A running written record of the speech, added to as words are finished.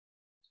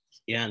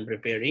Yeah, I'm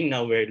preparing.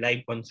 Now we're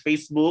live on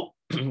Facebook.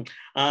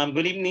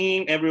 Good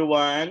evening,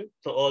 everyone,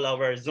 to all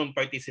our Zoom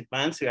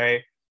participants. We are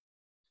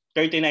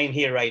 39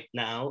 here right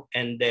now.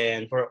 And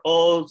then for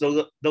all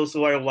those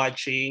who are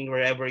watching,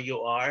 wherever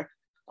you are,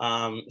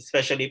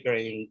 especially if you're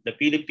in the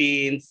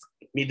Philippines,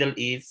 Middle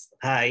East,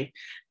 hi.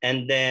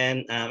 And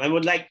then I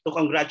would like to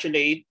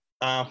congratulate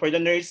for the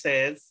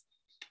nurses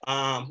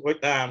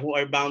who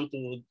are bound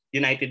to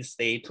United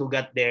States who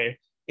got their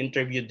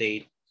interview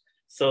date.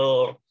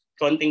 So,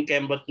 konting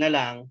kembot na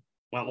lang,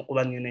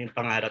 makukuha nyo na yung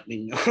pangarap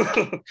ninyo.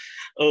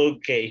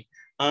 Okay.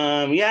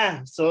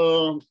 Yeah,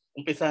 so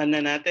umpisahan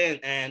na natin.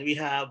 And we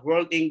have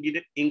World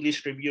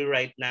English Review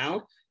right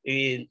now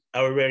with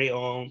our very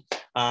own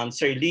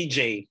Sir Lee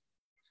J.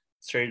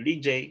 Sir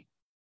Lee J.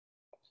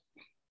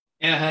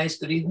 Yeah, hi,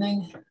 good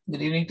evening.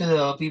 Good evening to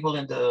the people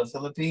in the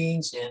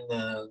Philippines, and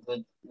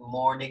good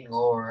morning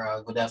or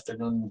good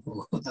afternoon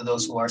to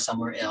those who are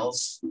somewhere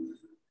else.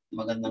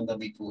 Magandang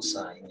gabi po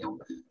sa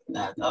inyong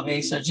lahat. Okay,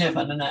 so Jeff,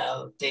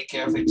 I'll take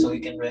care of it so you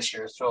can rest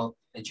your throat.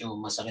 Medyo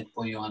masakit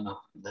po yung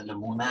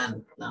lalamunan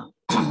ng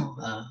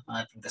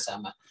ating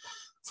kasama.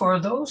 For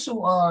those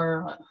who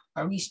are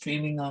we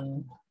streaming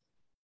on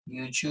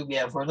YouTube?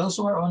 Yeah, for those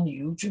who are on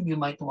YouTube, you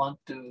might want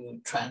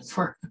to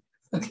transfer,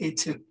 okay,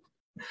 to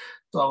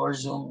our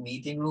Zoom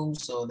meeting room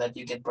so that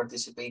you can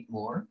participate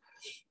more.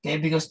 Okay,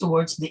 because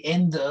towards the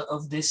end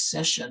of this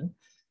session,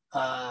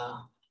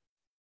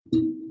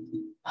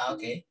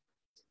 okay,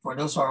 for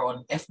those who are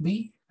on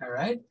FB, all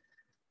right,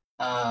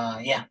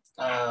 yeah,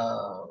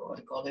 what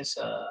do you call this?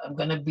 I'm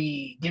gonna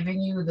be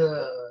giving you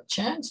the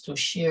chance to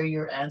share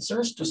your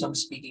answers to some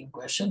speaking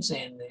questions,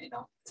 and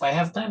if I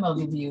have time, I'll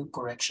give you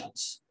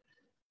corrections,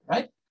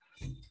 right?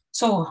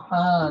 So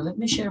let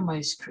me share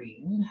my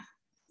screen.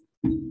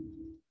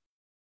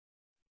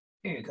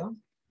 Here you go.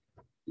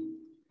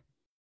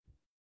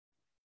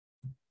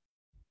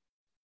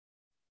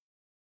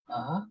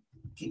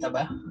 Kita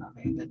ba?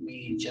 Okay, let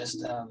me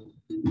just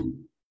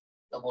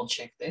double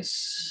check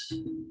this.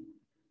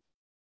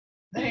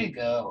 There you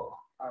go.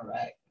 All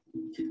right.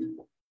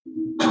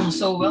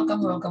 So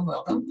welcome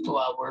to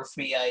our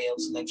free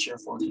Ielts lecture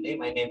for today.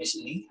 My name is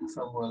Lee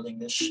from World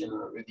English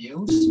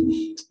Reviews.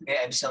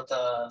 Okay, I'm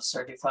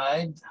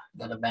certified,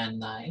 got a band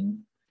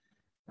 9.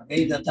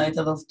 Okay, the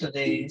title of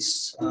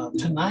tonight's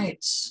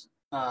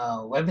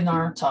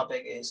webinar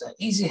topic is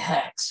easy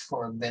hacks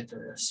for a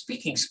better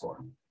speaking score.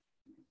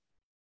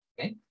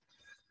 Okay.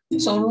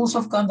 So rules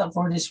of conduct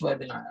for this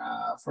webinar.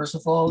 First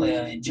of all,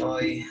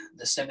 enjoy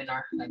the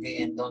seminar,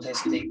 okay, and don't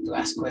hesitate to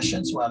ask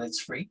questions while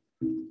it's free.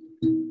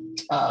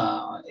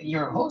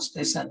 Your host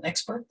is an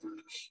expert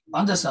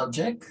on the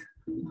subject,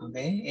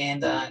 okay,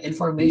 and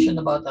information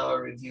about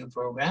our review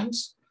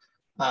programs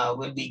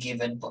will be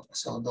given,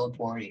 so don't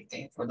worry,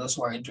 okay, for those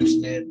who are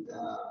interested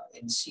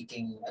in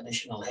seeking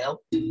additional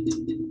help,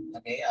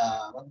 okay,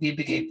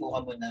 magbibigay po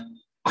kami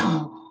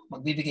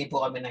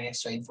ng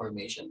extra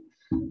information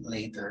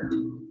later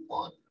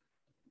on.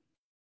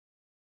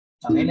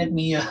 Okay, let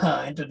me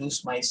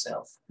introduce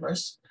myself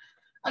first.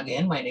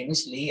 Again, my name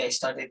is Lee. I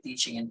started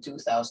teaching in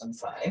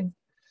 2005.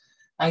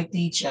 I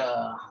teach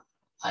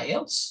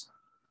Ielts,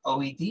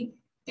 OET,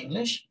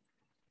 English,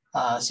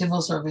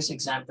 civil service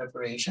exam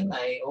preparation.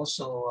 I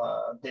also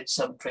did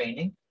some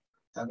training,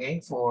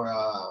 okay, for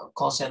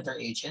call center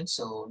agents,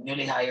 so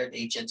newly hired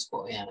agents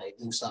po, and I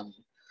do some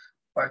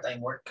part-time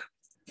work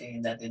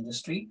in that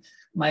industry.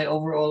 My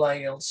overall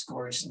IELTS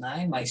score is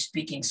 9. My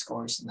speaking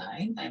score is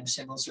 9. I'm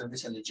civil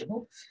service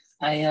eligible.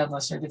 I have a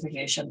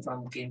certification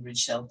from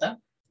Cambridge CELTA,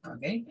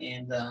 okay,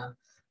 and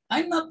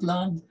I'm not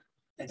blonde.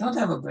 I don't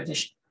have a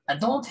British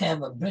accent. Don't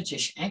have a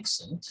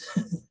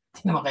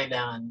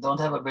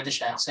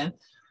British accent,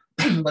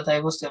 but I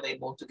was still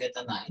able to get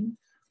a 9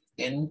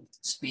 in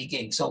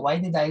speaking. So why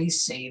did I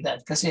say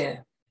that? Kasi,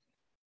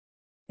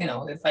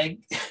 if I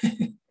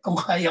kung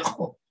kaya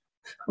ko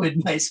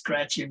with my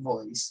scratchy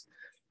voice,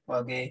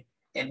 okay,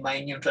 and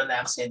my neutral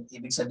accent,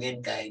 ibig sabihin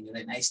kaya nyo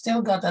rin. I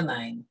still got a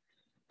 9,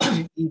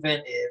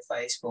 even if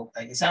I spoke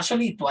like it's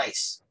actually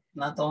twice.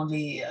 Not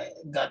only I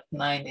got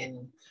 9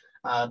 in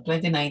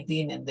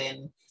 2019, and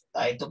then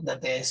I took the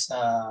test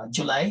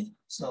July,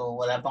 so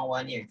wala pang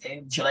 1 year,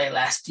 okay? July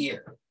last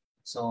year,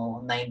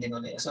 so 9 din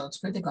ulit. So it's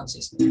pretty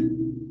consistent.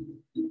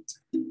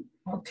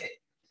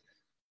 Okay.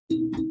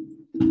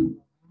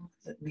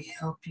 Let me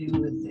help you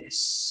with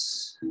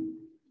this.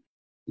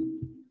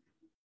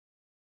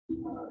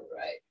 All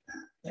right,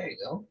 there you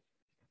go.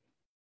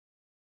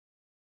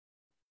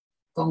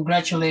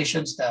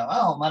 Congratulations daw.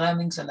 Oh,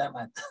 maraming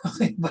salamat.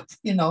 Okay, but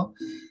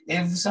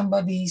if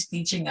somebody is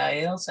teaching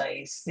IELTS,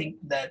 I think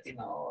that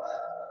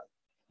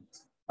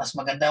mas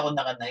maganda kung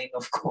naka-9,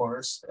 of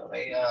course.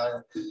 Okay,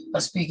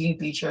 a speaking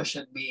teacher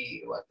should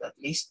be at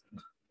least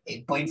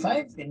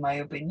 8.5 in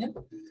my opinion.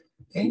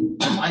 Okay,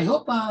 I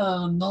hope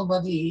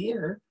nobody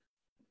here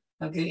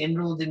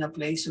enrolled in a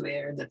place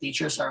where the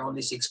teachers are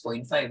only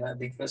 6.5,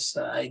 because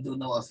I do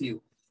know a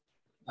few.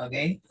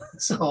 Okay,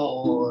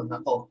 so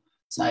nako,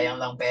 sayang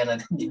lang pera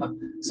ninyo.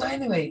 So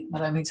anyway,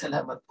 maraming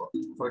salamat po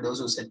for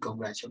those who said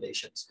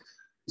congratulations.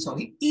 So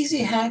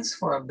easy hacks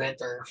for a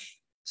better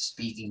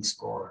speaking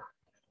score.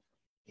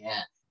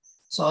 Yeah.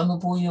 So ano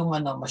po yung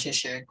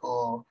share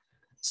ko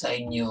sa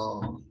inyo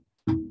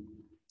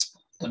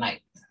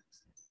tonight?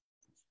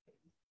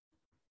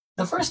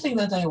 The first thing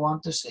that I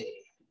want to say,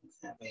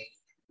 okay,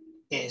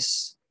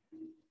 is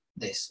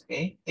this,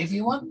 okay? If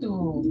you want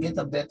to get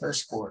a better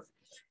score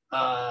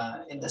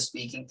in the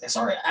speaking test,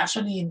 or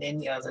actually in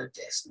any other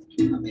test,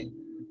 okay,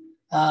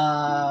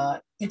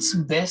 it's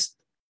best,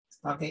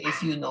 okay,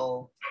 if you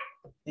know,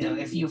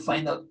 if you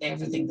find out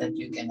everything that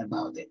you can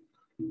about it.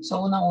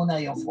 So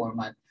unang-una yung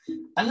format.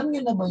 Alam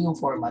niyo na ba yung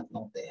format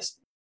ng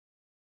test?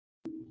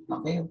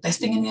 Okay,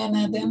 testingin nga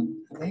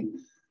natin. Okay,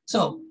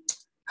 so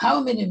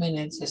how many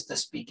minutes is the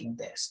speaking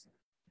test?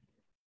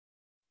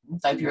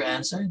 Type your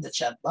answer in the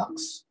chat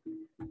box.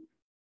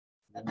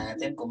 Tignan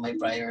natin kung may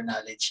prior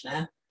knowledge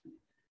na.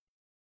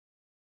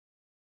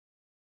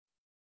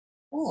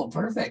 Oh,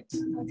 perfect.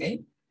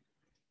 Okay.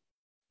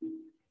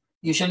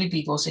 Usually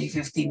people say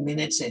 15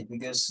 minutes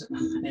because,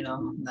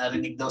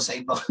 narinig daw sa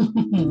ibang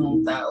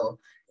tao.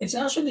 It's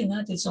actually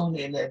not. It's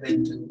only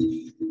 11 to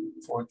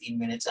 14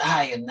 minutes.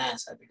 Yun na.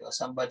 Sabi ko,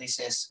 somebody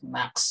says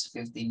max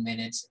 15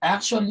 minutes.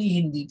 Actually,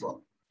 hindi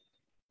po.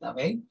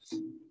 Okay?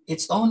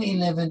 It's only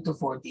 11 to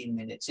 14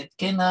 minutes. It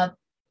cannot,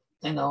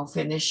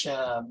 finish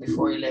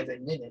before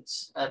 11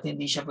 minutes. At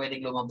hindi siya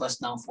pwedeng lumabas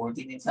ng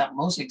 14. In fact,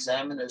 most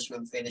examiners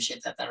will finish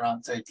it at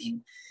around 13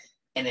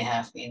 and a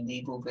half.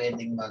 Hindi po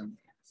pwedeng mag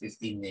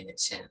 15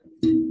 minutes yan.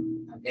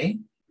 Okay?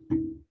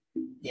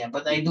 Yeah,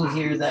 but I do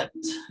hear that,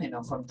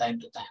 from time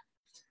to time.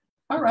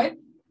 All right.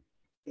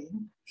 Okay.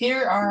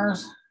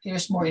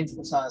 Here's more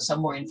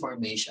some more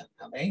information.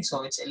 Okay,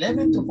 so it's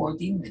 11 to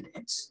 14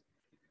 minutes.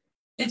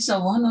 It's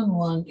a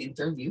one-on-one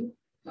interview.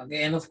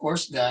 Okay, and of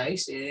course,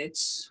 guys,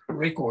 it's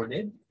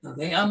recorded.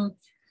 Okay,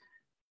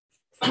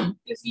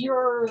 if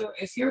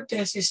your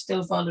test is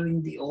still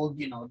following the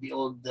old,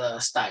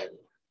 style.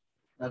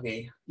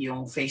 Okay,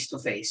 yung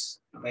face-to-face,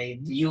 okay,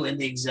 you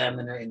and the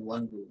examiner in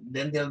one room,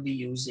 then they'll be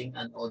using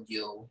an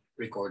audio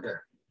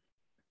recorder.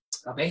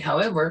 Okay,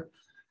 however,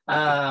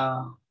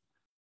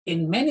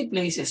 in many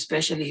places,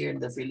 especially here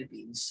in the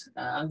Philippines,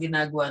 ang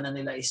ginagawa na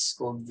nila is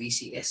called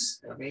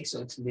VCS. Okay,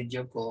 so it's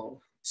video call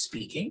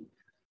speaking.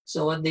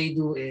 So what they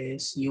do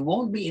is, you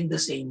won't be in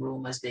the same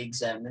room as the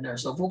examiner.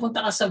 So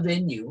pupunta ka sa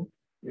venue,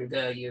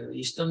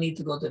 you still need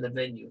to go to the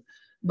venue,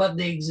 but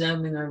the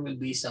examiner will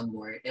be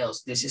somewhere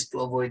else. This is to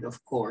avoid, of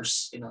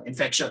course,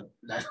 infection.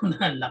 Lalo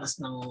na lakas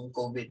ng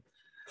COVID.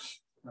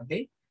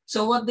 Okay?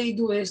 So what they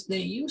do is they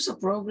use a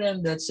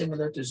program that's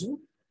similar to Zoom.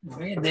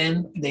 Okay?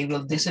 Then they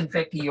will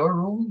disinfect your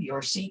room,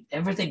 your seat,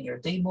 everything, your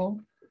table,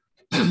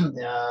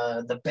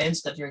 the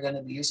pens that you're going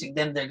to be using.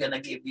 Then they're going to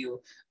give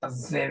you a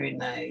very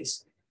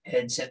nice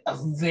headset, a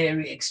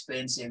very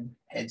expensive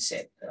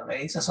headset.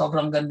 Okay? Sa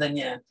sobrang ganda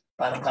niya,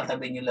 parang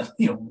katabi niyo lang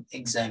yung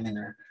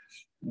examiner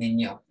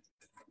ninyo.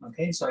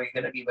 Okay, so you're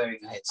gonna be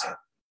wearing a headset.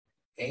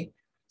 Okay,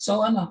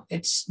 so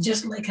it's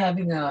just like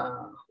having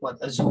a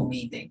Zoom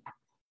meeting,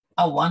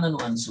 a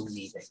one-on-one Zoom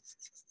meeting.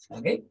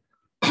 Okay,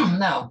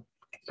 now,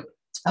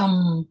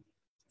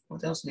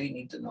 what else do you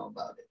need to know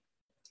about it?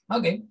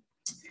 Okay,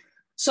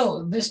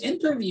 so this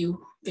interview,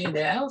 okay, the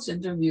Ielts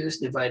interview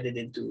is divided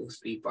into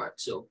 3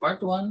 parts. So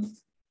part 1,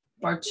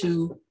 part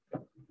 2,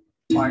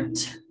 part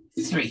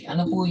 3.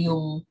 Ano po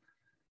yung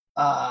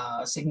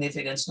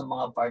significance ng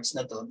mga parts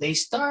na to? They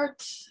start,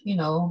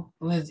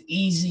 with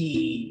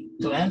easy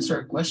to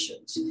answer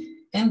questions,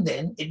 and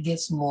then it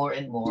gets more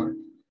and more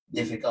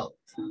difficult.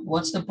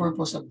 What's the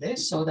purpose of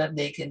this? So that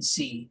they can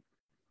see,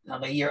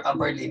 your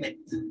upper limit.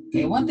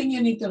 Okay, one thing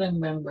you need to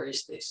remember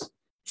is this.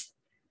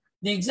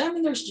 The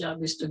examiner's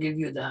job is to give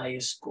you the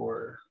highest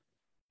score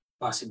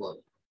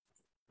possible.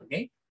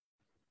 Okay?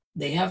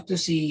 They have to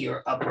see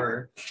your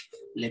upper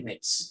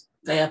limits.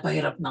 Kaya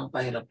pahirap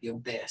yung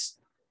test.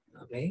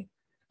 Okay?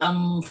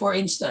 For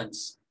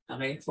instance,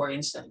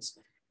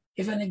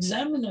 if an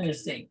examiner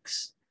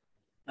thinks,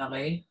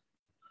 that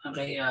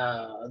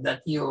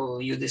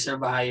you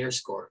deserve a higher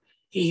score,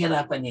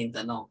 hihirapan niya yung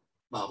tanong.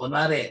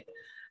 Kunwari,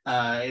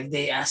 if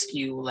they ask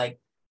you like,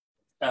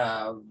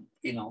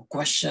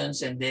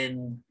 questions, and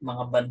then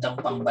mga bandang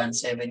pang band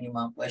 7 yung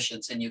mga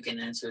questions, and you can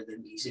answer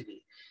them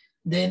easily,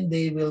 then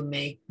they will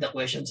make the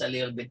questions a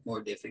little bit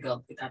more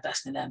difficult.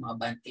 Itataas nila mga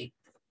band 8.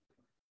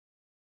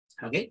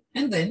 Okay?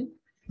 And then,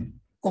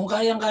 kung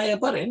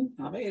kayang-kaya pa rin,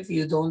 okay, if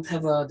you don't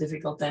have a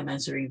difficult time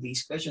answering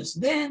these questions,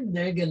 then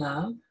they're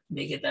gonna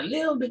make it a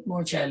little bit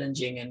more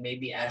challenging and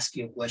maybe ask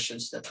you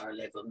questions that are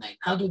level 9.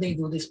 How do they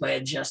do this?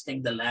 By adjusting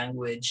the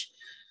language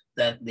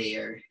that they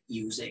are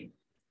using.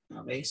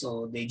 Okay,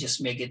 so they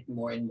just make it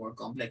more and more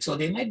complex. So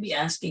they might be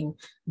asking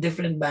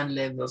different band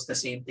levels, the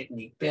same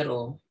technique,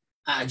 pero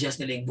adjust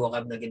nila yung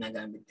vocab na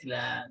ginagamit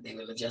nila. They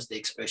will adjust the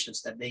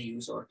expressions that they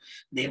use, or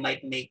they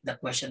might make the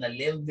question a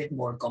little bit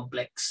more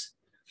complex.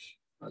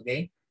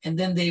 Okay? And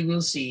then they will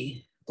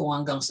see kung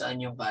hanggang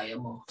saan yung kaya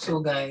mo. So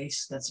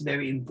guys, that's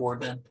very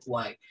important.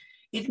 Why?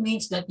 It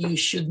means that you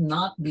should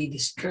not be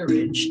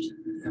discouraged,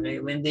 okay,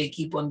 when they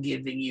keep on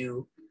giving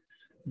you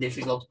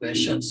difficult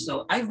questions.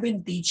 So I've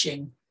been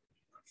teaching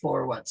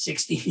for what,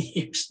 16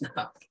 years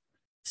now.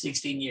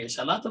 16 years.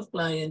 A lot of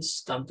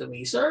clients come to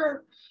me,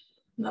 sir,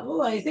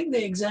 no, I think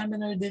the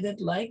examiner didn't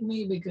like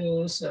me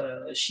because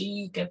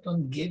she kept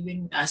on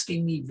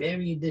asking me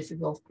very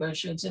difficult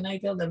questions. And I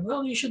tell them,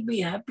 well, you should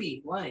be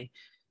happy. Why?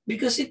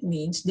 Because it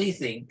means they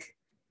think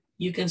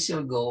you can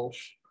still go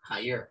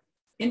higher.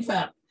 In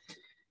fact,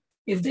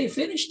 if they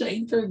finish the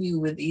interview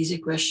with easy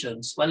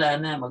questions, wala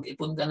na,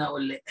 mag-ipon ka na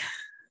uli.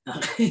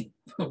 Okay?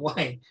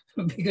 Why?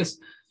 Because,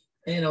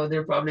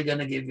 they're probably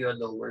gonna give you a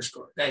lower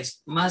score. Guys,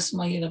 mas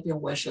mahirap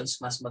yung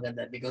questions, mas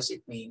maganda because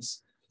it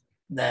means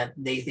that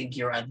they think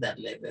you're at that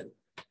level.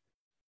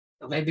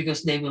 Okay,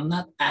 because they will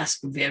not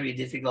ask very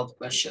difficult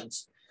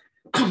questions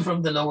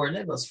from the lower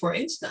levels. For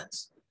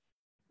instance,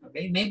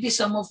 okay, maybe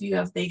some of you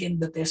have taken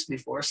the test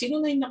before.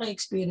 Sino na yung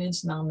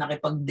naka-experience ng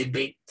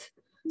nakipag-debate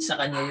sa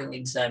kanya yung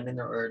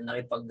examiner or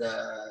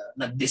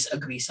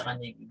nag-disagree sa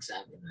kanya yung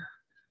examiner?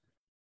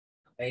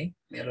 Okay,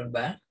 meron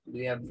ba? Do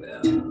we have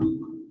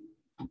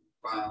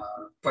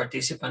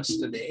participants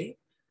today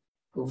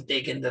who've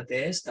taken the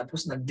test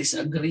tapos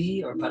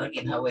nag-disagree or parang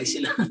inhaway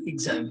sila ng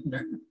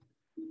examiner?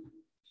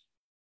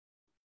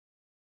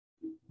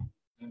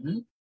 Mm-hmm.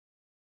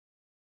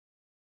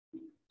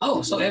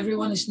 Oh, so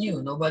everyone is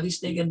new.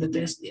 Nobody's taken the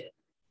test yet.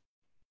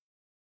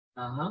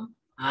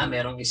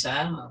 Merong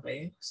isa.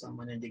 Okay,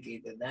 someone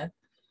indicated that.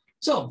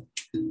 So,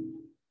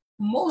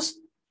 most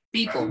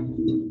people,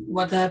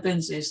 what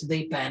happens is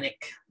they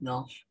panic,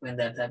 no? When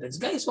that happens.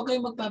 Guys, wag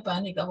kayong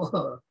magpapanik.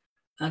 Ako,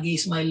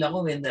 nag-smile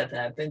ako when that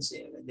happens.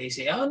 They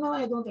say, oh no,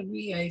 I don't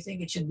agree. I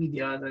think it should be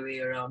the other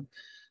way around.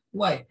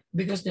 Why?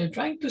 Because they're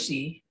trying to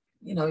see,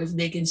 if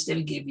they can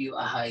still give you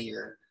a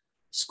higher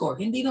score.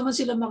 Hindi naman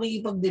sila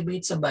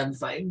makikipag-debate sa band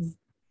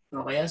 5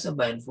 o kaya sa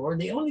band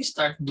 4. They only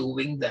start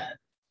doing that.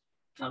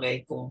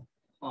 Okay, kung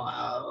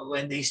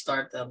when they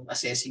start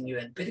assessing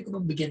you, and pwede ko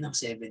bang bigyan ng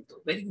 7 to?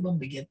 Pwede ko bang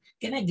bigyan?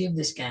 Can I give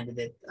this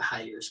candidate a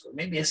higher score?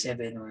 Maybe a 7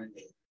 or an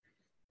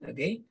 8.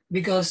 Okay?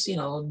 Because,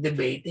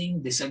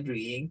 debating,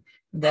 disagreeing,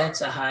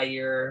 that's a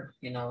higher,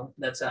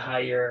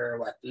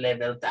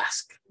 level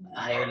task,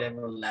 a higher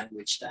level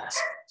language task.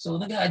 So,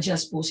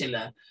 nag-a-adjust po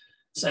sila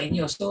sa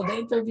inyo. So, the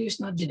interview is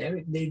not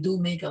generic. They do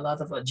make a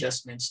lot of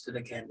adjustments to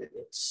the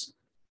candidates.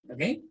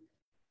 Okay?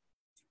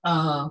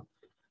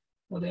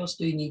 What else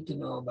do you need to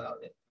know about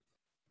it?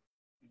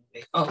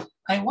 Okay. Oh,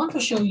 I want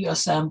to show you a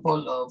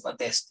sample of a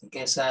test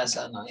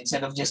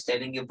instead of just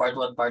telling you part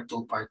 1, part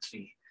 2, part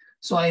 3.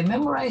 So I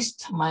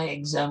memorized my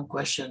exam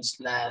questions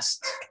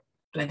last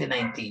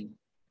 2019.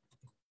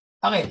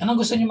 Okay, anong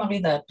gusto niyo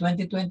makita?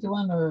 2021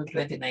 or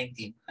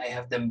 2019? I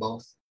have them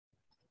both.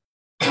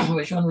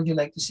 Which one would you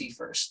like to see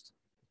first?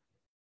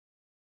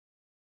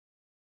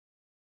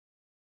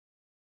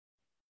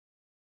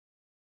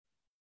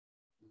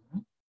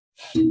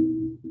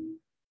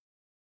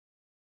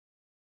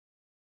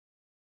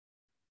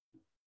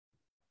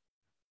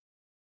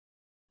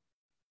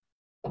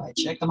 I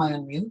check, am I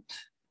on mute?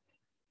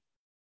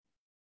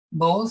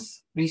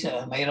 Both?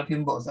 Recent, mahirap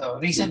yung both.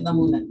 Recent na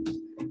muna.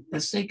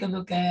 Let's take a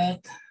look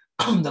at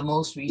my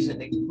most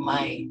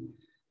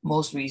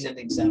recent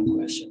exam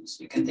questions.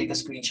 You can take a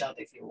screenshot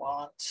if you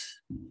want.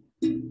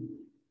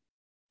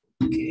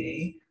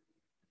 Okay.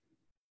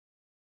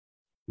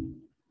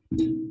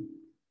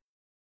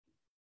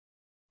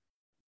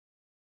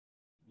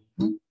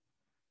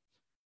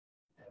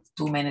 I have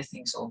too many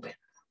things open.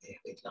 Okay,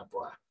 wait lang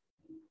po.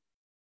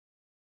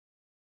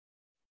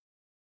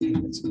 Okay,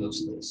 let's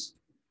close this.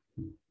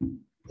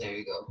 There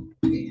you go.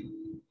 Okay.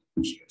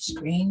 Share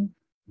screen.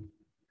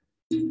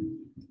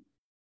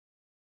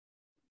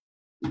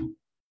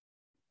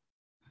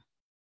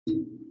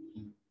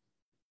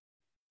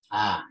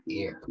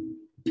 Here.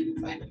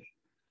 Finally.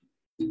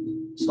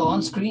 So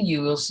on screen,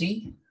 you will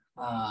see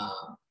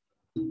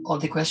all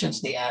the questions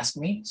they asked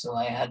me. So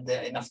I had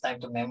enough time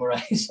to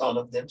memorize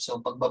all of them. So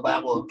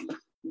pagbaba ko,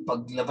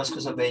 paglabas ko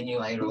sa venue,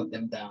 I wrote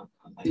them down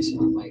on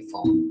my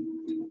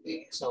phone.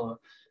 Okay. So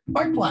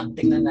part 1,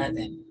 tingnan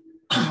natin.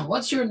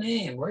 What's your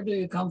name? Where do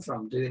you come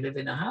from? Do you live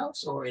in a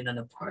house or in an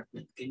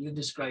apartment? Can you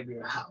describe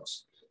your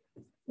house?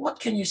 What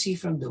can you see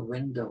from the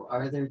window?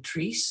 Are there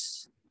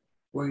trees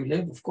where you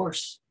live? Of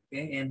course.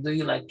 Okay. And do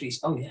you like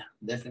trees? Oh yeah,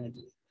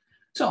 definitely.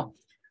 So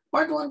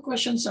part 1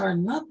 questions are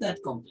not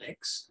that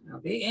complex.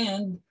 Okay.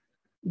 And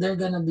they're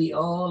going to be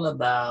all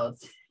about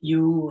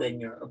you and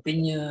your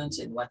opinions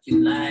and what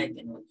you like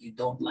and what you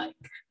don't like.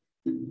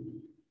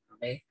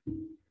 Okay.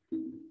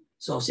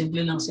 So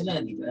simple lang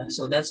sila, di ba?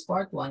 So that's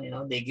part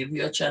 1, they give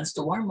you a chance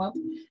to warm up.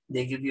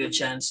 They give you a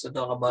chance to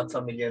talk about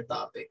familiar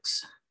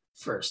topics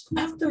first.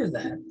 After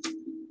that,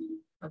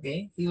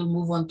 okay, you'll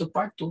move on to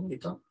part 2.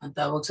 Ito, ang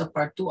tawag sa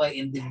part 2 ay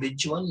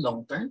individual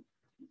long term.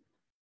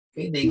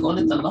 Okay, they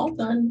call it a long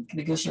term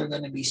because you're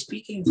going to be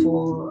speaking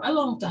for a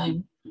long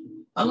time,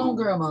 a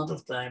longer amount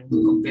of time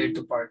compared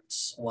to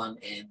parts 1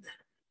 and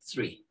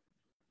 3.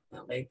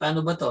 Okay,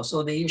 paano ba to?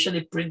 So they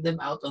usually print them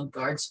out on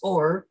cards,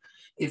 or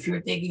if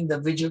you're taking the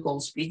video call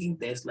speaking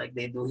test like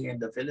they do here in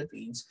the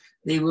Philippines,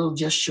 they will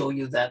just show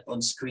you that on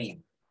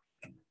screen.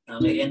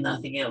 Okay, and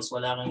nothing else.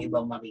 Wala kang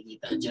ibang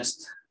makikita,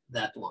 just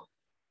that one.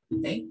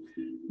 Okay,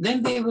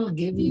 then they will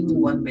give you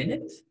 1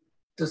 minute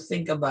to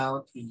think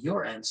about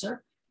your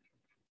answer.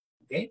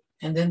 Okay,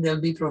 and then they'll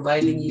be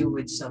providing you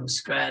with some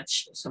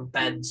scratch, some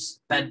pad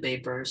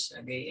papers,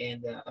 okay,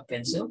 and a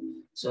pencil,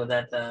 so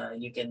that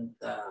you can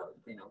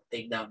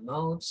take down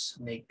notes,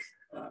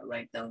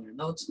 write down your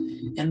notes,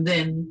 and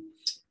then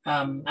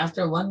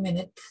after 1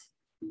 minute,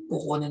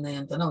 kukunin na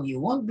yung tanong.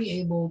 You won't be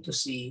able to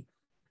see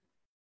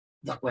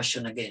the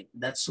question again.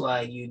 That's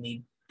why you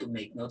need to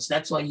make notes.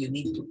 That's why you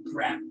need to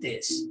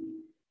practice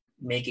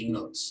making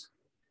notes.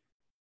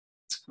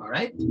 All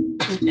right,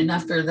 and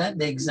after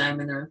that, the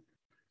examiner.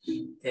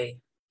 Okay.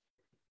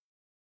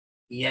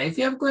 Yeah, if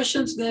you have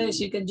questions, guys,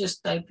 you can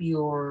just type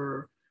them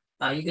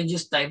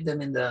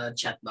in the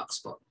chat box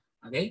po.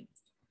 Okay.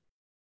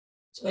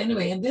 So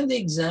anyway, and then the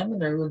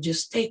examiner will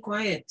just stay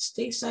quiet,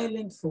 stay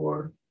silent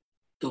for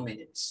 2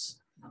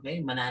 minutes. Okay,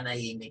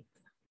 mananahimik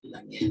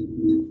lang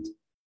yan.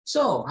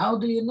 So,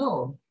 how do you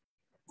know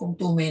kung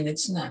 2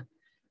 minutes na?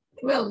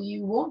 Well,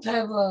 you won't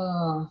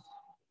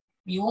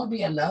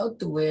be allowed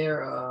to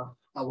wear a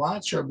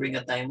watch or bring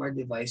a timer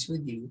device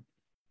with you.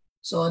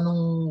 So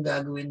anong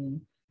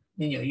gagawin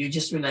ninyo? You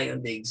just rely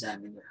on the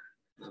examiner.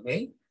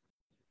 Okay?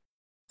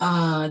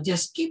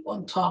 Just keep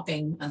on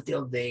talking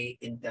until they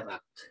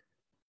interrupt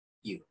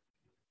you.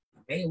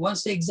 Okay?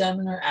 Once the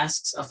examiner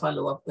asks a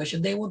follow-up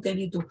question, they won't tell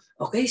you to,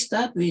 okay,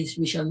 stop, we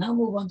shall now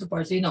move on to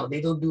part 3. No,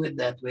 they don't do it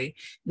that way.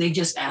 They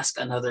just ask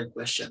another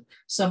question,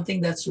 something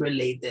that's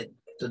related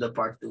to the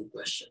part 2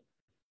 question.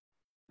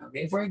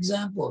 Okay? For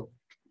example,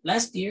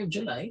 last year,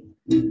 July,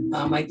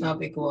 my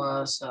topic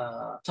was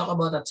talk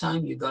about a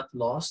time you got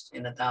lost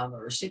in a town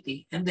or a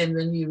city. And then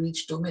when we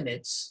reached 2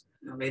 minutes,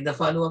 okay, the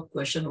follow-up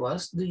question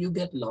was, do you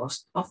get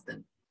lost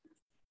often?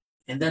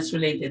 And that's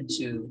related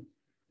to,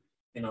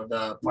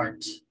 the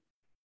part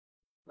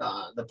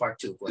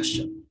 2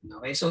 question.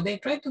 Okay, so they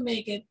try to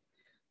make it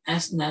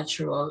as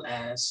natural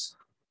as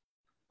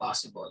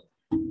possible.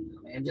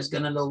 Okay, I'm just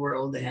gonna lower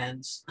all the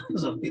hands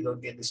so we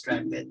don't get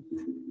distracted.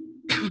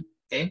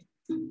 Okay.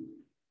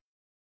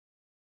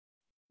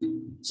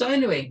 So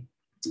anyway,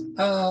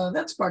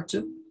 that's part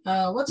 2.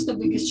 What's the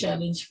biggest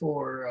challenge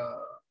for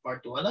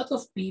part 2? A lot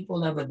of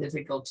people have a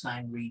difficult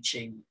time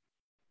reaching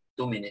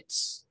 2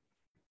 minutes.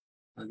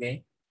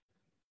 Okay.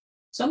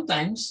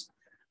 Sometimes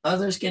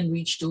others can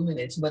reach 2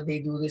 minutes, but they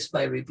do this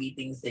by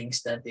repeating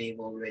things that they've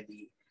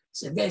already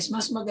said. Guys,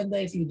 mas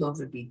maganda if you don't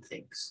repeat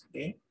things.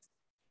 Okay.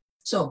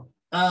 So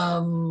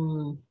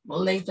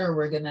later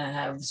we're gonna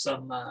have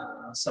some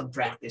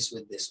practice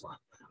with this one.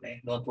 Okay,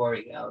 don't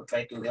worry. I'll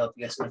try to help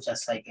you as much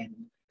as I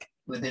can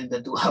within the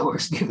 2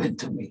 hours given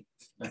to me.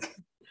 Okay.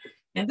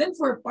 And then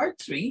for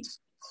part 3,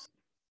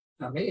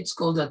 okay, it's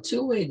called a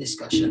two-way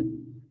discussion.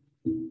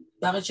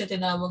 Bakit siya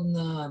tinawag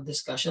na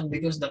discussion?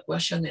 Because the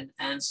question and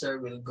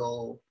answer will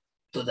go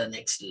to the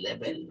next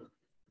level.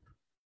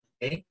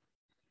 Okay.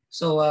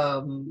 So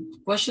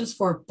questions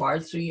for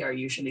part 3 are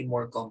usually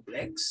more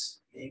complex,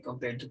 okay,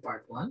 compared to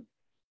part 1.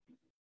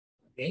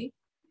 Okay.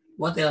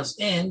 What else?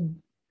 And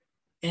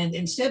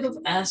instead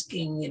of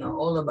asking,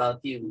 all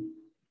about you,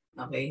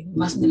 okay,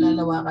 mas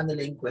nilalawakan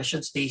nila yung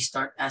questions. They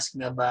start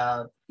asking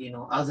about,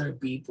 other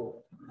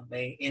people,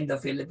 okay, in the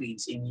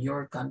Philippines, in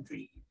your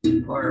country,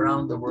 or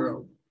around the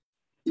world.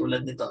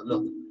 Tulad nito,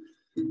 look,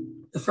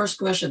 the first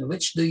question,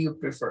 which do you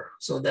prefer?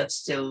 So that's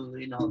still,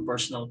 a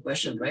personal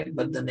question, right?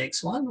 But the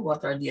next one,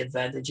 what are the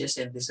advantages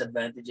and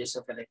disadvantages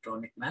of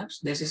electronic maps?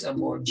 This is a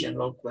more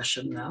general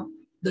question now.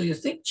 Do you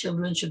think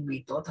children should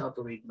be taught how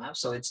to read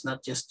maps? So it's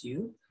not just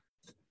you.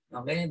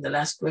 Okay, the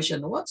last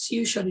question, what's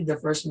usually the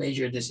first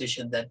major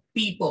decision that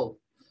people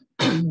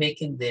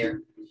make in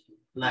their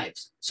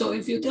lives? So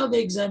if you tell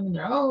the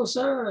examiner, oh,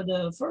 sir,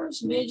 the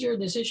first major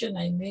decision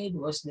I made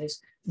was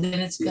this, then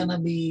it's gonna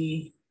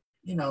be,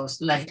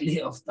 slightly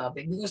off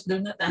topic because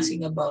they're not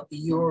asking about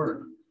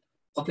your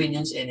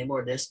opinions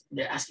anymore.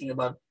 They're asking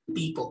about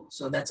people.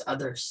 So that's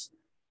others.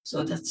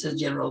 So that's the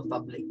general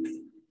public.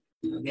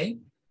 Okay?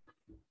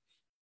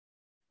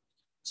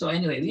 So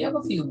anyway, we have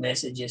a few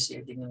messages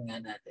here. Tingnan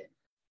nga natin.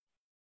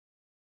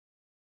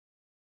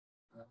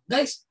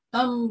 Guys,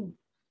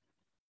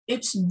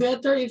 it's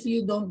better if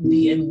you don't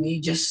DM me,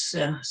 just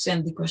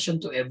send the question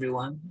to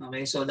everyone,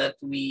 okay, so that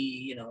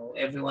we,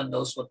 everyone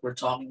knows what we're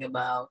talking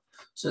about,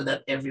 so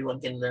that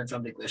everyone can learn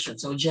from the question.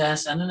 So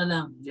just, wag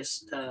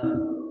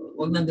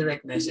na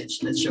direct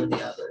message, let's show the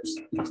others.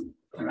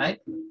 All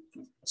right,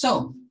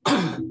 so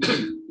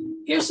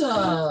here's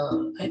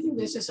I think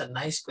this is a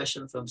nice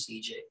question from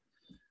CJ.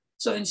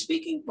 So in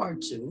speaking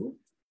part 2,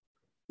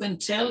 when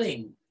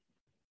talking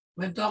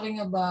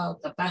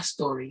about a past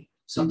story,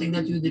 something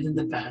that you did in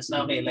the past,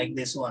 okay, like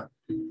this one,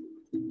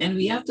 and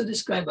we have to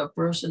describe a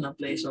person, a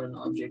place, or an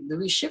object, do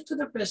we shift to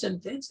the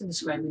present tense in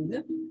describing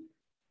them?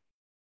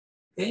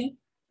 Okay.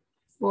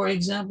 For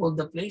example,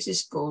 the place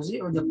is cozy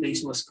or the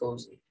place was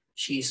cozy.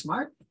 She is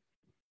smart.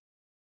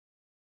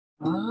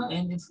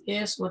 And if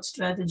yes, what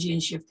strategy in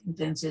shifting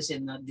tenses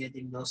and not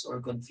getting lost or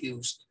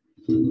confused?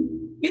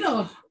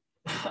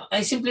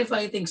 I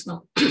simplify things,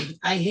 no?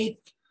 I hate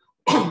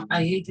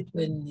I hate it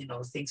when,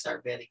 things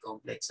are very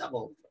complex.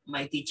 Ako,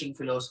 my teaching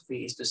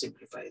philosophy is to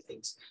simplify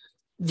things.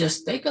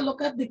 Just take a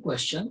look at the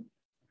question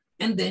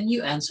and then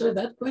you answer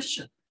that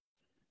question.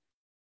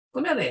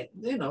 Kunwari,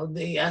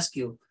 they ask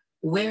you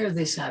where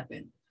this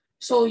happened.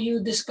 So you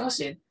discuss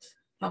it,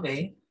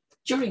 okay,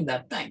 during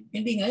that time.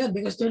 Hindi ngayon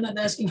because they're not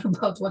asking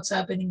about what's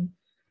happening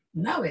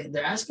now.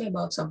 They're asking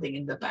about something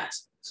in the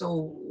past.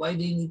 So why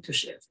do you need to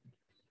shift?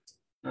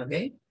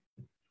 Okay?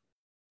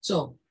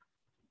 So,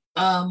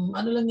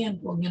 ano lang yan,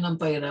 huwag nyo nang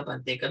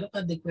pahirapan. Take a look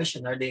at the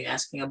question. Are they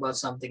asking about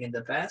something in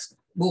the past?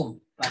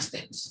 Boom, past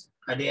tense.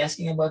 Are they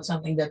asking about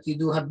something that you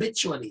do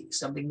habitually,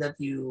 something that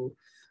you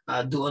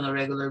do on a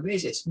regular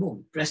basis?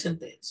 Boom, present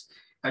tense.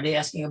 Are they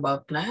asking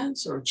about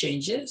plans or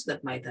changes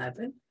that might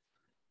happen?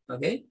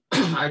 Okay.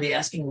 Are they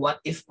asking what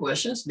if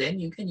questions? Then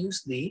you can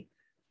use the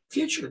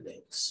future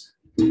tense.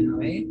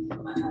 Okay.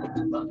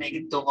 Don't make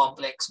it too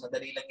complex.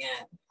 Madali lang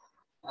yan.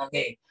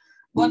 Okay.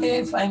 What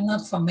if I'm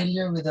not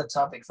familiar with the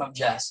topic from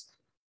Jazz?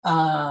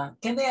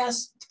 Can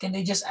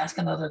they just ask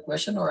another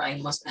question or I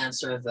must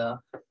answer the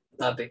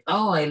topic?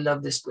 Oh, I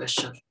love this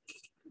question.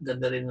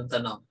 Ganda rin ng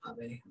tanong.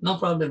 Okay. No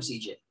problem,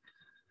 CJ.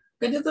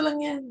 Ganito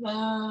lang yan.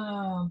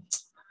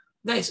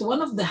 Guys,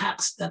 one of the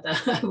hacks that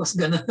I was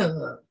gonna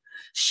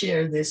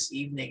share this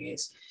evening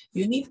is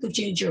you need to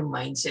change your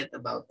mindset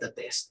about the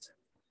test.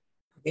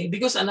 Okay,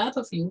 because a lot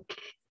of you,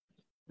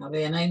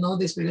 okay, and I know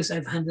this because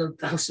I've handled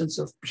thousands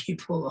of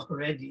people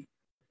already.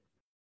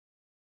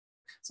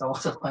 So,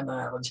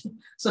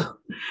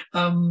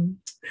 a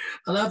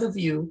lot of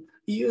you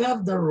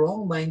have the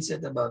wrong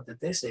mindset about the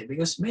test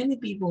because many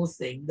people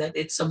think that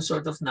it's some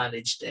sort of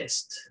knowledge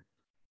test.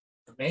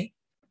 Okay,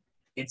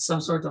 it's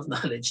some sort of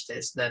knowledge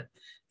test that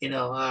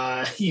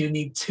you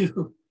need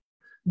to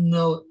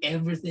know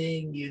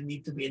everything. You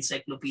need to be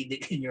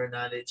encyclopedic in your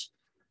knowledge.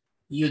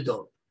 You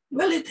don't.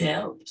 Well, it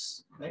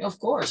helps. Okay? Of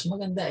course,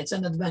 maganda. It's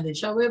an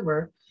advantage.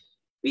 However,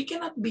 we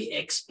cannot be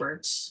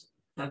experts,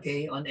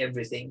 okay, on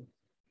everything.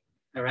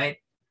 All right.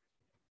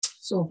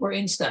 So, for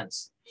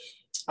instance,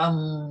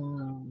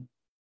 one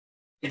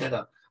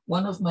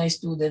of my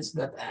students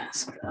got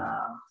asked,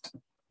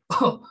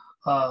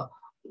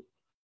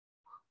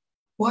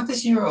 what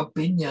is your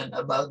opinion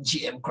about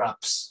GM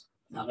crops?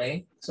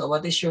 Okay. So,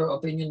 what is your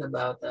opinion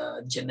about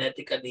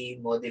genetically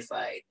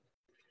modified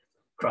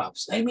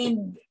crops? I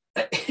mean,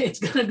 it's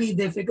gonna be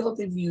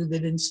difficult if you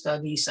didn't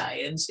study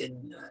science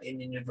in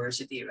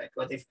university, right?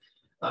 What if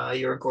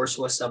your course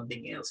was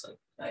something else,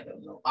 like, I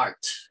don't know,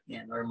 art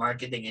or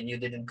marketing, and you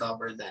didn't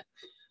cover that?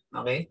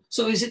 Okay,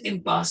 so is it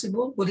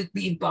impossible? Would it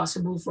be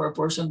impossible for a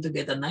person to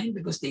get a 9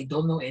 because they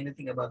don't know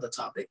anything about the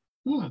topic?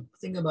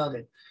 Think about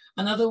it.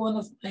 Another one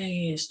of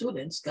my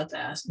students got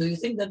asked, do you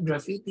think that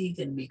graffiti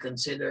can be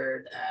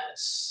considered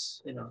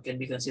as,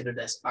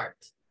 art?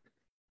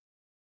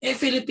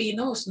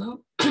 Filipinos,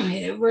 no?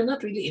 We're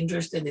not really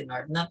interested in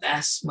art, not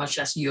as much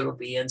as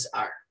Europeans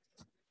are,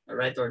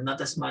 right? Or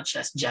not as much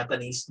as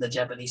the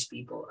Japanese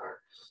people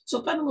are.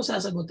 So paano mo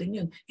sasagutin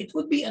yun? It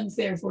would be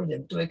unfair for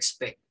them to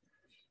expect,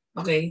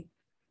 okay,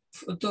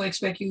 to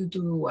expect you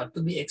to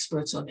be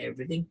experts on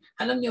everything.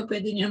 Alam niyo,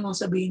 pwede niyo namang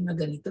sabihin na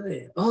ganito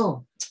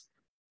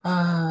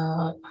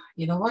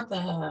you know what?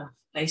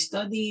 I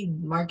studied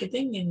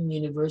marketing in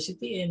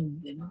university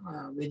and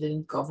we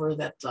didn't cover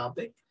that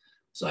topic.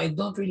 So I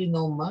don't really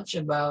know much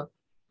about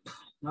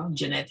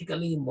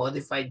genetically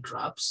modified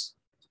crops.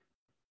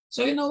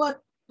 So you know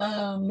what?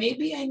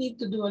 Maybe I need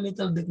to do a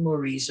little bit more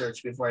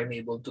research before I'm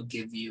able to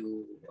give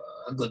you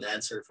a good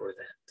answer for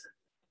that.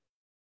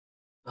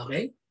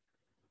 Okay?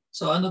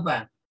 So ano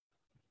pa?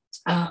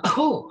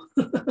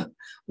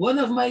 One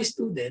of my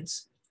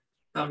students,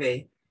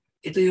 okay,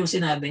 ito yung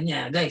sinabi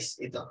niya. Guys,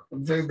 ito,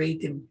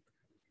 verbatim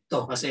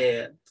to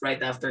kasi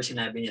right after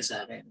sinabi niya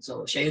sa akin.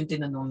 So siya yung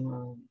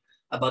tinanong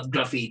about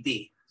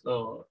graffiti.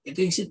 So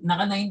ito yung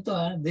naka-9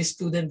 to this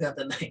student got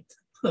a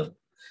 9.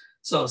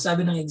 So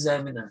sabi ng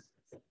examiner,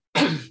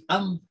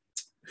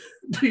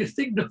 do you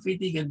think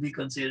graffiti can be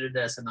considered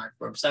as an art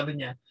form? Sabi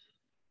niya,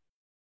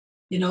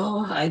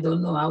 I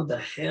don't know how the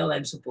hell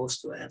I'm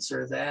supposed to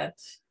answer that.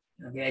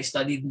 Okay, I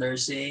studied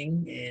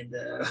nursing and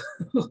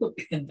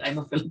and I'm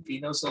a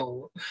Filipino,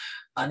 so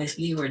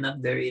honestly, we're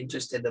not very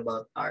interested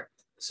about art.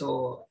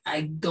 So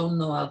I don't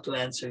know how to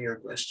answer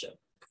your question.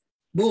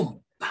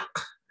 Boom, back,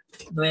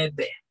 9.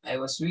 I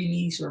was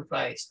really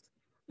surprised.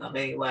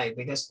 Okay, why?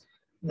 Because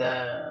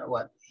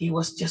he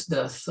was just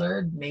the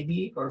third,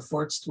 maybe, or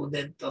fourth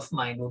student of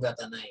mine who got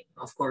a 9.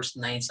 Of course,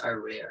 9s are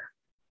rare.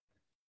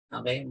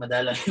 Okay,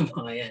 madalang yung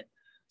mga yan.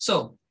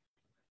 So,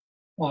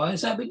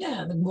 sabi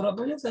niya, nagmura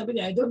pa siya, sabi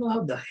niya, I don't know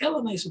how the hell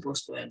am I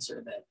supposed to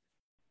answer that.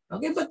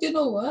 Okay, but you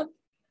know what?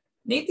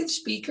 Native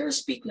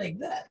speakers speak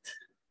like that.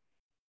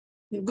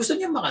 If gusto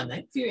niya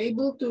maka-9, if you're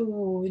able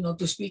to,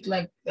 to speak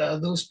like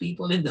those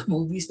people in the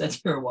movies that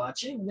you're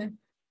watching, then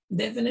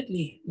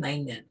definitely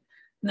 9 yan.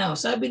 Now,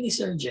 sabi ni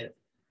Sir Jeff,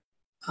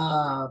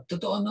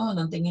 totoo no,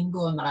 ang tingin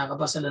ko,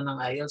 nakakapasa lang ng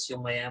Ielts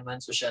yung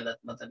mayaman, sosyal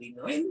at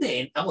matalino.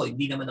 Hindi,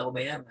 hindi naman ako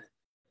mayaman.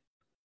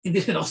 Hindi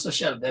rin ako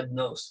social. God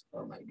knows.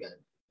 Oh my God.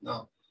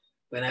 No.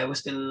 When I was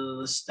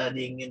still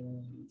studying in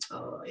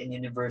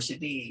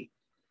university,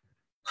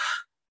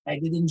 I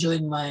didn't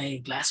join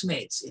my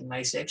classmates in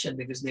my section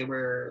because they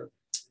were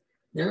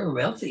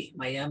wealthy.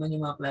 Mayaman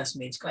yung mga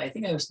classmates ko. I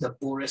think I was the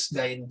poorest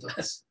guy in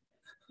class.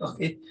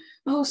 Okay.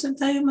 Oh, saan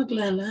tayo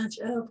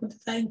magla-lunch? Oh, punta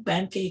tayong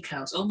pancake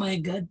house. Oh my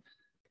God.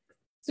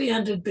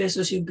 300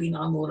 pesos yung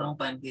pinakamurang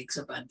pancake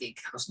sa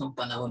pancake house nung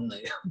panahon na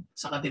yun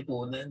sa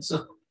Katipunan.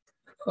 So,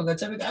 pagkat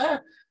sabi ko,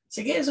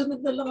 sige,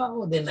 sunod na lang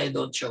ako. Then I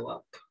don't show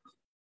up.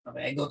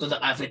 Okay, I go to the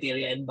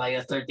cafeteria and buy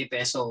a 30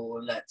 peso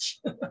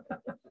lunch.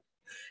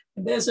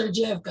 And then, Sir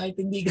Jeff, kahit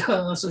hindi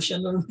ka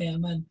social or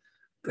mayaman,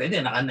 pwede,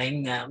 naka-9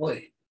 nga ako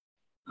eh.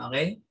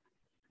 Okay?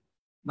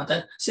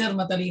 Sir,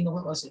 matalino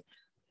ko kasi.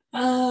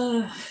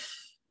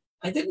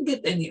 I didn't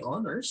get any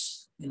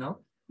honors,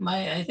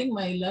 I think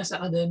my last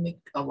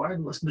academic award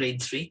was grade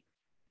 3.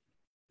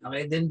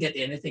 Okay, didn't get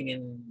anything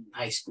in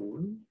high school.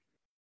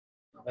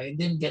 Okay,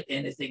 didn't get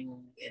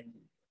anything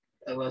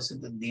I was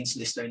the Dean's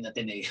Lister in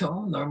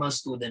Ateneo, normal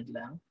student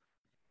lang.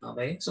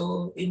 Okay,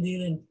 so hindi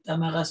rin,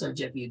 tama ka Sir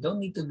Jeff, you don't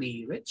need to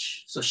be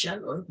rich,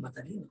 social, or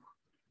matalino.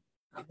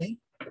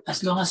 Okay,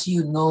 as long as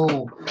you know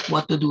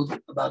what to do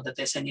about the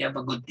test and you have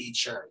a good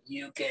teacher,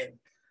 you can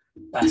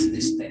pass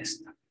this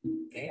test.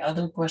 Okay,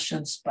 other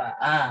questions pa?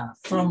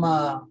 From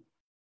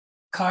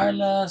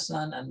Carla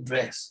San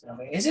Andres.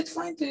 Okay, is it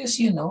fine to use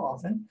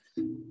often?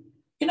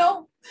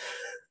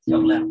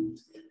 Joke lang.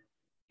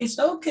 It's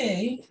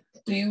okay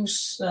to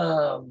use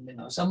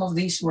some of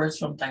these words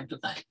from time to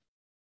time.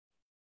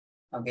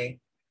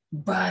 Okay,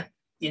 but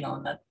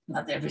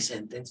not every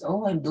sentence.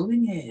 Oh, I'm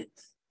doing it.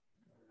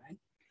 Right?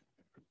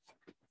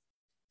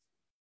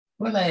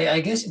 Well,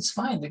 I guess it's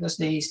fine because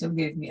they still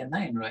gave me a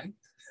 9, right?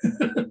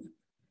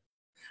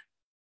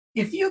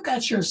 If you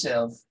catch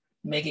yourself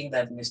making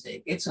that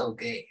mistake, it's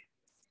okay.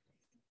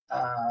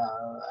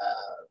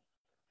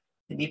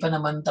 Hindi pa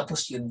naman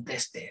tapos yung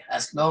test eh.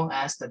 As long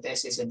as the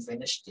test isn't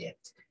finished yet,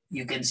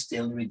 you can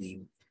still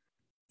redeem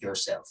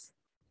yourself.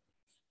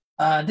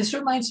 This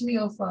reminds me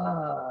of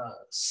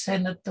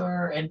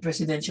Senator and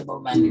Presidential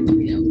Manny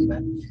Pacquiao, diba?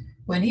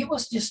 When he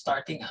was just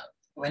starting out,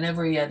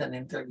 whenever he had an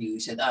interview, he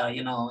said, and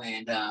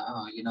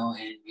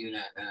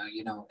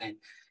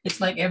it's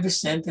like every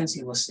sentence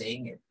he was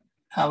saying it.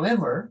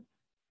 However,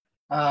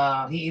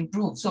 he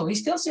improved. So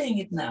he's still saying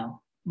it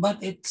now, but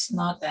it's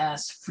not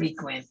as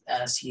frequent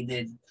as he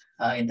did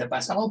in the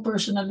past. Ako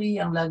personally,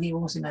 ang lagi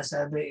kong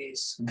sinasabi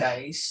is,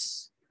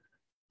 guys,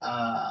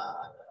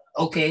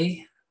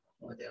 okay,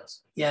 what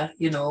else? Yeah,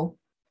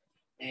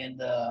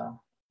 and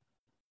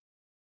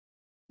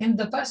in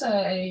the past,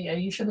 I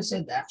usually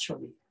said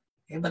actually.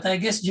 Okay? But I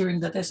guess during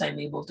the test, I'm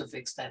able to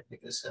fix that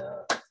because,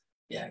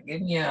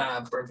 give me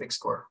a perfect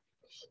score.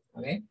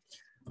 Okay.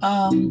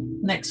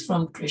 Next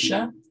from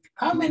Trisha.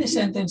 How many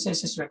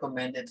sentences is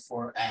recommended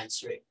for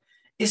answering?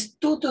 Is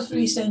 2 to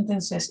 3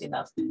 sentences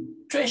enough?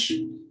 Trish,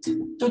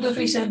 2 to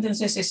 3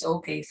 sentences is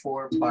okay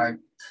for part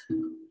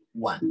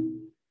 1.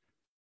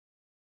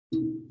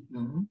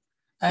 Mm-hmm.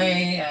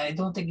 I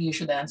don't think you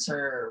should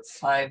answer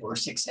 5 or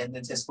 6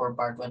 sentences for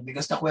part 1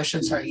 because the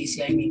questions are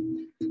easy. I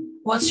mean,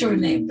 what's your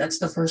name? That's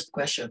the first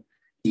question.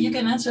 You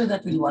can answer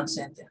that with 1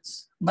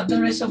 sentence. But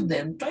the rest of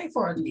them, try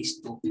for at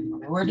least 2.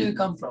 Okay, where do you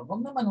come from?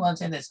 Huwag naman 1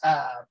 sentence.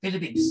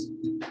 Philippines.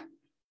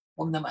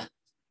 Huwag naman.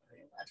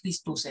 At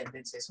least 2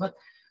 sentences. But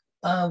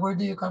where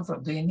do you come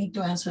from? Do you need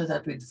to answer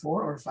that with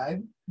 4 or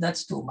 5?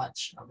 That's too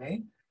much.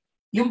 Okay?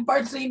 Yung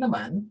part 3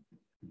 naman,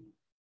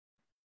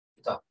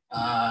 ito,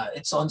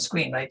 it's on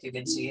screen, right? You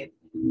can see it.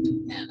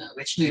 And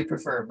which do you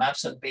prefer,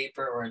 maps on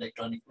paper or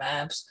electronic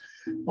maps?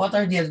 What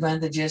are the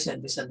advantages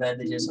and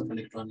disadvantages of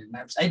electronic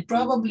maps? I'd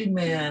probably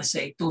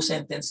say 2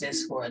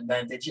 sentences for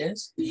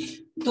advantages,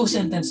 2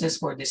 sentences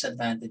for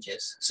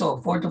disadvantages.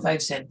 So 4 to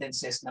 5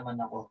 sentences naman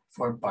ako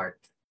for part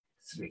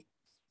 3.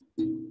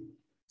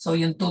 So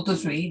yung 2 to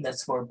 3,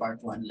 that's for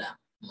part 1 lang,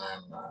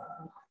 Ma'am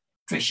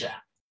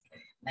Trisha.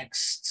 Okay,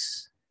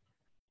 next.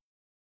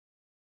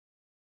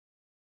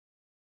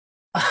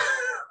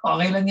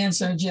 Okay lang yan,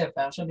 Sir Jeff.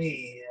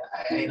 Actually,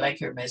 I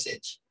like your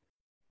message.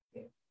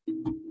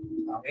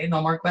 Okay, no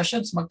more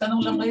questions.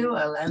 Magtanong lang kayo.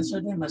 I'll answer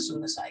them as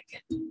soon as I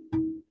can.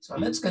 So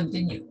let's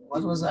continue.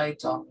 What was I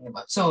talking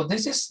about? So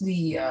this is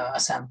the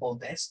sample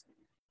test.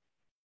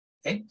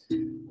 Okay.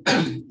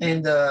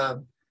 And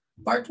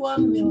part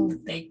 1 will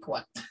take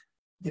what?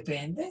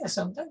 Depende.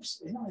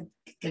 Sometimes,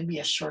 it can be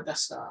as short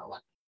as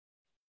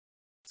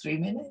 3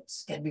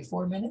 minutes, can be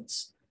 4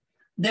 minutes.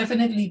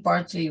 Definitely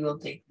part 3 will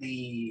take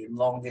the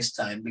longest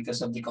time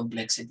because of the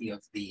complexity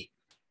of the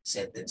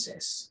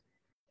sentences.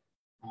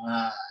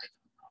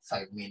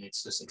 5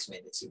 minutes to 6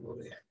 minutes.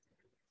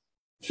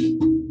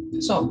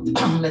 So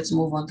let's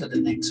move on to the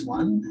next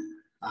one.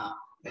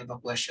 We have a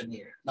question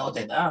here.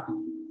 Noted. All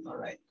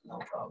right, no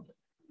problem.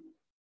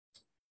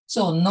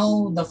 So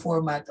know the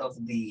format of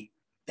the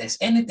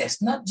test, any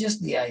test, not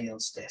just the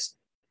Ielts test.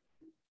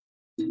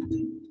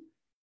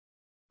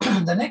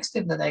 The next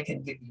tip that I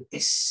can give you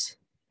is,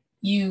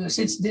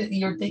 since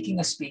you're taking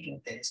a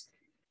speaking test,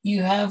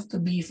 you have to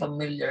be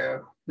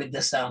familiar with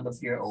the sound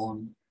of your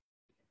own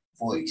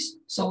voice.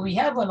 So we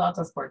have a lot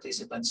of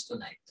participants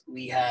tonight.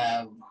 We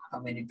have how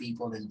many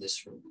people in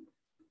this room?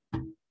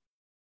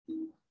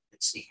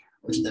 Let's see,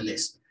 where's the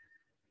list?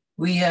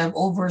 We have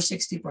over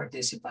 60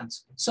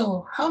 participants.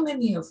 So how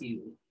many of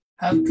you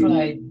have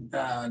tried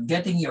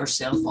getting your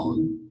cell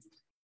phone,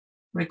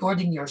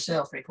 recording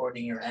yourself,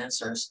 recording your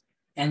answers,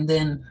 and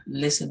then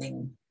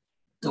listening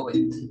to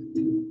it?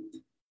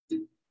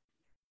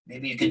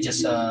 Maybe you can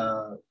just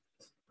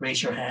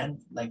raise your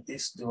hand like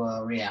this, do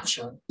a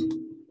reaction.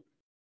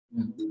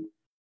 Mhm.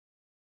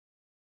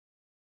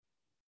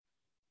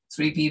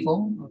 3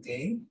 people,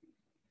 okay.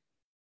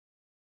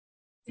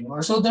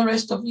 Or so the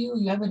rest of you,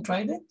 you haven't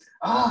tried it?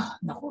 Ah,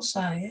 naku,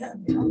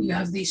 sayang. You know, you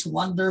have these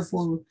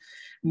wonderful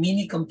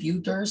mini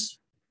computers.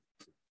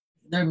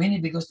 They're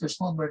mini because they're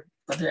small, but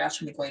they're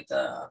actually quite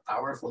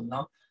powerful,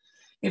 no?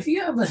 If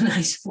you have a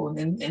nice phone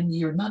and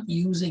you're not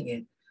using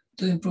it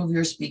to improve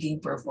your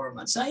speaking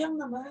performance, sayang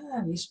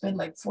naman. You spend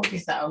like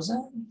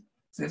 40,000,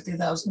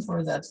 50,000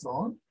 for that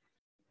phone.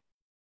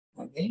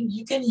 Okay,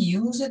 you can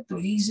use it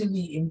to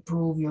easily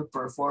improve your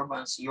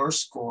performance, your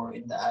score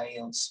in the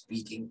Ielts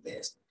speaking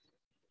test.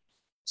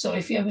 So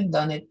if you haven't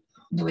done it,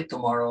 do it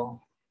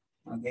tomorrow.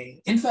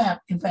 Okay. In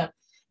fact,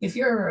 if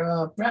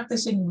you're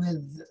practicing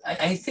with,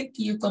 I think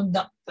you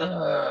conduct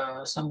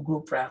some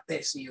group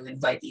practice. You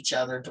invite each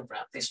other to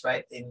practice,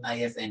 right? In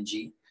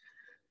IFNG.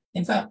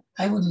 In fact,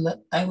 I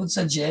would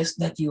suggest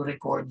that you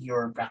record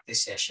your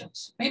practice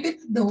sessions. Maybe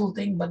not the whole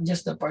thing, but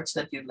just the parts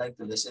that you'd like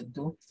to listen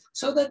to,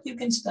 so that you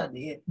can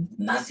study it.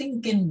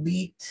 Nothing can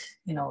beat,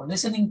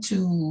 listening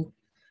to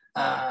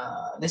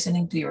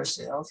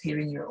yourself,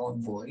 hearing your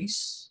own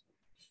voice.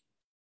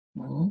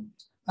 Mhm.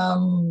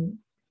 Um,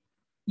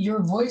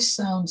 your voice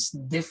sounds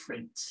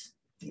different.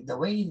 The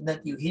way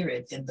that you hear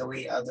it and the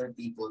way other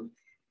people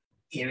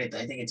hear it,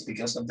 I think it's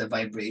because of the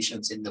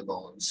vibrations in the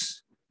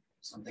bones,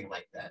 something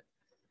like that.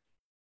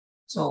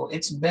 So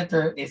it's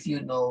better if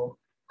you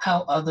know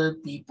how other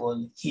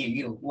people hear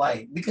you.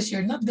 Why? Because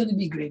you're not going to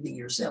be grading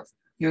yourself.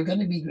 You're going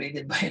to be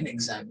graded by an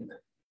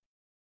examiner.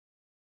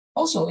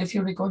 Also, if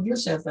you record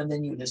yourself and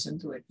then you listen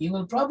to it, you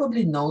will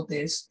probably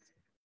notice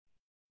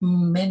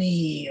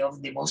many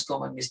of the most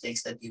common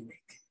mistakes that you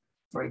make.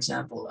 For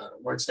example,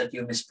 words that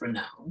you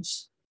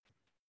mispronounce,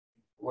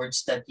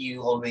 words that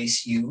you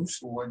always use,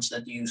 words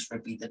that you use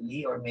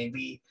repeatedly, or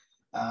maybe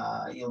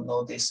you'll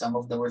notice some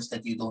of the words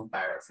that you don't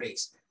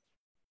paraphrase.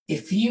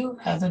 If you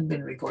haven't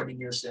been recording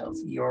yourself,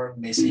 you're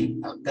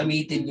missing out.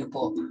 Gamitin niyo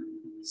po.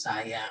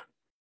 Sayang.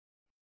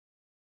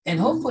 And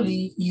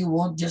hopefully, you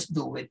won't just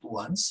do it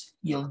once.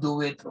 You'll do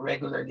it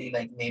regularly,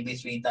 like maybe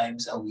 3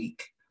 times a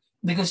week,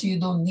 because you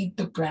don't need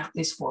to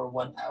practice for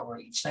 1 hour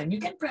each time. You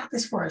can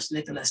practice for as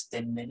little as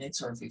 10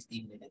 minutes or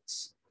 15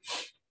 minutes.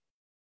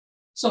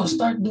 So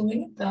start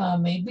doing it.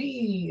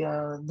 Maybe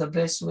the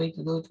best way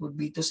to do it would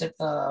be to set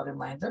a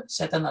reminder,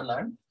 set an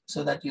alarm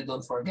so that you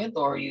don't forget,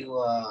 or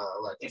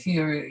if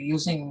you're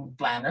using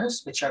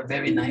planners, which are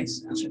very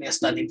nice, actually a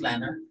study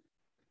planner,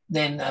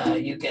 then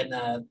you can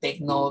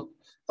take note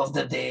of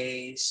the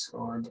days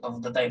or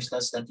of the time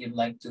slots that you'd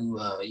like to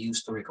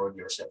use to record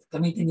yourself.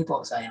 Gamitin niyo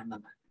po, sayang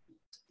naman.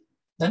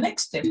 The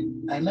next tip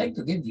I'd like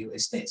to give you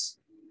is this.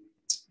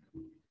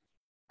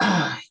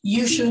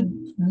 You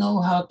should know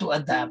how to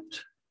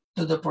adapt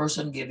to the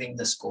person giving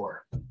the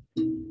score.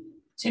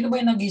 Sino ba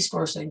yung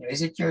nag-score sa inyo?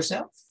 Is it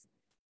yourself?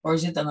 Or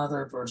is it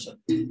another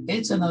person?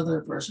 It's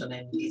another person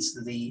and it's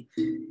the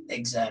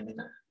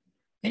examiner.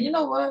 And you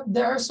know what?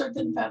 There are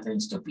certain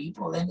patterns to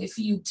people. And if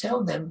you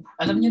tell them,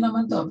 alam niyo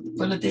naman to,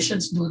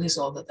 politicians do this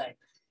all the time.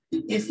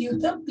 If you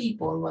tell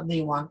people what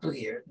they want to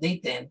hear,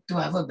 they tend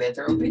to have a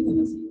better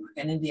opinion of you.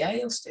 And in the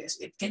IELTS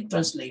test, it can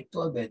translate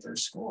to a better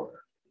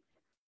score.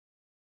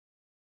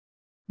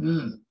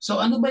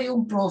 So ano ba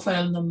yung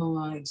profile ng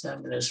mga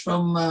examiners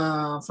from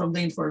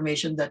the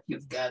information that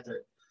you've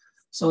gathered?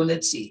 So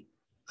let's see.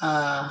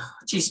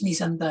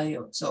 Chismisan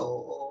tayo.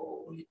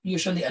 So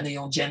usually ano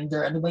yung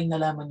gender? Ano ba yung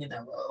nalaman niyo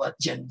na? What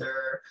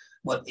gender?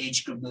 What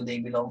age group do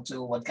they belong to?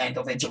 What kind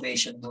of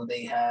education do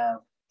they have?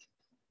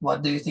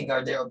 What do you think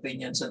are their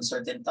opinions on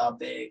certain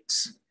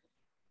topics?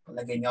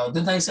 Palagay niyo.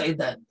 Doon tayo sa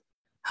edad.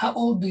 How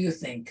old do you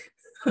think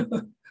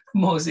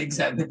most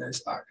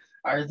examiners are?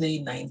 Are they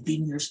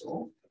 19 years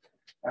old?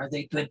 Are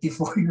they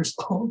 24 years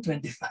old,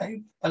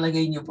 25?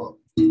 Palagay niyo po.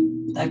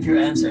 Type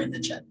your answer in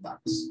the chat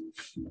box.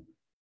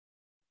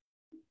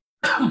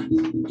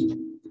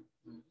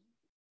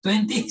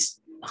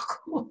 20s?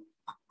 Ako.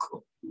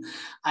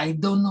 I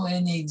don't know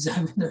any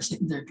examiners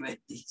in their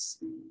 20s.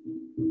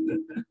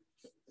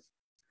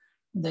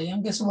 The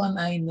youngest one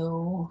I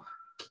know,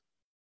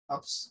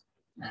 oops,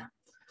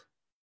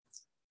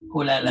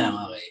 hula lang,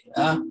 okay.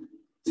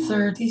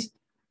 30s.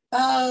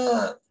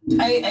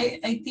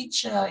 I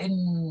teach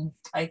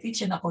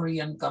in a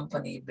Korean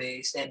company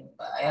base, and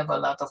I have a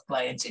lot of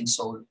clients in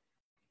Seoul.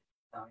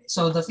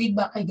 So the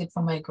feedback I get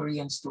from my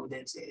Korean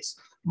students is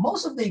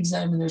most of the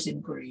examiners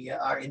in Korea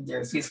are in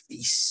their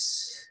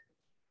 50s.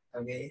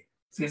 Okay,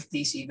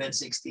 50s, even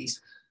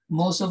 60s.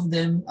 Most of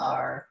them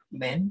are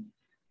men.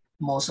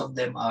 Most of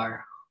them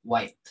are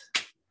white.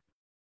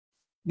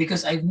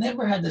 Because I've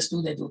never had a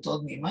student who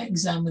told me my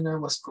examiner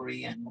was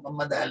Korean. Mukhang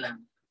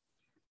madalang.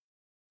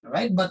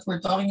 Right? But we're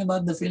talking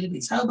about the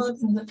Philippines. How about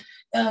in the,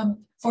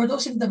 for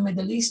those in the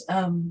Middle East,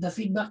 the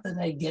feedback that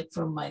I get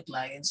from my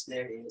clients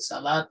there is a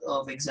lot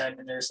of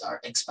examiners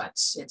are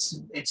expats.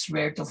 It's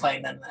rare to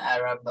find an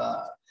Arab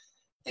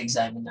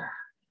examiner,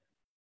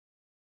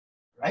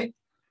 right?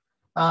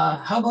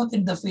 How about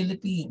in the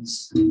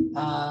Philippines?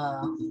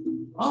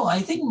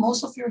 I think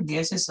most of your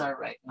guesses are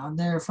right. No?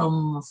 They're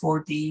from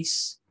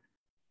 40s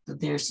to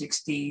their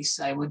 60s.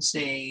 I would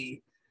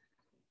say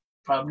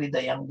probably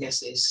the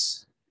youngest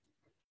is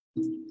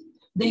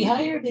they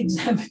hired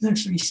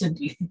examiners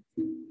recently.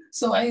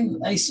 So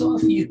I saw a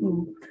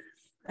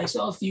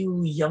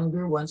few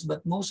younger ones,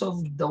 but most of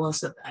the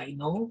ones that I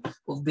know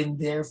who've been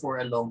there for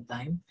a long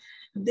time,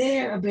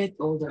 they're a bit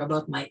older,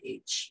 about my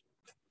age.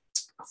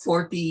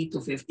 40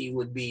 to 50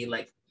 would be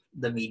like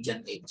the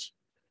median age.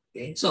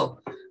 Okay, so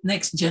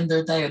next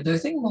gender tayo. Do you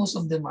think most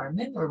of them are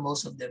men or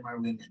most of them are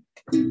women?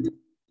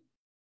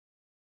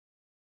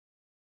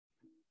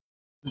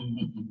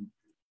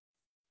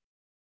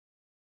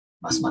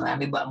 Mas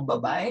marami ba ang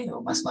babae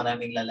o mas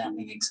maraming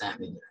lalaking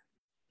examiner?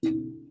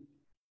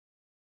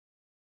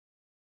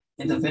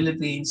 In the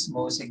Philippines,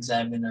 most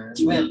examiners,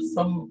 well,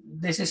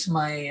 this is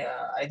my,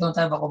 I don't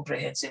have a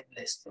comprehensive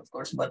list, of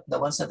course, but the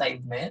ones that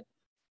I've met,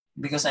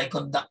 because I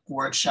conduct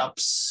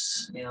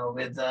workshops,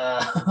 with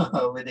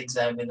with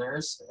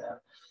examiners,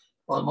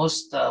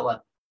 almost 2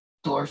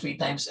 or 3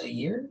 times a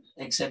year,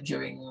 except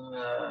during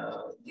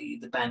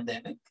the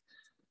pandemic.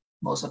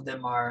 Most of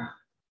them are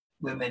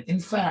women. In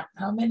fact,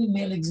 how many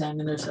male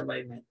examiners have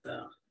I met?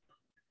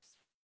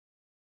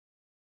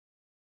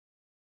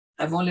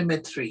 I've only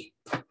met 3,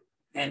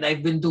 and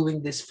I've been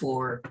doing this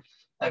for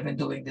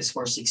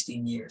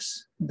 16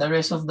 years. The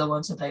rest of the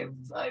ones that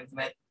I've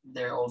met,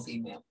 they're all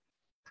female.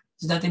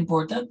 Is that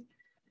important?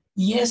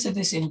 Yes, it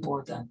is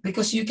important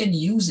because you can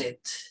use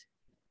it.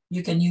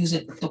 You can use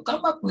it to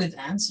come up with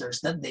answers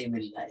that they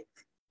will like.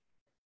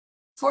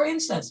 For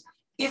instance,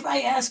 if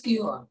I ask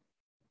you a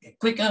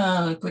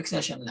quick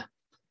session lang.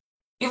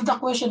 If the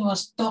question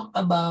was talk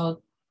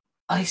about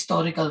a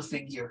historical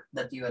figure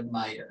that you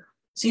admire,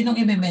 sinong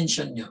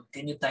i-mention nyo?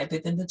 Can you type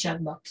it in the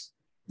chat box?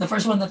 The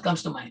first one that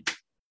comes to mind.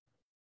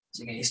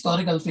 Sige,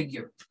 historical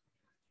figure.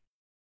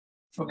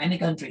 From any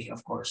country,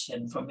 of course,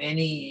 and from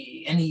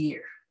any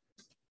year.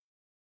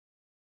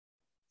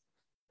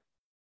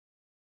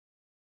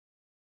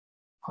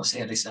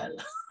 Jose Rizal.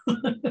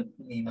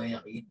 Ninoy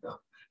Aquino.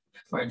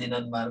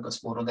 Ferdinand Marcos.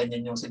 Puro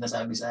ganyan yung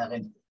sinasabi sa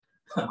akin.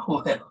 Who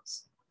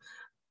else?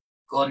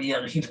 Cory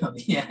Aquino.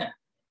 Yeah.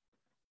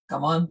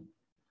 Come on.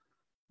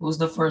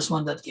 Who's the first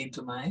one that came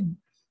to mind?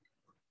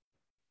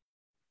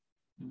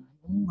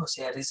 Jose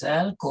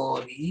Rizal,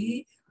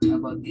 Cory. How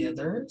about the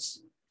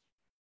others?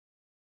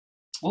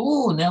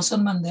 Oh,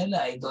 Nelson Mandela,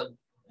 idol.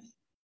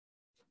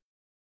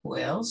 Who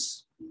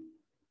else?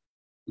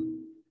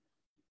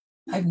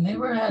 I've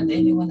never had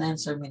anyone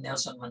answer me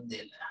Nelson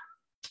Mandela.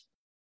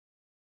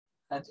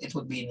 It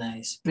would be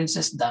nice.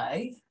 Princess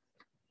Di.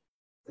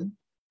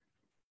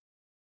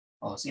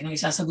 Oh, sino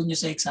isasagot nyo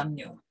sa exam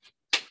nyo?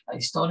 A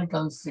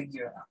historical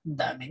figure.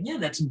 Dami niya.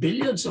 That's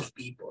billions of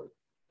people.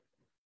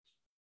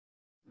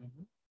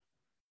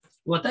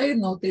 What I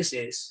notice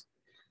is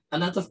a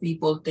lot of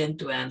people tend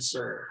to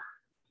answer,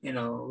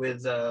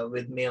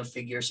 with male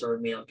figures or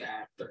male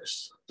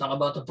characters. Talk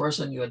about a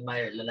person you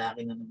admire,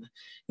 lalaki na naman.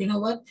 You know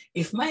what?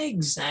 If my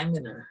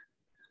examiner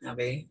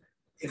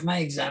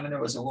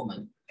was a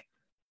woman,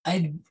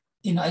 I'd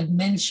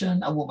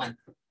mention a woman.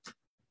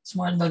 It's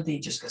more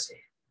advantageous kasi.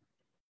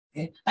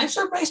 Okay? I'm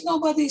surprised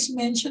nobody's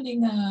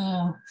mentioning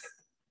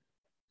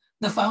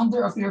the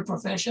founder of your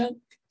profession.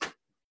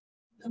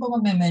 Ano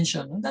ba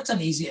mag-mention? That's an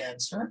easy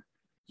answer.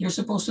 You're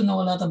supposed to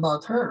know a lot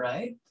about her,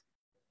 right?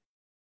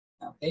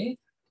 Okay.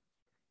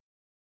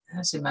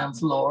 Si Ma'am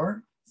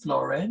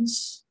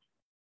Florence.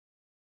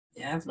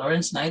 Yeah,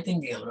 Florence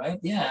Nightingale, right?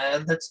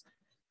 Yeah, that's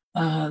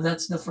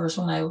the first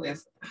one.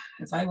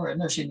 If I were a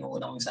nurse, yun yung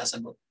unang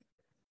sasagot.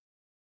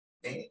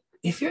 Okay.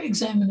 If your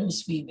examiner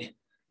is female,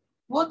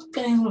 what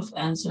kind of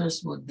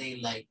answers would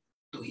they like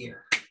to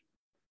hear?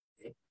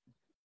 Okay.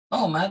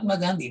 Oh, Mahatma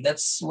Gandhi.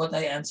 That's what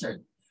I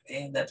answered.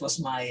 Okay. That was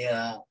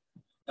my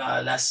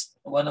last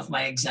one of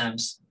my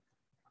exams.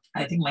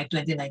 I think my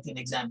 2019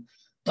 exam.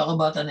 Talk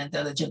about an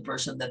intelligent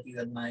person that you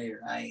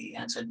admire. I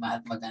answered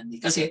Mahatma Gandhi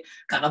kasi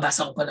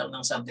kakabasa ko pa lang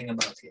ng something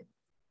about him.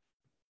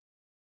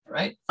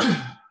 Right?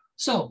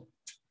 So,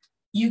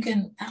 you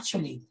can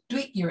actually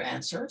tweak your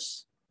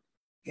answers,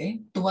 okay,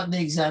 to what the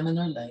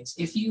examiner likes.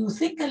 If you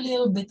think a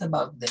little bit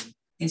about them,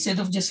 instead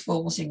of just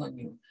focusing on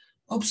you,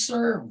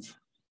 observe.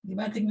 Di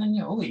ba?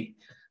 Tingnan nyo,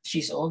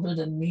 she's older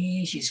than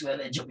me, she's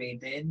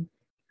well-educated,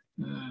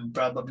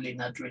 probably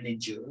not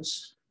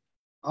religious.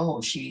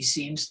 Oh, she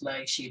seems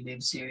like she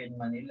lives here in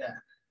Manila.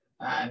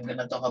 I'm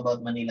gonna talk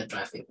about Manila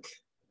traffic.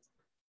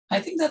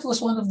 I think that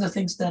was one of the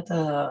things that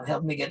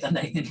helped me get a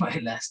 9 in my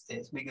last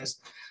test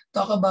because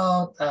talk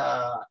about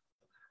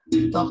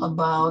Talk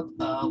about,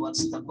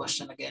 what's the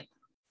question again?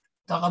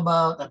 Talk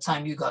about a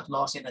time you got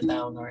lost in a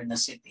town or in a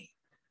city.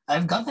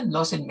 I've gotten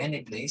lost in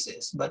many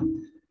places, but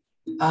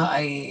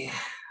I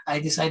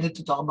decided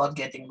to talk about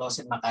getting lost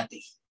in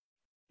Makati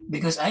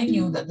because I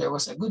knew that there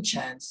was a good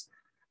chance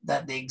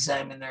that the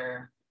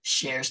examiner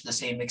shares the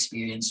same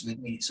experience with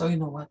me. So you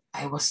know what?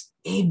 I was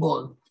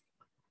able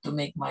to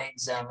make my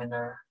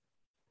examiner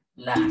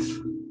laugh.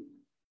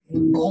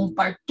 Buong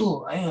part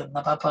 2, ayun,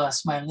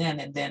 napapa-smile na yan.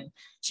 And then,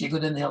 she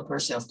couldn't help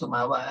herself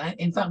tumawa.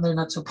 In fact, they're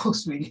not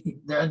supposed really.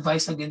 They're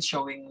advised against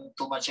showing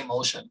too much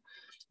emotion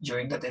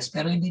during the test.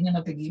 Pero hindi niya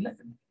napigilan.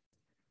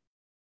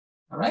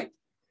 Alright?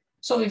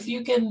 So if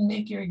you can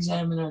make your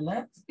examiner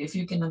laugh, if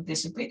you can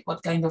anticipate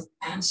what kind of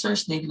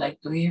answers they'd like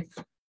to hear,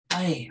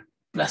 ay,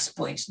 plus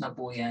points na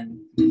po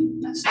yan.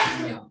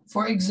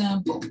 For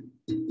example,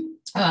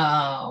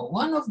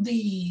 one of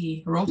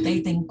the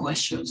rotating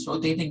questions,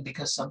 rotating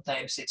because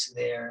sometimes it's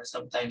there,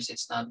 sometimes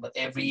it's not, but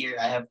every year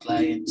I have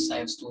clients,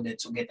 I have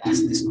students who get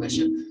asked this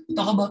question.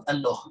 Talk about a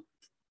law.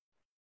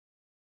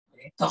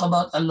 Okay? Talk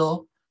about a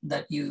law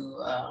that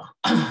you,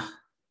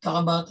 talk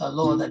about a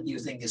law that you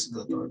think is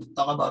good, or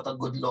talk about a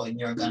good law in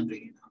your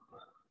country.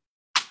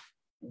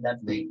 In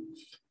that way.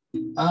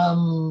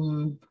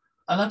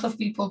 A lot of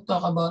people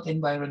talk about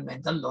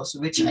environmental laws,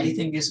 which I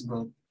think is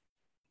good.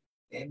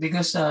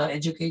 Because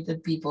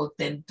educated people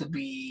tend to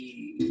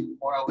be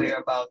more aware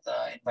about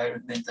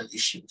environmental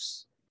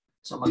issues.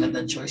 So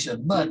magandang choice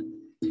yun. But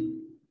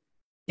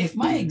if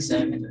my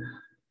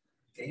examiner,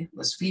 okay,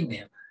 was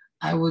female,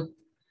 I would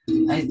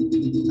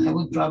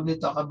probably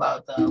talk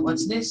about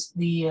what's this?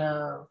 The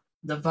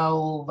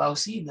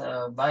VAUC,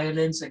 the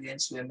Violence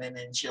Against Women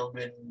and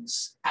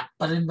Children's Act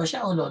pa rin ba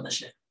siya o law na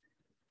siya?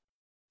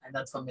 I'm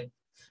not familiar.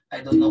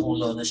 I don't know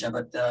kung law na siya,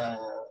 but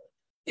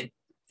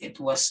it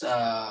was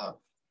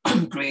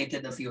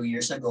created a few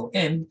years ago.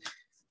 And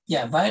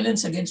yeah,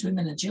 violence against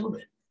women and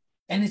children.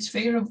 And it's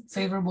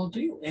favorable to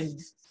you. And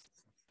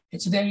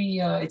it's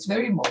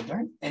very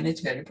modern and it's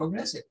very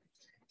progressive.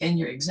 And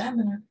your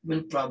examiner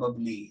will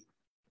probably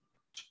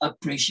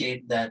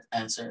appreciate that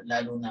answer,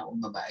 lalo na kung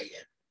babae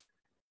yan.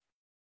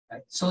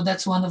 Right? So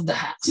that's one of the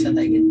hacks that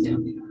I can tell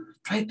you.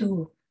 Try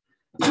to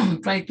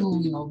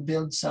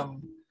build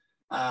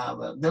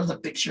build a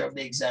picture of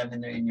the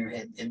examiner in your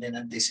head and then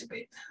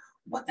anticipate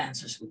what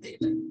answers would they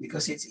like,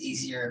 because it's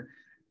easier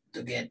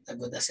to get a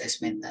good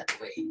assessment that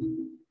way.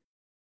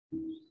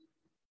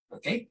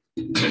 Okay?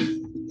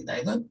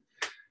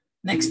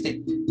 Next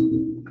tip.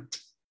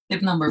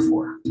 Tip number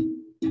 4.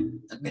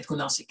 Admit ko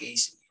lang si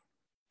Casey.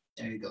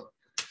 There you go.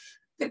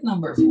 Tip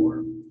number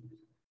 4.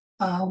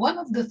 One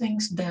of the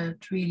things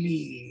that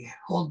really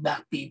hold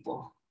back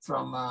people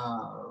from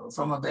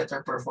a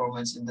better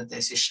performance in the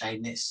test is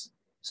shyness.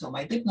 So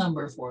my tip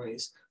number 4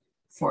 is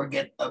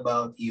forget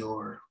about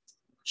your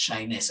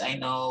shyness. I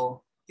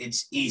know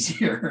it's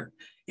easier.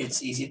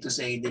 It's easy to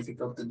say,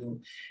 difficult to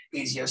do,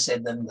 easier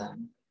said than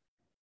done.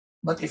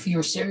 But if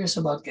you're serious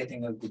about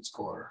getting a good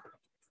score,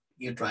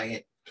 you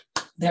try it.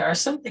 There are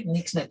some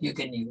techniques that you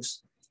can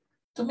use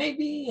to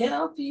maybe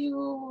help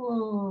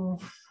you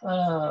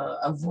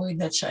avoid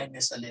that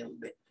shyness a little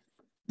bit.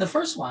 The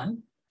first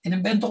one,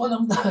 inimbento ko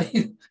lang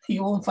tayo.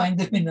 You won't find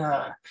them in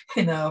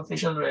an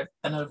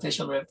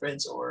official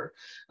reference or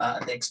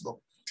a textbook.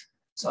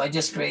 So I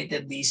just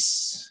created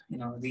these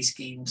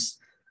schemes.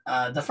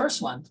 The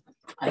first one,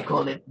 I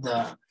call it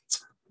the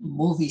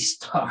movie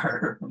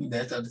star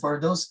method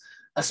for those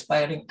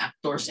aspiring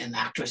actors and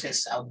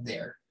actresses out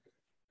there.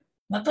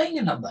 Natry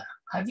nyo na ba?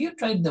 Have you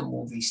tried the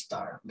movie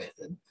star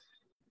method?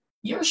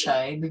 You're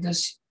shy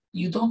because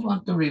you don't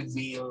want to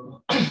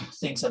reveal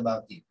things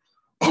about you.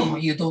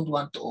 You don't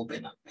want to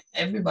open up.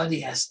 Everybody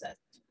has that.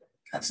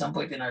 At some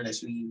point in our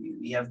lives,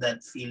 we have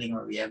that feeling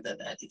or we have that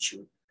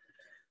attitude.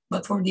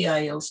 But for the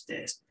Ielts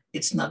test,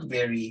 it's not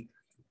very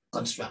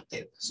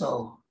constructive.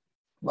 So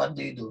what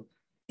do?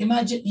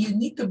 Imagine you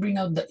need to bring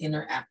out the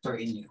inner actor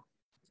in you.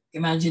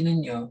 Imagine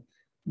ninyo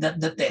that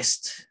the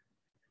test,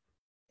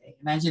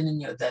 imagine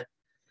ninyo that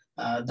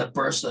the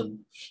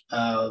person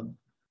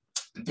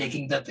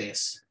taking the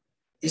test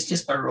is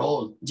just a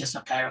role, just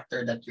a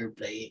character that you're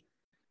playing.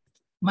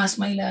 Mas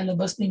may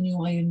lalabas ninyo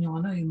ngayon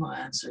yung mga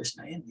answers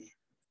na yan.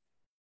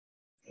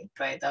 Okay,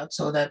 try it out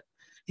so that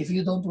if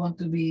you don't want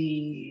to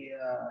be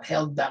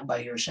held back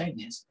by your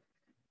shyness,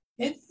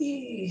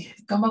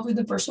 come up with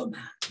a persona,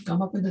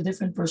 come up with a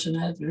different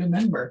personality.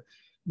 Remember,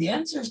 the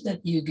answers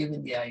that you give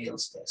in the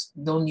Ielts test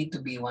don't need to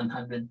be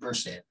 100%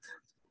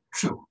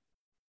 true.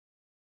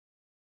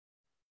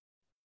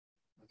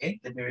 Okay,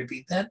 let me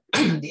repeat that.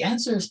 The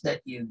answers that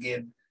you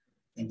give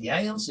in the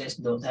Ielts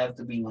test don't have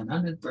to be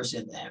 100%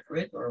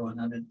 accurate or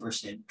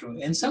 100% true.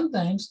 And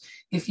sometimes,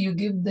 if you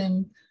give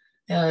them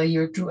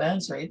your true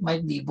answer, it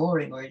might be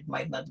boring or it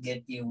might not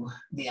get you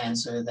the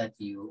answer that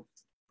you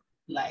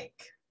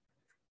like.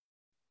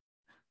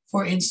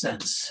 For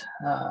instance,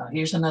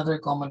 here's another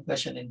common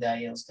question in the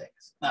Ielts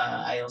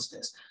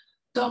test.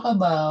 Talk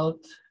about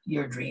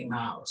your dream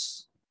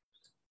house.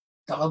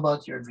 Talk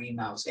about your dream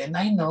house. And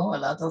I know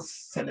a lot of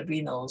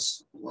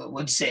Filipinos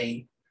would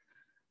say,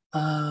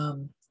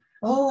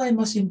 Oh, I'm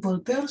a simple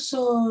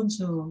person,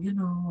 so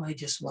I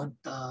just want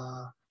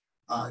a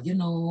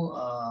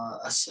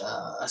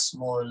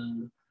small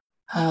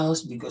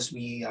house because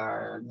we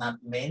are not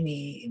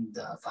many in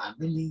the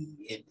family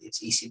and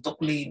it's easy to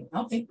clean.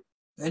 Okay,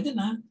 pwede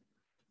na.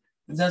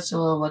 If that's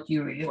what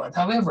you really want.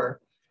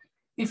 However,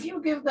 if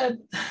you give that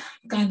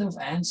kind of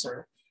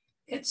answer,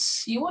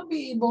 you won't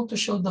be able to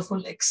show the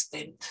full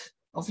extent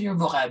of your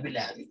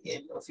vocabulary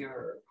and of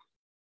your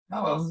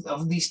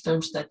of these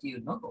terms that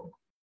you know.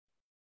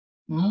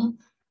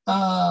 Hmm?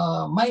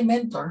 My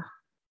mentor,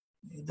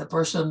 the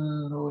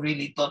person who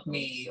really taught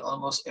me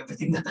almost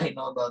everything that I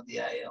know about the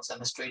Ielts,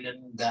 an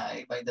Australian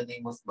guy by the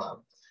name of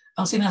Bob.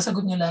 Ang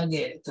sinasagot niya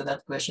lagi to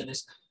that question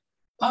is,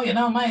 "Oh,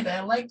 mate,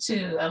 I like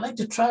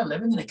to try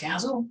living in a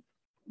castle,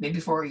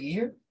 maybe for a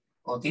year."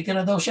 O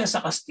titira daw siya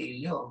sa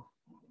kastilyo.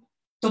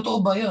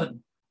 Totoo ba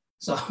 'yun?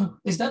 So,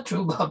 is that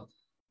true, Bob?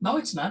 No,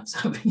 it's not.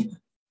 Sabi niya.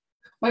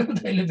 Why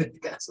would I live in a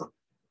castle?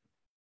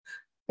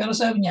 Pero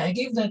sabi niya, I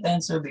gave that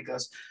answer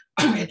because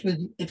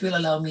it will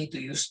allow me to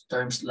use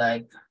terms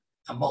like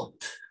a moat.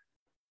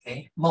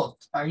 Okay, moat.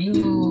 Are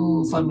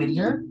you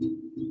familiar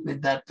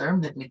with that term?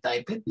 Let me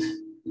type it.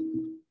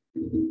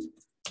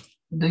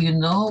 Do you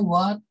know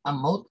what a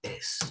moat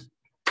is?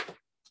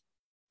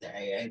 There,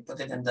 I put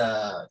it in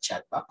the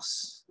chat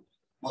box.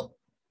 Moat.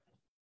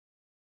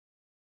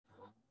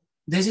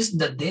 This is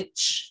the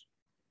ditch.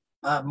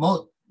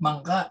 Moat.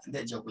 Mangga.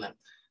 Hindi, joke lang.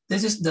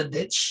 This is the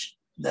ditch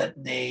that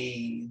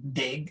they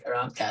dig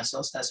around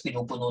castles. Tapos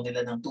pinupuno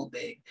nila ng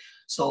tubig.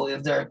 So if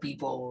there are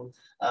people,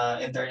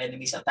 if there are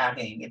enemies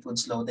attacking, it would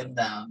slow them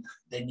down.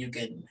 Then you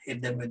can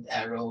hit them with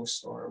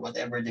arrows or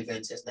whatever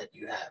defenses that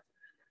you have.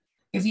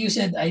 If you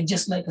said, I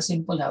just like a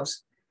simple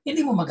house,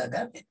 hindi mo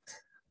magagamit.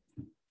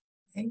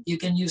 Okay?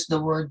 You can use the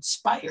word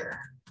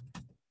spire.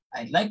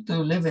 I'd like to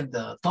live in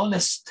the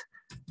tallest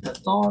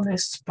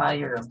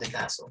spire of the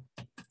castle.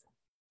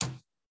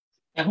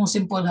 Eh kung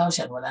simple house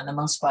yan, wala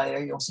namang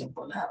spire yung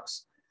simple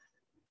house.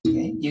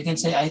 Okay? You can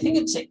say, I think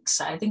it's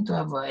exciting to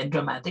have and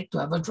dramatic to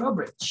have a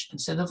drawbridge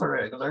instead of a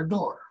regular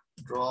door.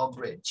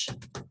 Drawbridge.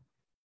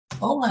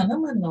 Oo nga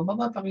naman, no?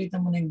 Mapapakita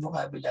mo na yung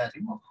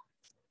vocabulary mo.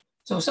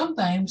 So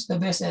sometimes the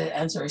best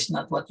answer is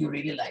not what you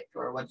really like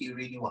or what you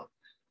really want,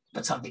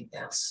 but something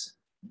else.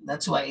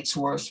 That's why it's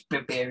worth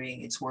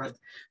preparing. It's worth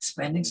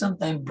spending some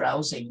time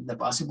browsing the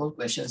possible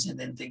questions and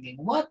then thinking,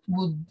 what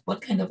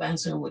kind of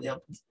answer would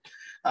help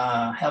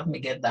me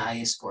get the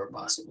highest score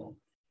possible.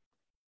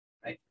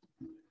 Right?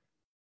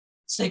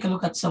 Let's take a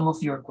look at some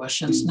of your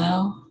questions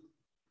now.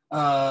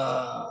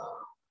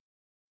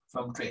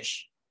 From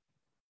Trish.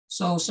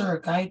 So,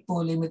 sir, kahit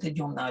po limited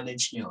yung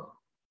knowledge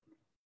nyo,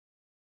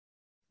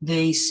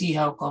 they see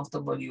how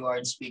comfortable you are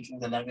in speaking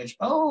the language.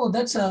 Oh,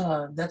 that's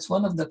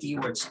one of the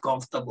keywords,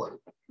 comfortable.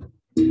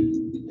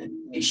 Let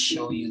me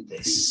show you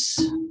this.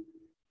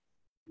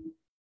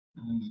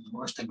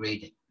 Where's the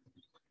grading?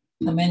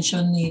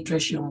 Na-mention ni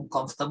Trish yung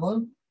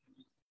comfortable.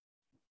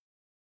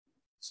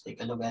 Let's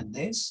take a look at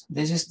this.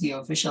 This is the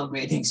official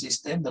grading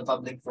system, the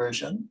public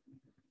version.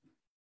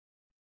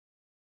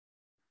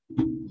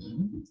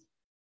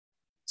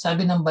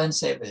 Sabi ng band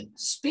 7,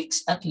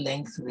 speaks at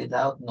length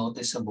without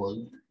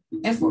noticeable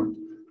effort.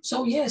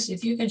 So yes,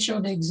 if you can show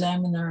the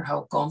examiner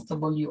how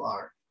comfortable you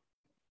are,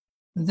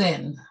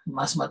 then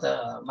mas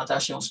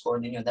mataas yung score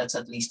ninyo. That's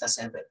at least a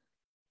 7.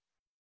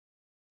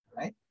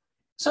 Right?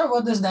 So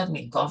what does that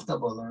mean?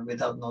 Comfortable or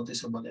without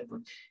noticeable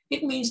effort?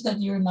 It means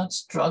that you're not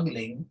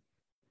struggling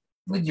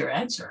with your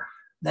answer,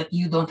 that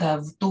you don't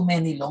have too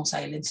many long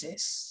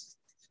silences.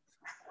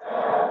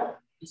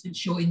 Does it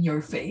show in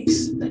your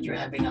face that you're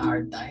having a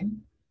hard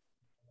time?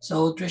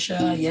 So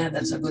Trisha, yeah,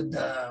 that's a good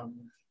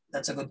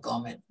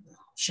comment.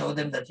 Show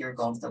them that you're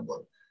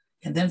comfortable.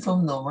 And then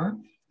from Nomer,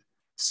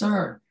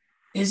 sir,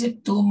 is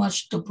it too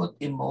much to put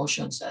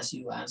emotions as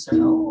you answer?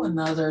 Oh,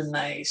 another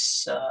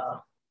nice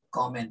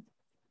comment.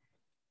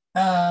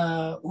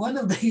 One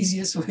of the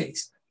easiest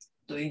ways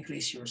to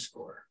increase your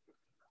score,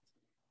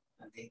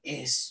 okay,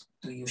 is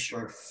to use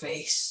your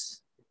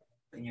face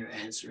when you're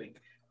answering,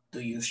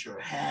 to use your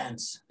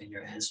hands when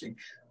you're answering,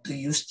 to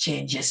use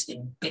changes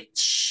in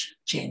pitch,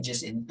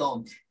 changes in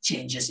tone,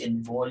 changes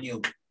in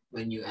volume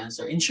when you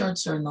answer. In short,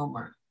 sir,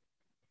 Nomer,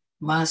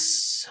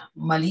 mas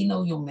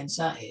malinaw yung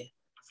mensahe,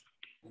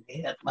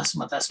 okay, at mas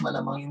mataas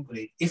malamang yung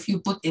grade if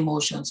you put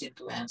emotions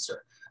into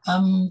answer.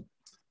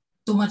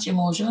 Too much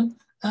emotion?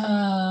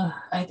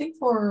 I think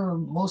for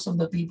most of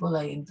the people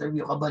I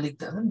interview,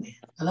 kabaligtaran eh.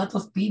 A lot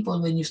of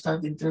people, when you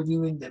start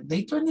interviewing them,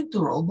 they turn into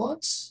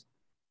robots.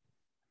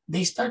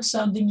 They start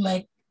sounding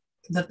like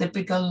the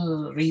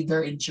typical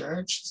reader in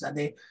church.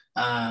 Sabi,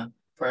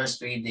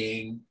 first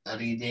reading, a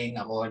reading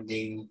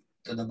according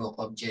to the book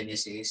of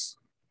Genesis.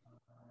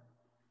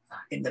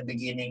 In the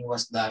beginning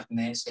was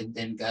darkness, and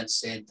then God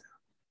said,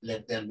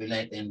 let there be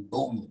light, and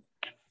boom,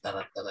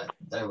 tarat,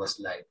 there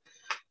was light.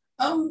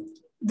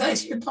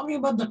 Guys, you're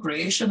talking about the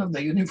creation of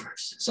the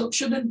universe. So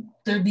shouldn't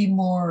there be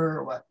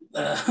more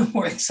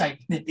more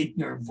excitement in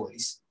your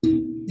voice?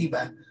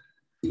 Diba?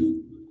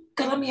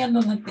 Karamihan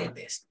nung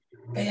nagtetest.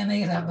 Kaya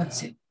nahihirapan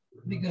sila.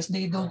 because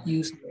they don't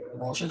use their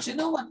emotions. You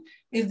know what?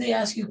 If they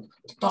ask you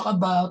to talk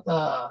about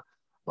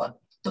what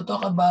to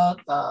talk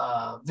about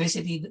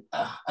visited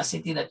a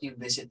city that you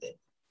visited,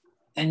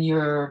 and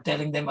you're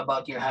telling them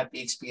about your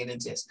happy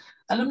experiences,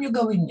 alam nyo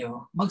gawin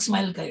nyo,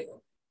 mag-smile kayo.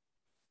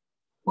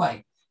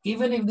 Why?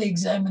 Even if the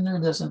examiner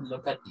doesn't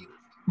look at you,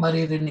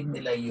 maririnig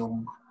nila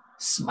yung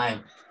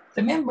smile.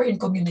 Remember,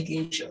 in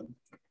communication,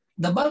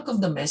 the bulk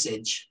of the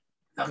message,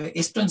 okay,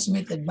 is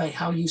transmitted by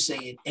how you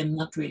say it and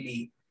not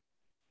really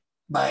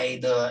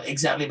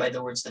exactly by the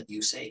words that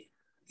you say.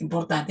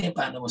 Importante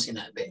paano mo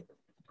sinabi.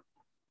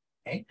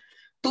 Okay?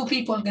 Two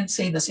people can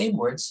say the same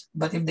words,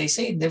 but if they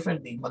say it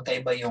differently,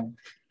 magkaiba yung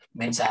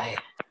mensahe.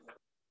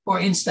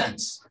 For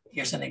instance,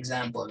 here's an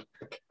example.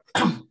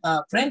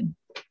 Friend,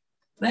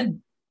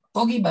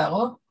 pogi ba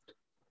ako?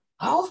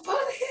 Ako,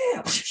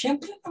 pare.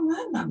 Siyempre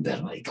naman, number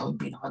one. Ikaw yung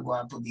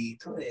pinakagwapo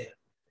dito eh.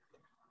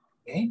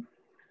 Okay?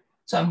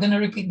 So I'm gonna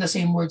repeat the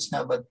same words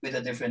now but with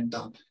a different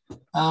tone.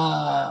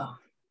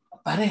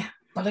 Pare,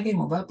 palagay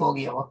mo ba,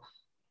 pogi ako?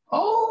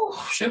 Oh,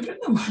 siyempre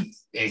naman.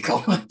 Ikaw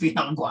ang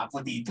pinakagwapo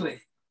dito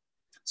eh.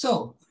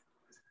 So,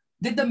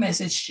 did the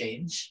message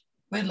change?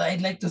 Well,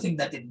 I'd like to think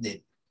that it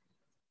did.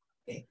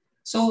 Okay.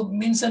 So,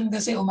 minsan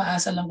kasi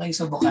umaasa lang kayo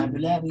sa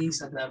vocabulary,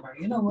 sa grammar.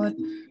 You know what?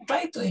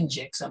 Try to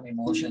inject some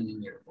emotion in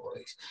your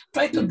voice.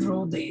 Try to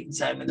draw the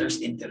examiner's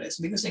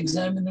interest because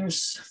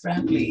examiners,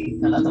 frankly,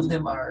 a lot of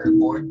them are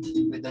bored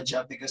with the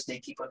job because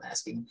they keep on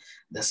asking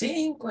the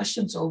same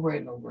questions over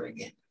and over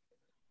again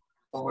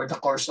over the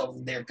course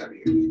of their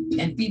career.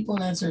 And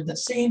people answer the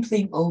same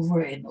thing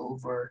over and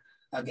over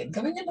again.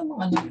 Gawin niyo ng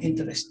mga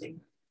interesting.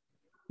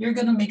 You're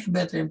gonna make a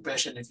better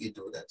impression if you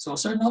do that. So,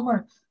 Sir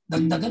Nomar,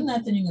 dagdagan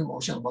natin yung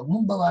emotion. Wag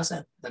mong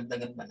bawasan.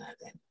 Dagdagan pa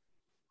natin.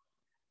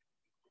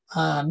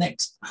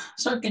 Next.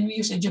 Sir, can we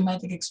use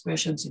idiomatic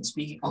expressions in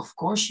speaking? Of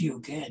course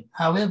you can.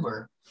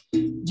 However,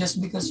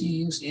 just because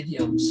you use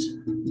idioms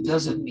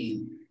doesn't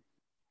mean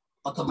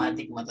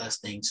automatic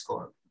mataas na yung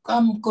score.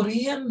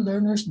 Korean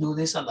learners do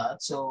this a lot.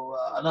 So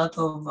a lot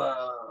of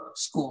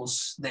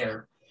schools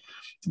there,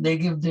 they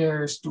give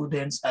their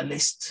students a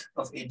list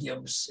of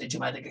idioms,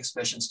 idiomatic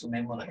expressions to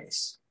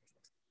memorize.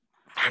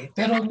 Okay?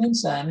 Pero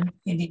minsan,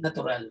 hindi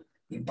natural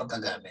yung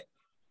pagkagamit.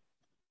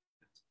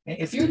 Okay?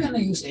 If you're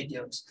gonna use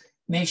idioms,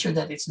 make sure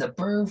that it's the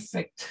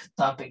perfect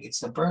topic,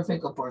 it's the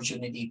perfect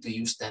opportunity to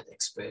use that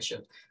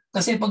expression.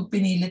 Kasi pag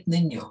pinilit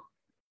ninyo,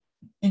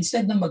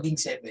 instead na maging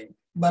 7,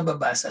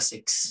 bababa sa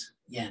 6.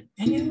 Yan.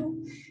 And you know,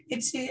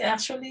 it's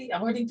actually,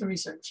 according to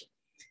research,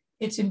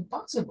 it's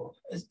impossible.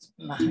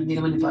 Hindi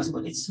naman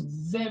impossible. It's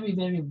very,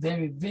 very,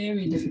 very,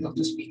 very difficult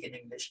to speak in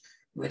English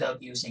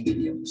without using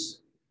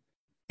idioms.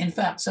 In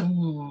fact,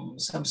 some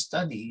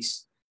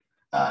studies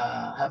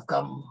have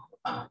come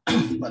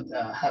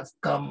have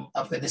come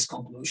up with this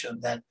conclusion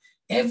that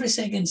every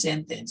second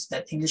sentence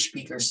that English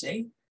speakers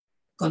say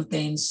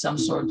contains some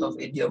sort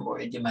of idiom or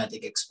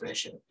idiomatic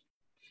expression.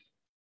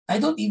 I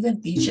don't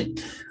even teach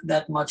it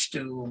that much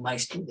to my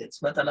students,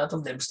 but a lot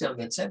of them still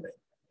get 7.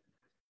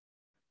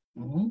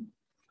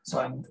 So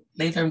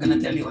later I'm gonna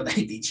tell you what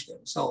I teach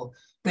them. So,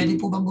 pwede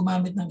po bang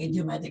gumamit ng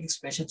idiomatic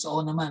expressions?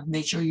 Oo naman.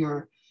 Make sure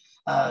you're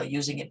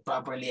using it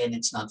properly and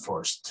it's not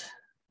forced.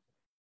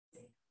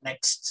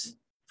 Next.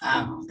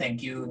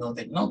 Thank you.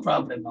 Noted. No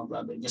problem, no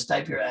problem. Just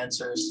type your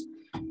answers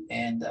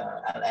and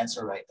I'll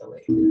answer right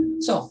away.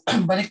 So,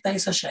 balik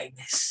tayo sa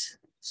shyness.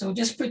 So,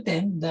 just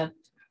pretend that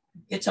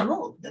it's a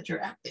role that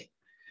you're acting.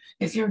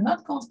 If you're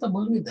not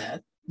comfortable with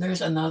that, there's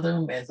another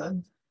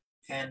method,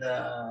 and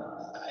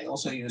I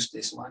also use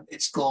this one.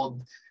 It's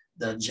called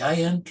the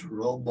giant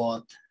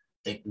robot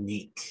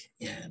technique.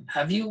 Yeah.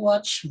 Have you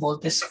watched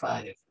Voltes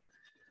 5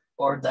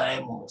 or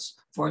Daimos?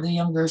 For the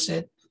younger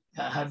set,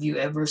 have you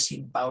ever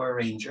seen Power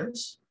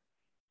Rangers?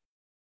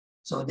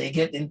 So they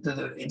get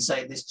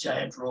inside this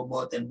giant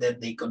robot and then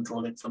they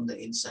control it from the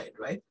inside,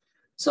 right?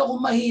 So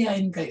kung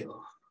mahihain kayo,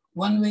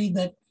 one way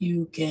that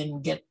you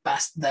can get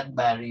past that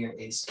barrier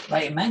is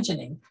by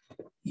imagining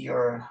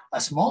you're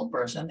a small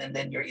person and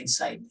then you're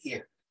inside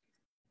here.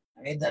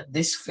 Okay, that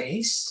this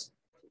face,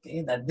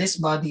 okay, that this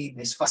body,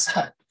 this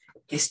facade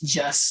is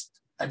just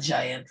a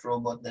giant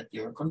robot that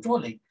you're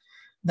controlling.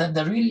 That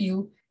the real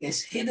you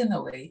is hidden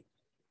away,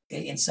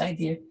 okay, inside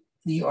here.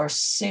 You are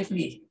safe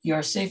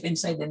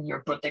inside and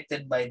you're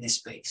protected by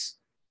this space.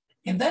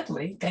 In that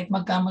way, kahit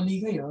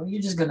magkamali kayo, you're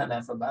just gonna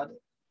laugh about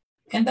it.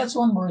 And that's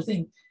one more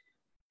thing.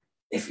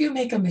 If you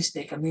make a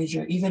mistake,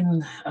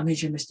 even a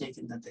major mistake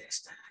in the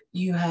test,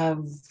 you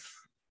have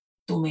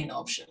 2 main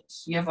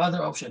options. You have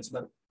other options,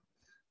 but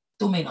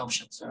 2 main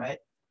options, all right?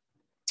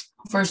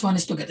 First one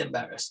is to get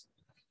embarrassed,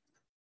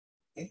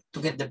 okay?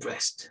 To get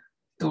depressed,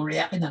 to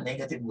react in a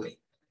negative way.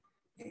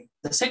 Okay?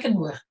 The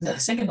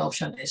second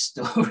option is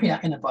to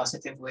react in a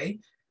positive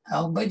way.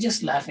 How? By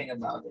just laughing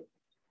about it.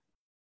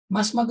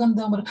 Mas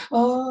maganda,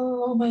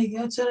 oh my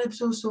God, sir, I'm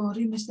so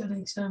sorry, Mr.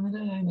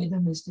 Examiner, I made a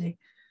mistake.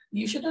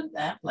 You shouldn't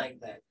act like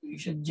that. You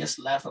should just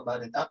laugh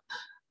about it.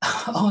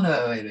 Oh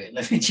no, wait.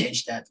 Let me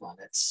change that one.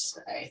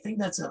 I think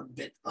that's a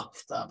bit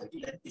off topic.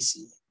 Let me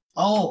see.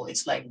 Oh,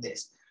 it's like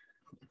this.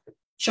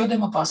 show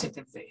them a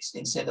positive face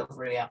instead of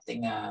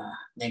reacting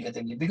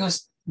negatively,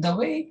 because the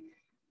way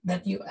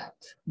that you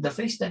act, the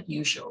face that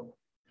you show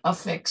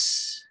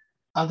affects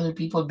other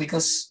people,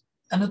 because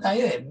ano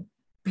tayo eh,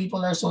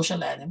 people are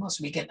social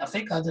animals. We can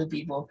affect other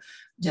people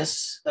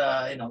just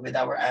with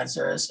our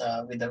answers,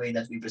 with the way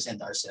that we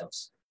present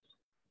ourselves.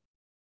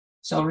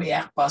 So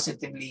react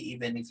positively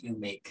even if you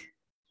make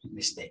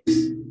mistakes.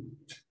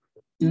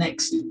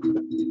 Next,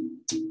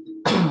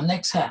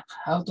 next hack,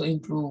 how to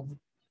improve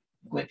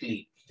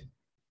quickly.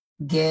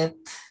 Get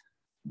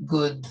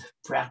good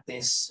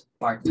practice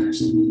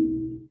partners.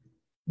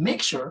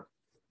 Make sure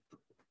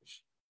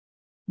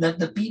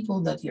that the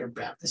people that you're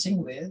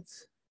practicing with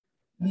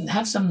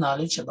have some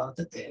knowledge about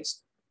the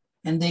test,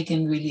 and they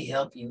can really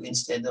help you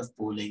instead of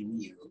pulling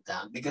you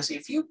down. Because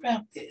if you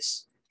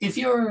practice, if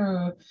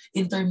you're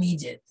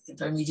intermediate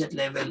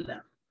level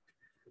lang,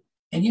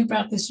 and you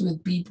practice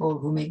with people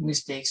who make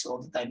mistakes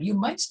all the time, you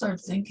might start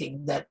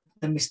thinking that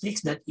the mistakes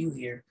that you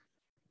hear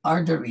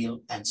are the real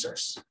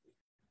answers.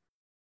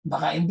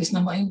 Baka imbis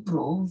na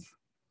ma-improve,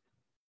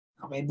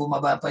 okay,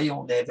 bumaba pa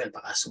yung level,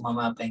 baka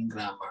sumama pa yung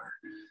grammar,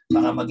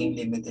 baka maging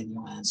limited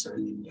yung answer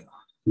ninyo.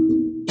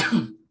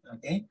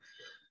 Okay?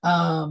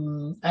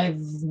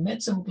 I've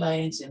met some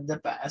clients in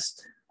the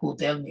past who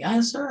tell me,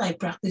 sir, I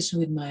practice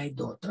with my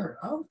daughter.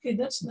 Okay,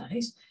 that's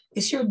nice.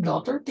 Is your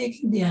daughter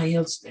taking the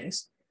Ielts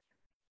test?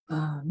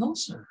 No,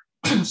 sir.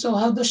 So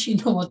how does she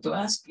know what to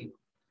ask you?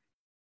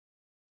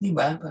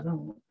 Diba?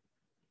 Parang,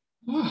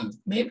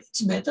 maybe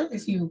it's better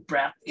if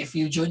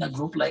you join a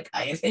group like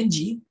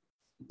IFNG.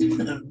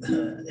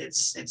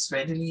 It's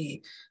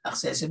readily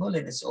accessible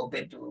and it's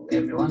open to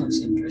everyone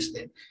who's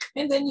interested.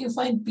 And then you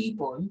find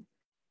people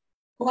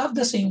who have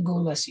the same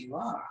goal as you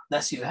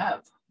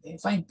have. You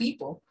find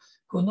people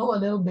who know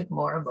a little bit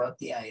more about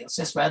the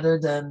IELTS rather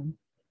than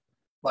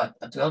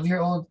a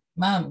 12-year-old.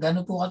 Ma'am,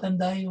 gano'n po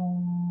katanda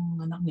yung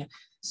anak niya?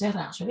 Sir,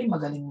 actually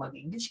magaling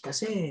mag-English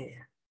kasi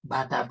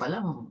bata pa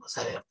lang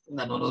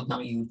nanonood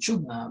ng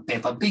YouTube na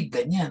Peppa Pig,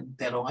 ganyan.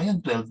 Pero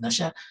ngayon 12 na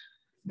siya.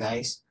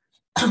 Guys,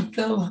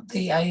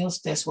 the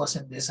IELTS test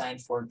wasn't designed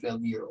for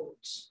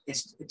 12-year-olds.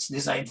 It's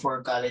designed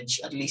for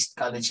college, at least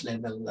college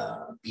level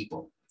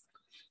people.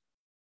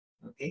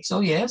 Okay, so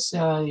yes,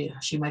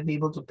 she might be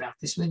able to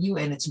practice with you,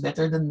 and it's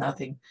better than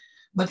nothing.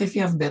 But if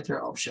you have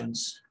better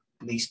options,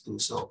 please do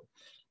so.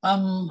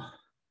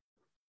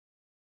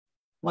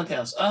 What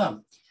else?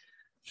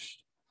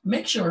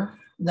 Make sure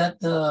that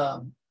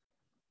the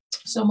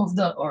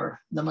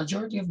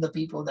majority of the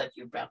people that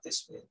you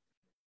practice with,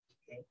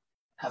 okay,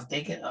 have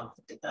taken.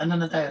 Ano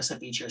na tayo sa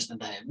teachers na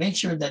tayo? Make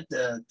sure that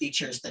the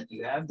teachers that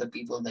you have, the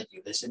people that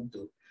you listen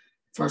to,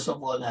 first of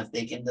all, have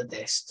taken the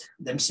test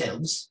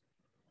themselves.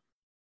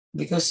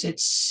 Because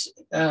it's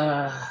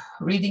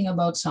reading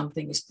about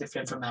something is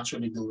different from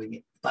actually doing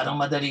it. Parang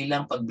madali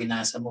lang pag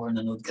binasa mo or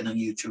nanood ka ng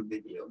YouTube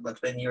video. But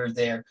when you're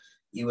there,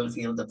 you will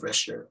feel the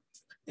pressure.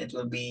 It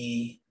will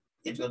be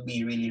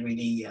really,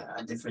 really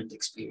a different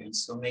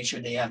experience. So make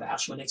sure they have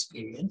actual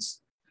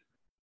experience.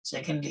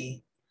 Secondly,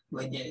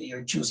 when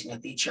you're choosing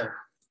a teacher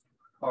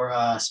or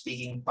a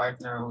speaking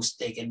partner who's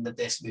taken the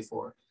test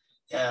before,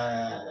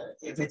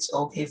 if it's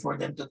okay for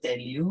them to tell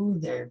you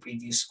their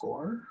previous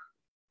score,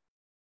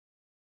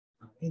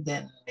 okay,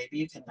 then maybe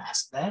you can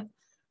ask that.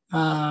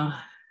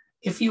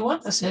 If you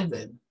want a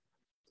 7,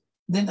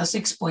 then a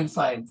 6.5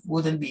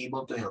 wouldn't be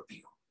able to help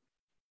you.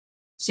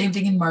 Same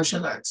thing in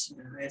martial arts.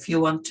 If you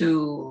want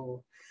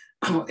to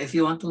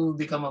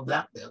become a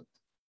black belt,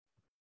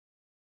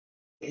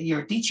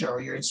 your teacher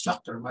or your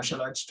instructor,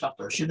 martial arts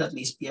instructor, should at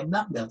least be a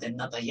black belt and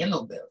not a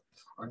yellow belt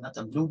or not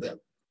a blue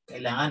belt.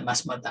 Kailangan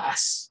mas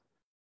mataas.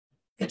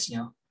 Gets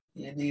nyo?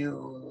 Do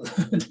you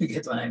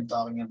get what I'm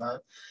talking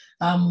about?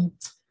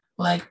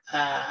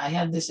 I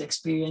had this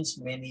experience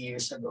many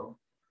years ago.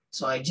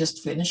 So I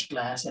just finished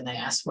class and I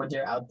asked for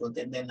their output,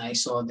 and then I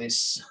saw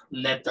this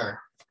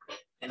letter.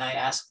 And I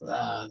asked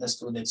the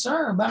student,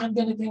 sir, bakit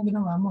ganito yung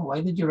ginawa mo? Why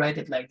did you write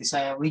it like this?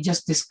 We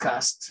just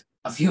discussed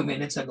a few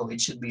minutes ago,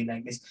 it should be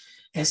like this.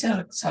 Eh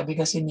sir, sabi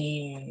kasi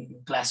ni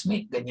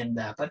classmate, ganyan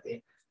dapat eh.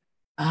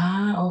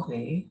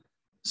 Okay.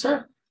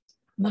 Sir,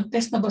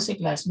 nag-test na ba si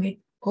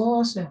classmate?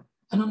 Oo, sir.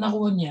 Anong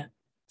nakuha niya?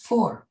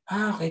 4.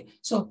 Okay.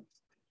 So,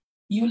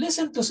 you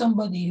listen to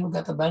somebody who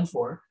got a band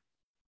 4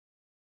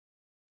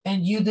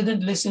 and you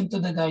didn't listen to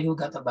the guy who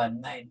got a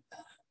band 9.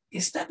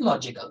 Is that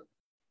logical?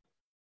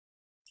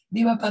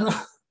 Di ba? Parang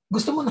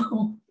gusto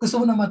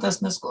mo na mataas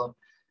na score,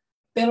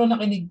 pero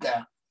nakinig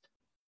ka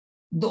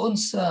doon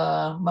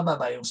sa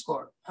mababa yung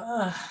score.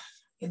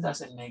 It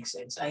doesn't make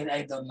sense.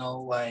 I don't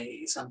know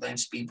why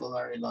sometimes people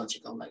are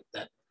illogical like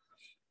that.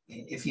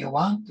 If you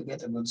want to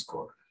get a good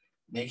score,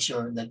 make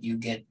sure that you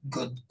get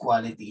good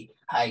quality,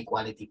 high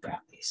quality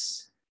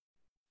practice.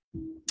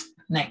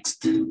 Next,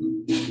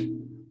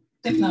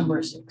 tip number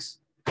 6.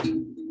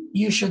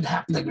 You should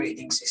hack the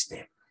grading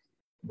system.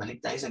 Balik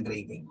tayo sa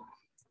grading.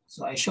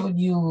 So I showed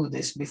you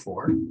this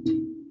before.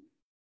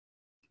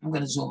 I'm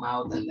going to zoom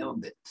out a little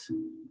bit.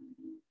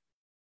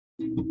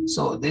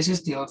 So this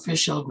is the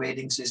official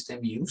grading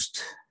system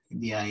used in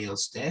the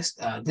Ielts test.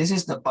 This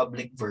is the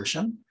public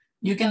version.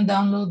 You can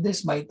download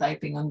this by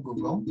typing on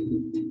Google,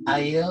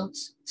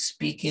 Ielts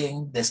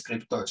speaking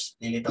descriptors.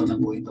 Lilitaw na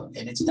po ito,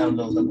 and it's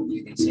downloadable.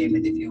 You can save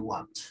it if you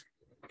want.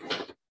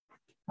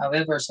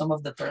 However, some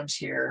of the terms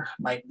here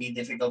might be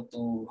difficult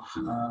to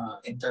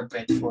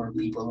interpret for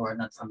people who are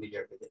not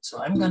familiar with it. So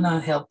I'm gonna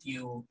help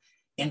you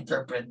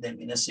interpret them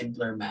in a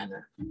simpler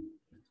manner.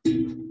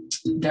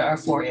 There are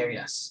 4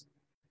 areas.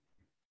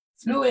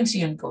 Fluency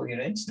and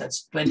coherence,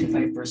 that's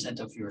 25%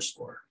 of your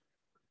score.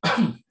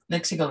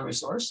 Lexical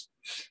resource,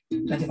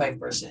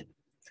 25%.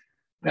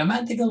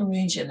 Grammatical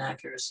range and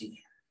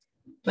accuracy,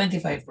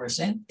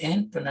 25%.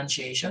 And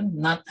pronunciation,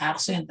 not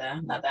accent,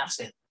 not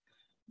accent.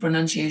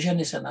 Pronunciation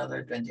is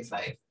another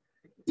 25%.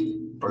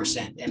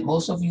 And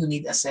most of you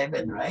need a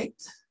 7, right?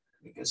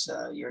 Because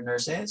you're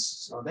nurses.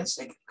 So let's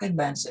take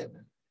band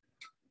 7.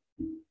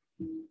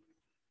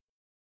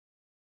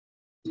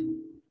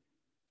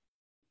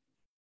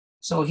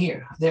 So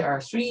here, there are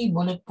 3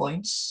 bullet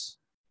points,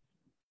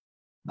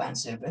 band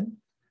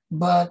 7.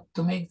 But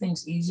to make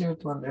things easier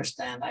to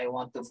understand, I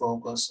want to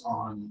focus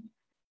on,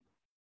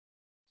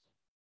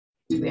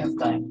 we have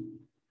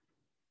time.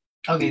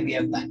 Okay, we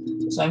have time.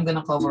 So I'm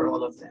gonna cover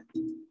all of them.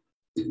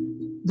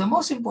 The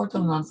most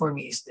important one for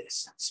me is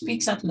this.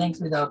 Speaks at length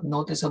without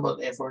noticeable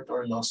effort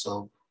or loss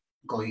of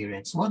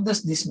coherence. What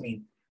does this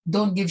mean?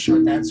 Don't give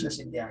short answers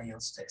in the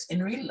Ielts test.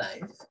 In real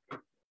life,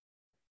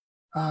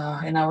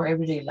 in our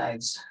everyday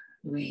lives,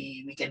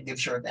 we can give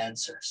short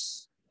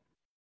answers.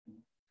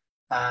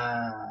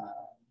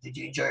 Did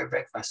you enjoy your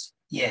breakfast?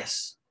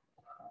 Yes.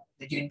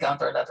 Did you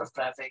encounter a lot of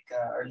traffic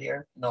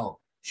earlier? No.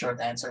 Short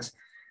answers.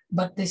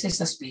 But this is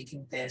a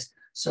speaking test,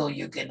 so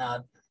you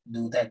cannot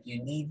do that.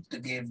 You need to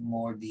give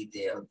more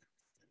detailed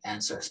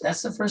answers.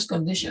 That's the first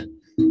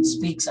condition.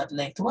 Speaks at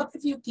length. What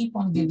if you keep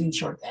on giving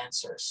short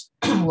answers?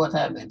 What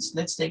happens?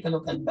 Let's take a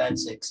look at band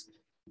 6.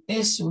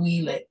 Is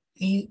willing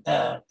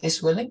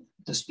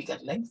to speak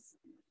at length?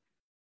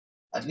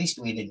 At least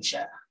willing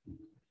siya.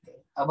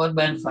 Okay. How about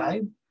band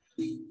 5?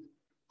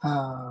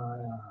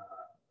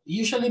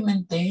 Usually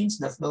maintains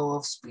the flow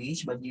of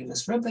speech, but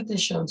uses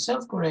repetition,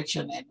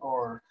 self-correction, and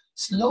or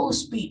slow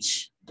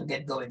speech to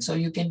get going. So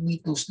you can be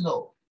too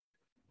slow.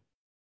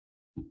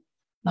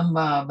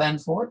 Number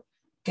band 4,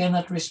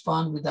 cannot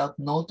respond without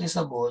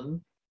noticeable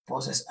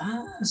pauses.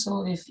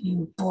 So if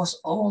you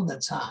pause all the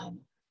time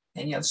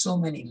and you have so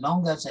many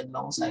long gaps and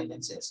long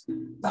silences,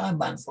 baka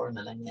band 4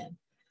 na lang yan.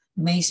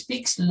 May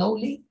speak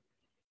slowly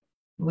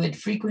with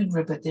frequent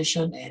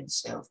repetition and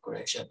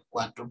self-correction.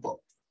 4 po.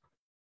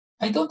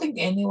 I don't think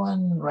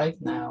anyone right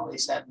now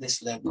is at this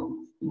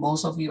level.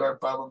 Most of you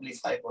are probably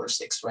 5 or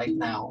 6 right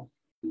now.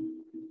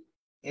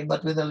 Okay,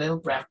 but with a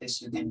little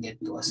practice, you can get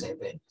to a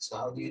 7. So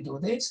how do you do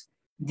this?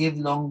 Give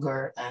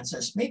longer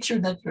answers. Make sure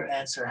that your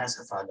answer has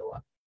a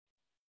follow-up.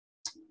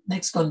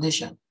 Next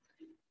condition.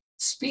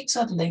 Speaks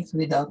at length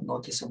without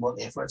noticeable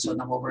effort. So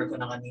na-cover ko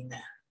na kanina.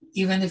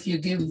 Even if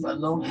you give a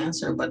long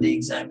answer, but the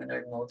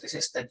examiner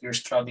notices that you're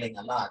struggling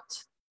a lot,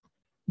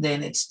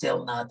 then it's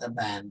still not a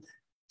band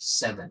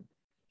 7.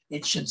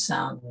 It should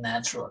sound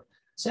natural.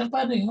 So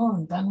paano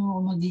yun?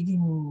 Paano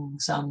magiging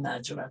sound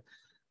natural?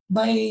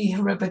 By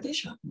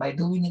repetition, by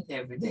doing it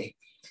every day.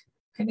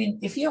 I mean,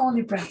 if you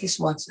only practice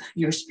once,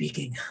 you're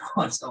speaking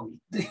once a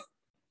week.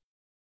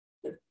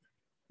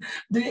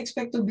 Do you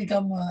expect to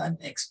become an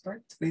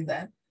expert with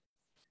that?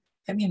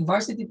 I mean,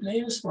 varsity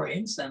players, for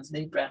instance,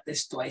 they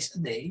practice twice a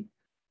day,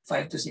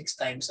 5 to 6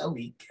 times a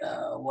week,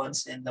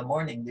 once in the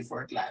morning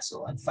before class,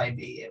 so at 5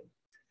 a.m.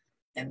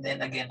 And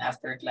then again,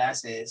 after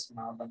classes,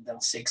 mga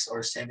bandang 6 or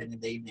 7 in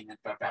the evening,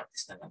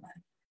 nagpa-practice na naman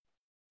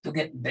to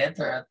get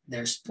better at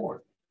their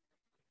sport.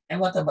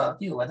 And what about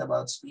you? What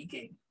about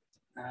speaking?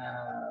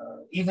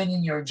 Even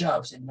in your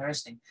jobs in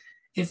nursing,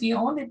 if you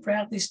only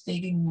practice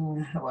taking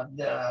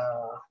the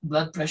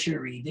blood pressure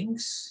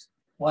readings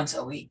once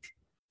a week,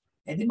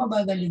 edi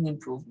mabagal yung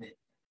improvement.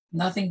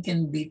 Nothing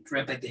can beat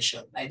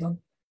repetition.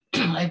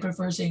 I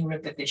prefer saying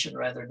repetition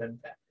rather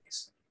than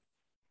practice.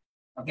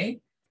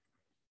 Okay?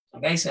 So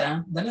guys,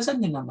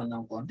 dalasan nyo naman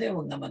ng konti.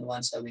 Huwag naman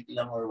once a week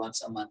lang or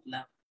once a month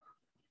lang.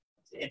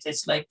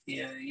 It's like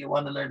you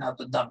want to learn how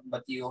to dunk,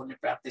 but you only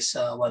practice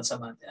once a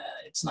month.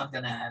 It's not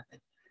gonna happen.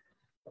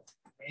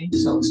 Okay,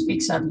 so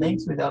speaks at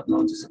length without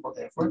noticeable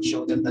effort.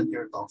 Show them that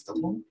you're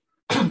comfortable.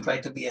 Try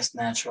to be as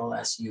natural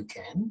as you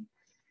can.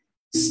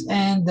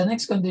 And the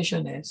next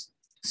condition is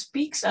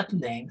speaks at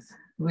length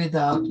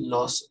without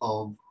loss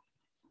of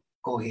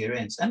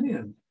coherence. Ano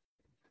yun?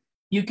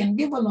 You can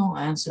give a long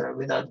answer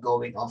without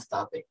going off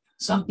topic.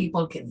 Some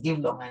people can give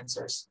long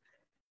answers,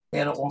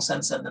 pero kung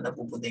saan-saan na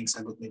napupunta yung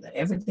sagot nila.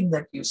 Everything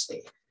that you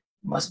say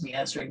must be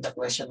answering the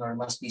question or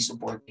must be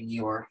supporting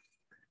your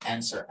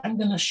answer.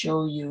 I'm gonna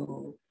show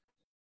you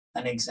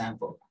an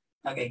example.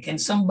 Okay, can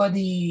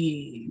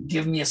somebody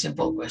give me a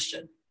simple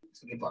question?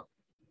 Sige po.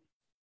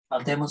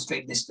 I'll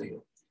demonstrate this to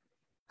you.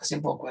 A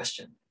simple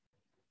question.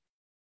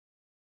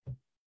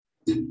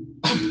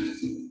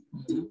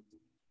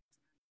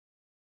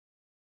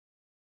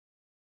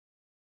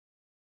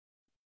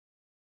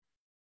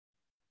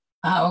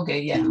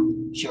 Okay, yeah,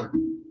 sure.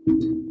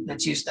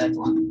 Let's use that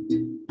one.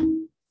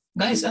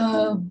 Guys,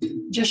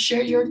 just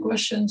share your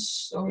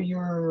questions or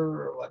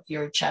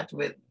your chat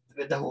with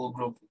the whole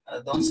group.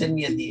 Don't send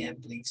me a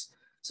DM, please,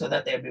 so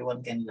that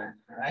everyone can learn.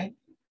 All right.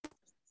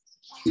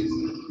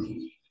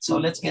 So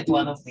let's get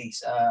one of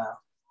these.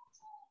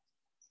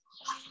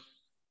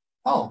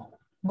 Oh,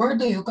 where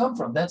do you come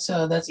from? That's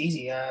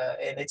easy.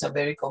 And it's a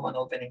very common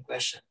opening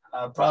question.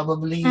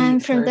 Probably I'm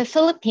from the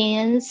third.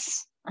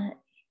 Philippines.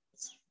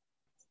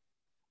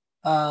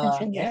 I'm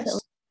from the Yes.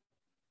 Philippines.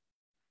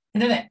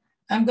 And then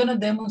I'm gonna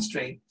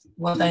demonstrate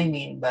what I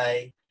mean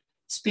by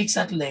speaks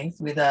at length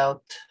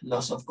without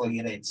loss of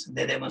coherence.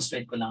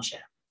 De-demonstrate ko lang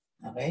siya.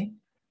 Okay?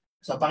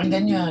 So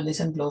pakinggan nyo,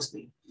 listen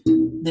closely.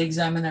 The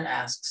examiner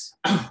asks,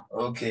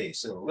 okay,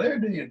 so where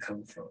do you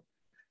come from?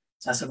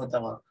 Sasagot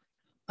ako,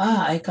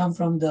 I come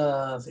from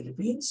the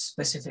Philippines,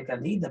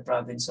 specifically the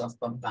province of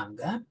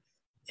Pampanga.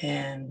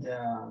 And,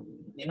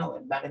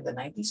 back in the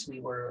 90s, we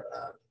were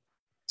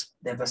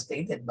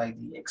devastated by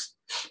the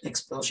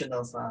explosion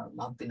of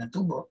Mount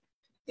Pinatubo.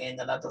 And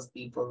a lot of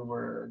people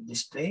were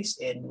displaced.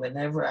 And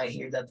whenever I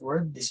hear that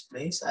word,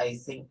 displaced, I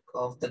think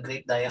of the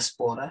great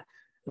diaspora,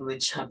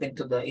 which happened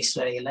to the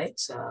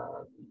Israelites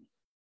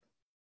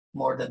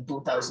more than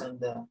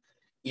 2,000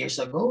 years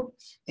ago.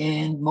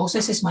 And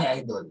Moses is my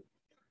idol.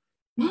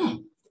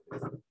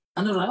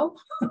 Ano raw?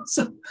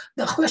 So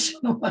the question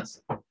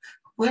was,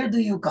 where do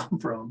you come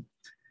from?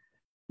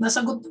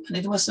 Nasagot naman,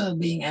 it was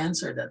being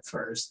answered at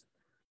first.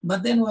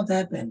 But then what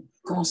happened?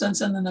 Kung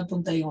saan na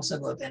napunta yung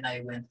sagot and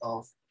I went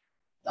off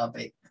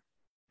topic.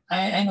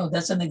 I know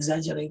that's an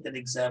exaggerated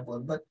example,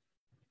 but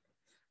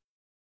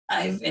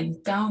I've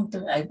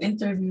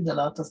interviewed a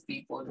lot of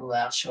people who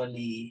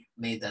actually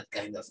made that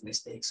kind of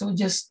mistake. So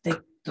just stick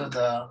to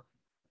the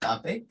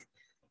topic,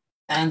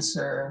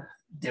 answer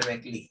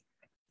directly.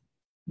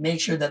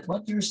 Make sure that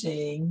what you're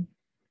saying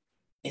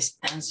is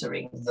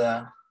answering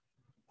the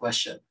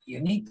question.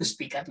 You need to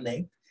speak at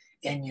length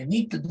and you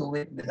need to do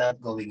it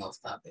without going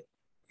off topic.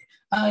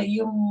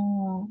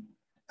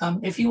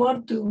 If you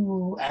want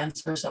to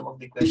answer some of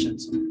the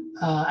questions,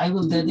 I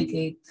will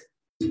dedicate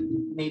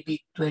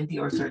maybe 20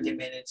 or 30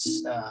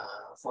 minutes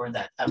for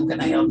that. I'm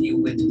gonna help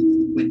you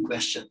with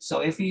questions.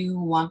 So if you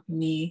want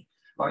me,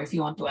 or if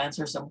you want to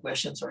answer some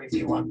questions, or if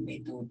you want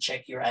me to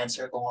check your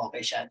answer kung okay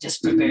siya,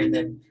 just prepare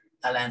them.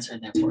 I'll answer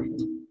them for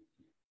you.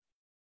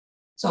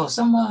 So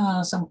some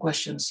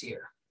questions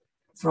here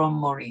from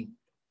Maureen.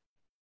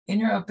 In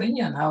your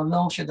opinion, how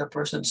long should a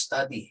person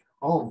study?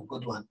 Oh,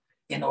 good one.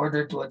 In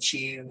order to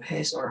achieve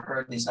his or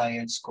her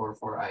desired score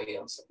for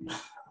IELTS.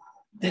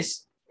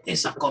 This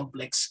is a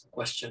complex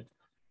question.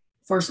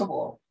 First of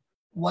all,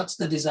 what's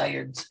the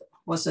desired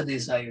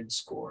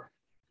score?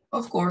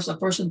 Of course, a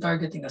person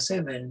targeting a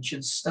 7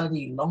 should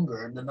study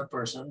longer than a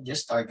person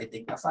just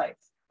targeting a 5.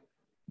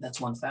 That's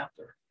one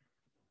factor.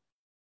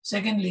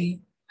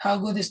 Secondly, how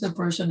good is the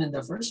person in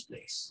the first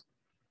place?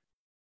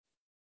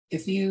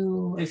 If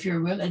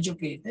you're well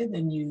educated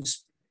and you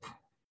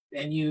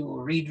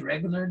read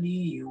regularly,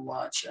 you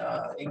watch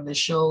English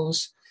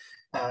shows,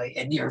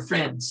 and your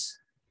friends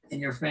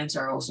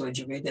are also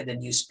educated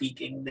and you speak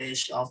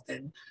English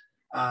often,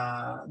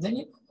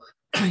 then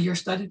your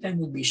study time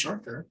would be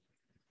shorter.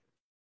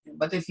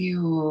 But if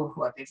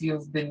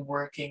you've been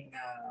working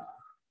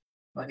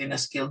in a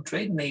skilled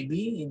trade,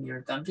 maybe in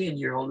your country, and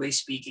you're always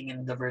speaking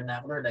in the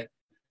vernacular, like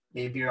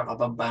maybe you're a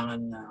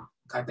Kapampangan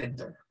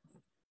carpenter.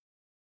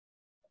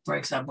 For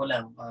example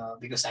lang,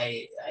 because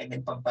I'm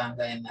in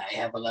Pampanga and I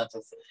have a lot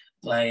of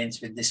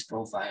clients with this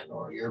profile,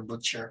 or your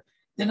butcher,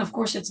 then of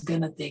course it's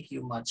gonna take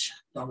you much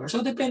longer.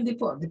 So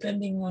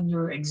depending on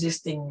your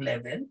existing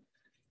level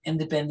and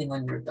depending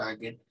on your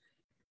target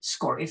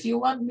score. If you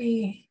want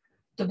me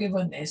to give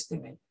an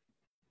estimate,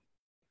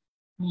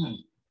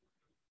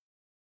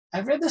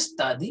 I've read a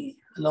study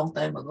a long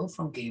time ago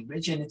from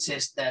Cambridge, and it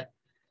says that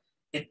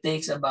it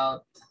takes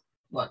about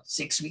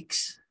 6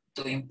 weeks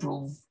to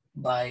improve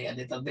by a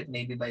little bit,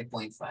 maybe by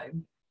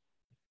 0.5.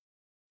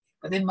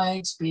 But in my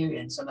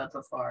experience, a lot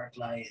of our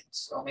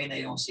clients, okay na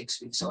yung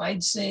 6 weeks. So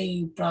I'd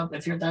say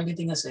if you're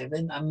targeting a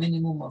 7, a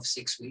minimum of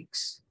 6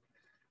 weeks.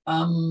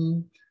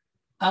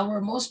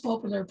 Our most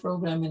popular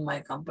program in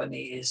my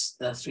company is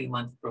the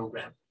 3-month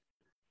program.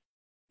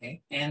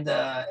 Okay, and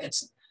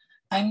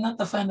I'm not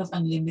a fan of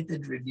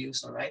unlimited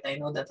reviews. All right, I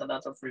know that a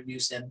lot of review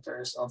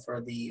centers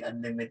offer the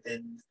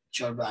unlimited,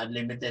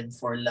 unlimited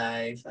for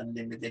life,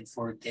 unlimited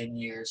for 10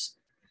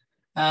 years.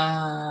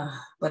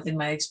 But in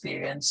my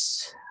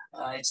experience,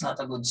 it's not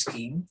a good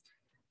scheme.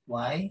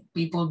 Why?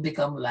 People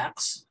become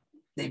lax.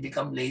 They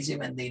become lazy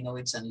when they know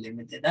it's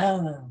unlimited.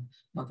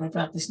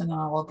 Magpa-practice na lang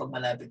ako pag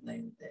malapit na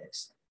yung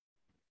test.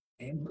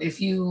 Okay?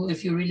 If you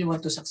really want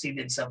to succeed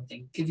in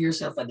something, give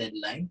yourself a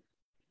deadline.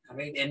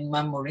 Okay? And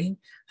Ma'am Maureen,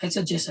 I'd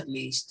suggest at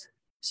least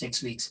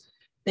 6 weeks.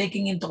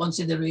 Taking into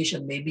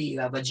consideration, maybe you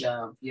have a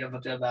job, you have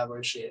a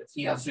 12-hour shift,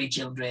 you have 3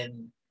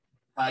 children,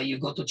 you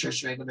go to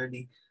church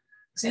regularly.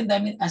 Kasi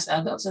as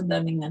adults, ang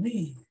daming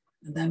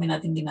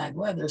natin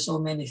ginagawa. There's so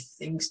many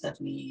things that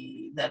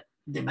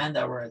demand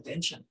our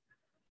attention.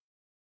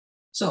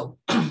 So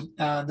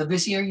the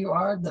busier you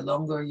are, the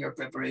longer your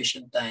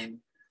preparation time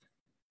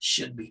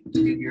should be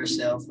to give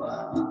yourself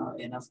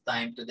enough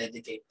time to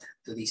dedicate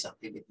to these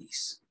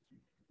activities.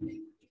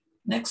 Okay.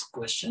 Next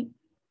question.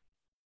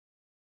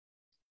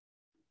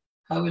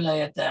 How will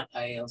I attack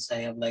IELTS?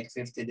 I have like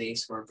 50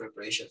 days for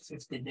preparation.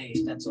 50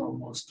 days, that's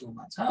almost 2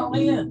 months. Oh,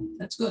 yeah,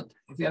 that's good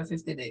if you have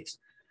 50 days.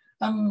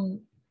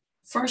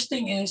 First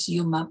thing is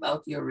you map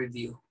out your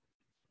review.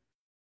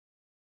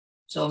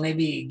 So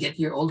maybe get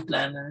your old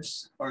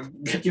planners or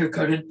get your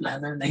current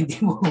planner na hindi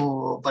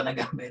mo pa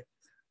nagamit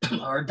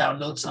or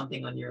download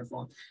something on your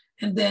phone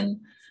and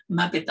then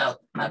map it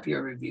out, map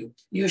your review.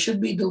 You should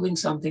be doing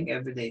something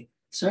every day.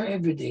 Sir,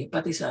 every day,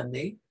 pati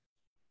Sunday,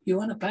 you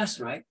want to pass,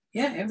 right?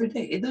 Yeah, every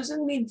day. It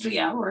doesn't mean 3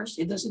 hours.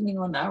 It doesn't mean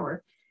 1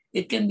 hour.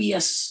 It can be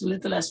as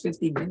little as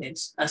 15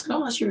 minutes as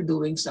long as you're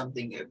doing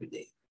something every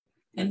day.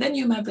 And then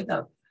you map it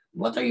out.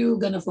 What are you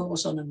going to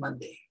focus on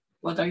Monday?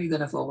 What are you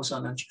going to focus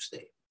on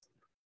Tuesday?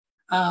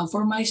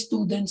 For my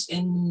students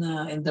in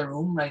the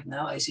room right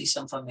now, I see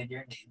some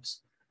familiar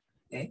names.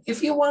 Okay?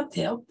 If you want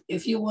help,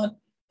 if you want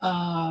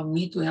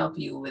me to help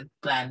you with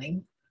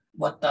planning,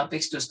 what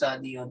topics to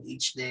study on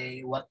each day,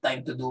 what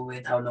time to do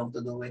it, how long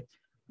to do it,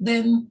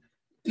 then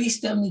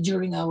please tell me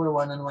during our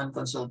one-on-one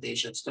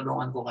consultations.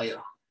 Tulungan ko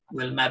kayo.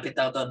 We'll map it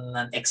out on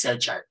an Excel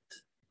chart.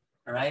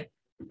 All right?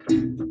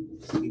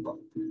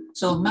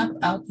 So map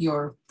out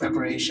your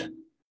preparation.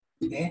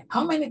 Okay?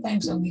 How many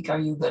times a week are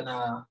you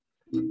gonna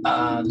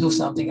do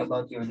something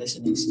about your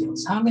listening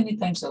skills? How many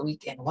times a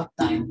week and what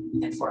time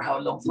and for how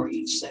long for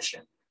each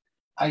session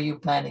are you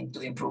planning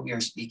to improve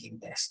your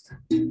speaking test?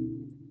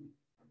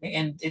 Okay?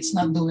 And it's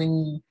not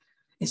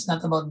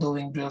about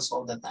doing drills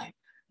all the time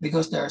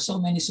because there are so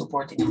many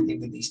supporting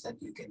activities that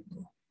you can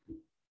do.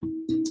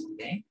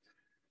 Okay?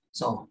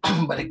 So,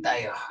 balik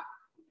tayo.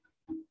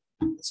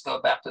 Let's go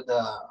back to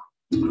the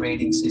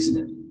grading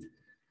system.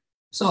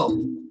 So,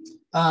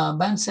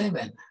 Band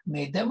 7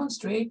 may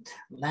demonstrate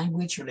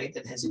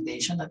language-related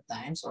hesitation at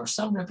times or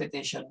some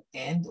repetition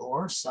and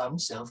or some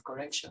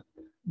self-correction.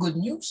 Good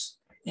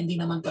news, hindi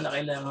naman pala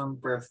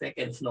kailangan perfect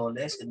and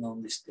flawless and no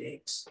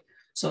mistakes.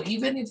 So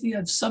even if you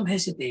have some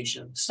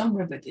hesitation, some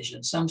repetition,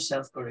 some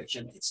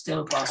self-correction, it's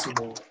still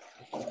possible.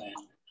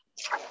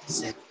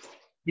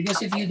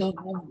 Because if you don't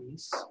have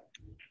this,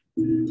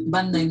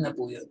 band 9 na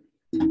po yun.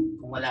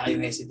 Kung wala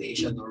kayong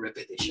hesitation or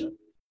repetition.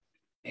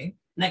 Okay,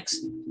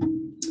 next.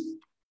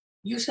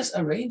 Uses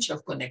a range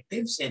of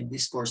connectives and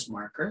discourse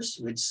markers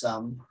with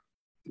some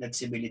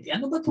flexibility.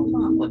 Ano ba itong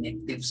mga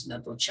connectives na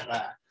to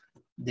tsaka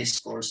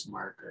discourse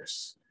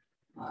markers?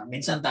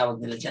 Minsan tawag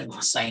nila dyan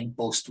mga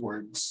signpost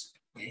words.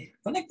 Okay?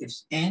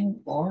 Connectives, and,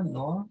 or,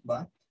 nor,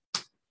 but.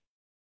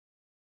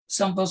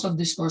 Samples of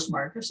discourse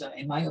markers,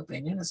 in my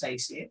opinion, as I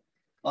see it,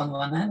 on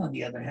one hand, on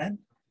the other hand,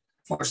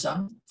 for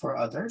some, for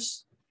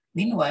others.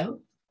 Meanwhile,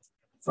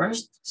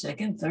 first,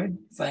 second, third,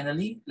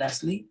 finally,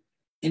 lastly,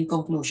 in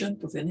conclusion,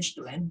 to finish,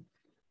 to end,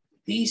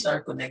 these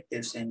are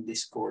connectives and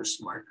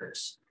discourse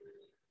markers.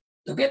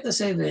 To get the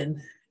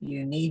 7,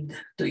 you need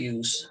to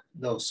use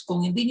those.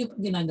 Kung hindi nyo pa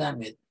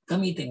ginagamit,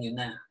 gamitin nyo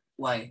na.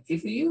 Why?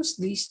 If you use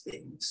these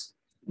things,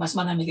 mas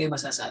marami kayo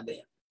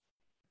masasabi.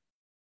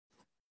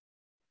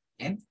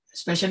 Okay?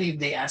 Especially if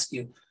they ask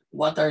you,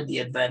 what are the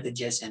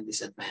advantages and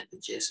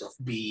disadvantages of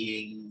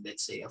being,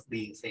 let's say, of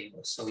being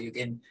famous? So you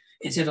can,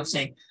 instead of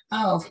saying,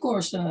 of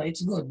course,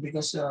 it's good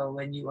because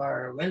when you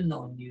are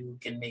well-known, you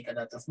can make a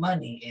lot of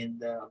money and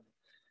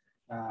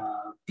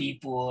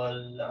people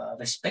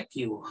respect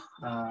you.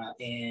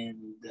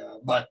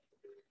 But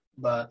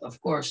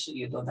of course,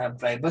 you don't have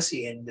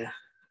privacy and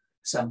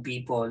some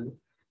people,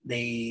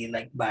 they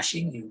like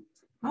bashing you.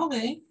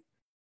 Okay,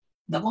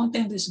 the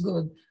content is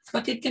good,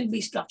 but it can be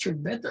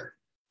structured better.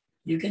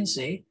 You can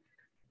say,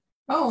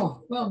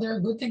 oh, well, there are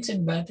good things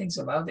and bad things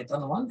about it.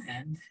 On one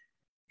hand,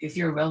 if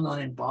you're well-known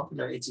and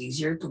popular, it's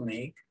easier to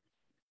make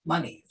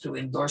money through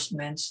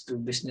endorsements, through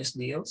business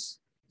deals.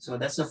 So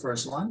that's the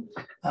first one.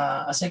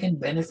 A second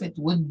benefit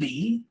would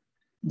be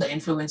the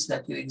influence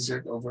that you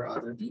exert over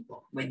other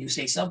people. When you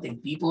say something,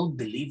 people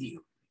believe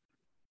you.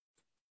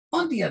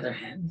 On the other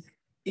hand,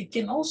 it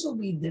can also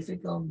be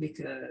difficult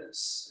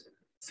because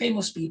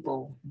famous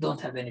people don't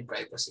have any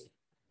privacy.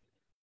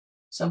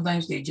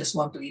 Sometimes they just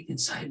want to eat in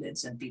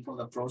silence and people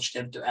approach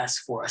them to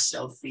ask for a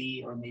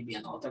selfie or maybe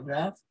an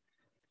autograph.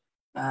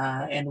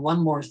 And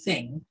one more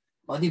thing,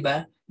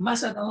 diba?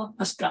 Mas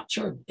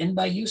structured. And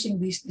by using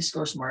these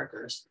discourse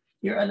markers,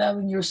 you're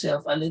allowing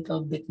yourself a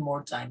little bit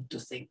more time to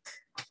think.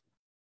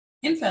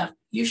 In fact,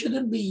 you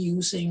shouldn't be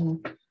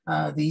using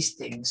these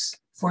things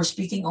for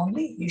speaking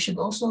only. You should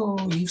also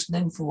use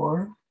them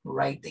for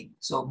writing.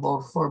 So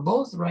for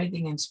both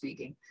writing and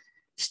speaking,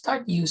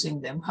 start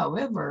using them.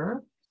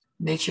 However,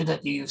 make sure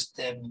that you use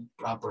them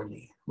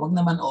properly. Wag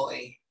naman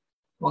OA.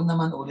 Wag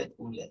naman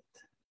ulit-ulit.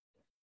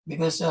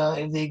 Because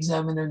if the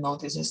examiner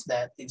notices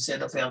that,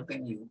 instead of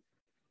helping you,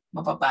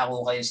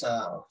 mapapako kayo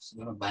sa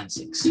siguro band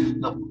 6.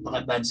 No,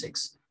 baka band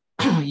 6.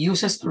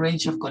 Uses a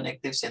range of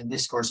connectives and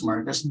discourse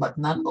markers but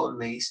not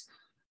always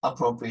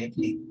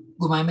appropriately.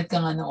 Gumamit ka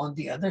nga na on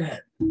the other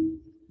hand.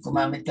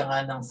 gumamit ka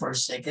nga ng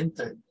first, second,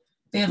 third.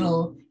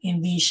 Pero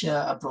hindi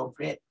siya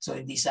appropriate. So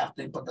hindi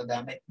sakto yung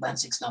paggagamit. Band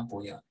 6 lang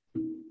po yun.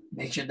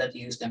 Make sure that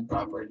you use them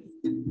properly.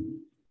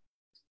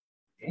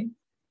 Okay.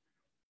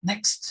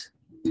 Next.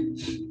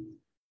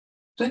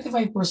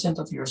 25%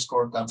 of your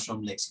score comes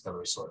from lexical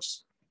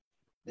resource.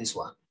 This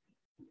one.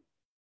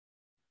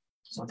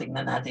 So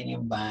tingnan natin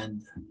yung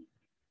band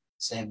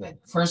 7.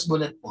 First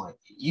bullet point.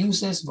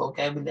 Uses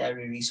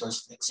vocabulary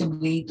resource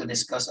flexibly to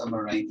discuss a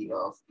variety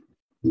of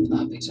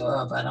topics. So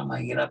parang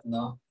mahirap,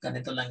 no?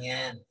 Ganito lang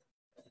yan.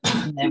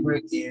 Never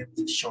give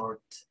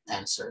short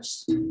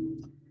answers.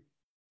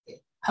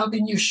 Okay. How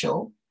can you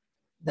show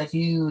that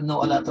you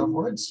know a lot of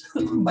words?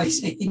 By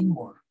saying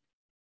more.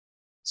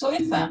 So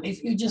in fact,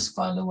 if you just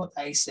follow what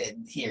I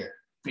said here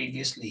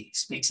previously,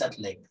 speaks at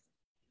length,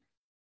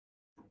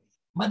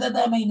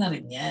 madadamay na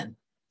rin yan.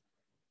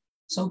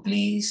 So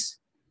please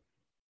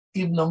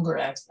give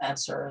longer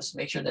answers.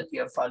 Make sure that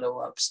you have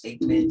follow-up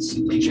statements.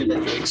 Make sure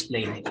that you're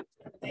explaining.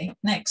 Okay?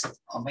 Next.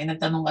 May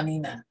nagtanong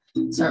kanina,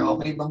 sir,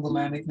 okay bang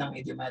gumamit ng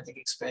idiomatic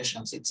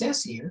expressions? It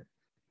says here,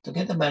 to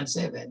get a band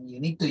 7, you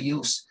need to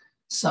use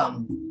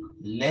some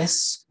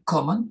less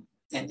common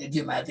and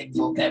idiomatic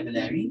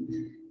vocabulary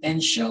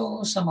and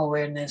show some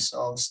awareness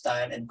of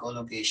style and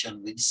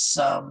collocation with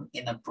some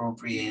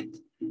inappropriate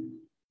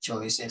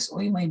choices.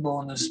 Uy, may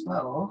bonus pa,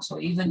 oh. So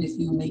even if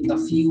you make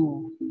a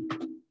few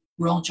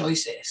wrong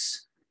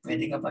choices,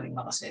 pwede ka pa rin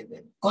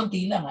maka-7.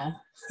 Konti lang, ha?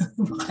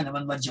 Baka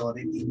naman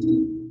majority.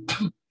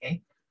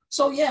 Okay?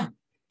 So yeah,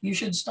 you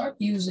should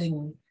start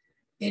using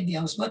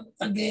idioms. But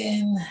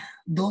again,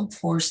 don't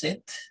force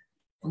it.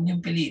 Kung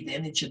yung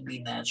pilitin, it should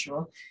be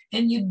natural.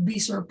 And you'd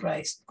be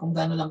surprised kung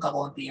gano'n lang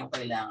kakonti yung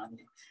kailangan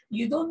niyo.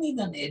 You don't need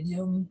an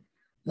idiom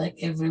like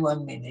every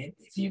 1 minute.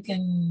 If you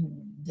can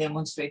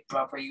demonstrate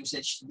proper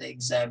usage to the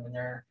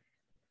examiner,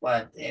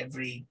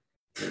 every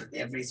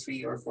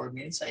 3 or 4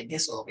 minutes, I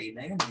guess okay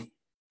na yun.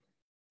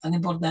 Ang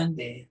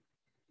importante,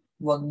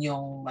 huwag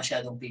niyong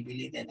masyadong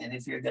pipilitin. And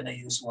if you're gonna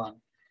use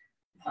one,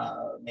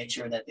 make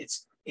sure that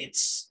it's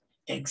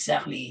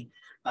exactly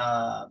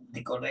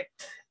the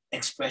correct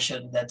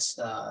expression that's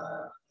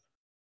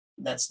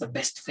the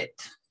best fit,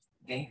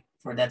 okay,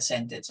 for that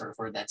sentence or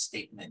for that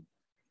statement.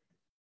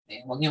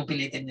 Okay? Huwag niyong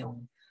pilitin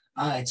yung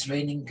it's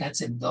raining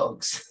cats and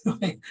dogs.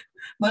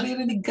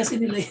 Maririnig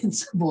kasi nila yun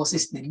sa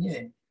boses ninyo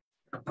eh.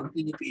 Pag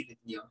pinipilit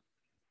niyo.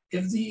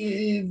 If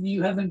you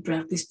haven't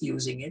practiced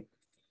using it,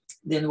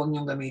 then huwag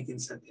niyong gamitin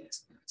sa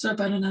test. So,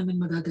 paano namin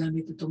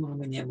magagamit itong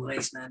mga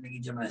memorize namin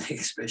idiomatic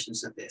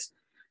expressions sa test?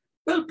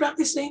 Well,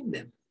 practice saying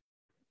them.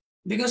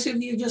 Because if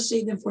you just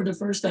say them for the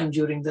first time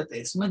during the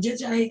test,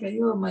 madyajahe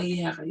kayo,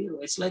 mahiya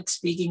kayo. It's like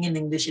speaking in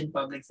English in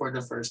public for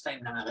the first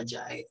time,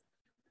 nakakadyahe.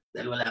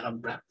 Dahil wala kang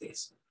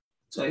practice.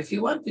 So if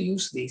you want to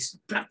use this,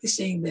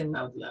 practice saying them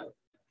out loud.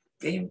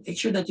 Okay? Make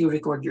sure that you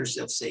record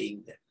yourself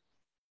saying them.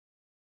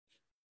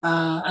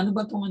 Ano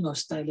ba itong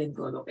style and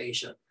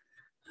collocation?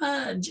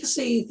 Just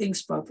say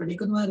things properly.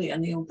 Kunwari,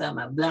 ano yung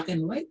tama? Black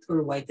and white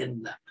or white and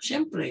black?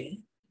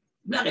 Siyempre,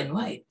 black and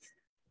white.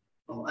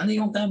 O, ano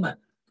yung tama?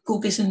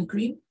 Cookies and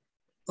cream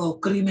o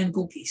cream and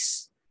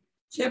cookies?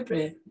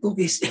 Siyempre,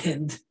 cookies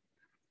and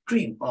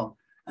cream. O,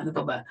 ano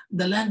pa ba?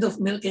 The land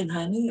of milk and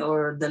honey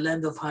or the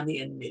land of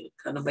honey and milk?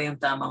 Ano ba yung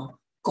tamang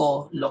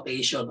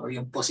co-location or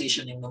yung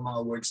positioning ng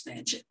mga words na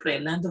yan?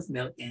 Siyempre, land of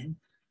milk and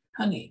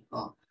honey.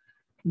 O,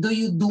 do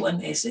you do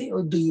an essay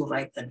or do you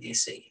write an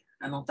essay?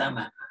 Anong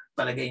tama?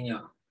 Palagay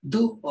nyo.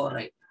 Do or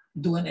write?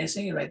 Do an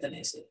essay, write an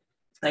essay.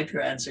 Type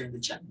your answer in the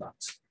chat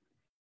box.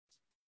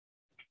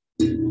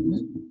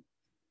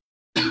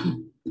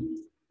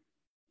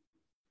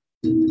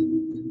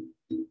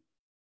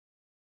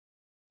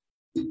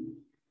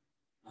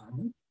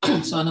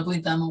 So ano po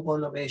yung tamang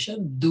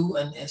collocation? Do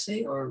an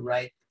essay or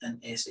write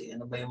an essay?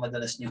 Ano ba yung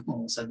madalas nyo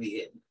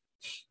sabihin?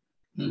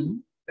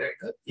 Very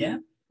good. Yeah.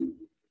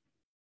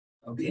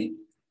 Okay.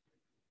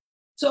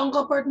 So ang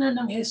kapartner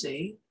ng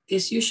essay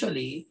is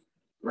usually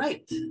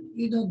write.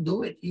 You don't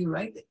do it, you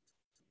write it.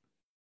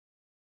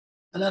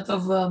 A lot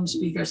of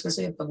speakers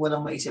kasi pag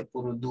walang maisip,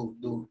 puro do.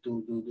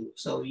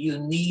 So you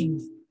need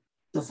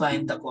to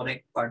find the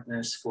correct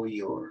partners for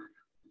your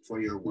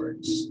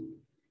words.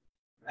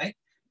 Right?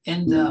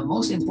 And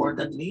most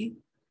importantly,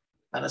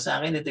 para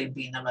sa akin, ito yung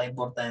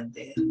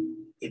pinaka-importante.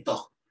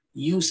 Ito,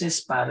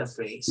 uses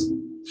paraphrase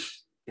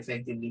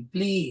effectively.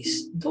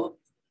 Please,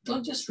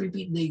 don't just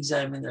repeat the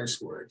examiner's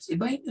words.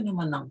 Ibahin nyo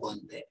naman ng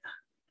konti.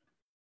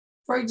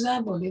 For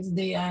example, if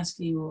they ask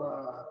you,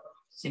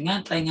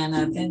 try nga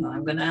natin.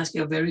 I'm gonna ask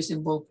you a very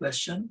simple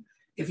question.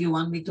 If you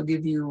want me to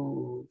give you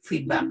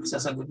feedback,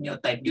 sasagot nyo,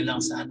 type nyo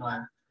lang sa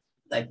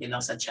type nyo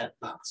lang sa chat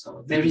box.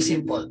 So, very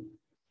simple.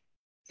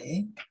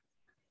 Okay?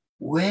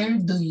 Where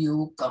do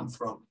you come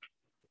from?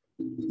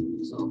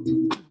 So,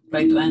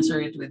 try to answer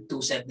it with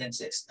 2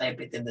 sentences. Type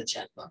it in the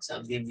chat box.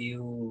 I'll give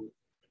you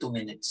 2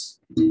 minutes.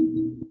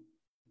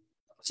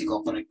 Kasi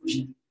correct ko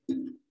siya.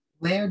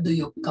 Where do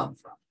you come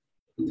from?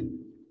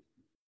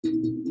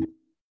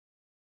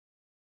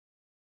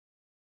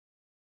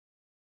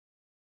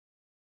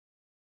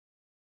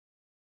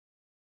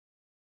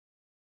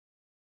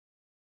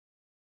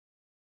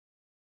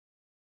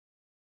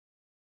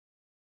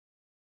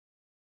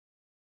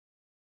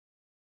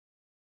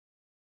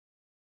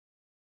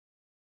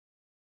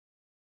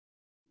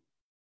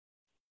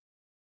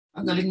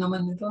 Ang galing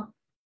naman nito.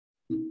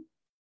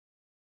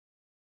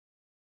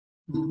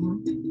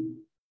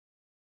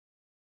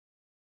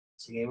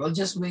 Sige, we'll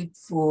just wait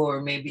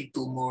for maybe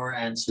 2 more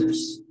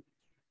answers.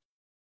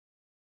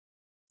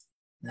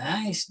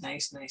 Nice.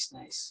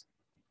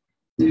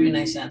 Very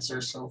nice answer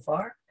so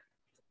far.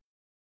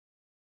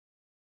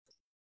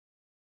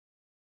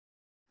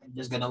 I'm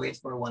just gonna wait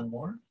for 1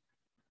 more.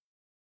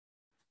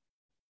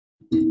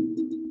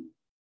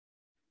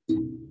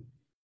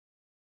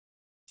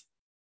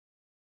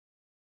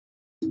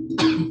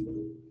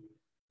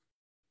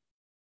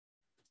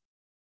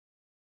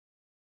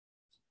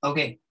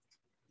 Okay,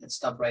 let's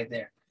stop right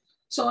there.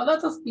 So a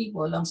lot of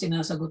people, ang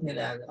sinasagot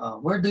nila,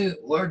 where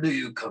do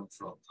you come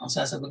from? Ang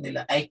sasagot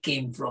nila, I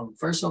came from.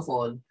 First of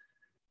all,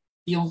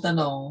 yung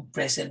tanong,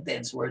 present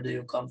tense, where do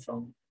you come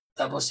from?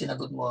 Tapos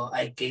sinagot mo,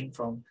 I came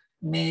from,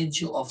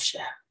 medyo off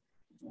siya.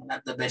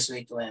 Not the best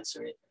way to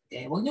answer it.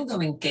 Okay? Huwag niyong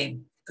gawing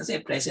came. Kasi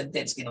present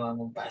tense, ginawa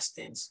mong past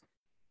tense.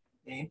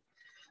 Okay?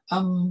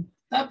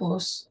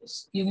 Tapos,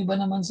 yung iba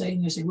naman sa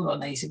inyo, siguro,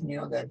 naisip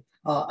niyo agad,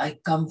 I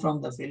come from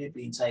the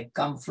Philippines. I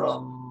come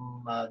from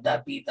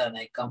Dapitan.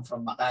 I come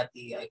from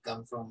Makati. I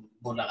come from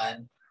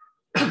Bulacan.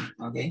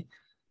 Okay?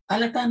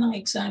 Halata ng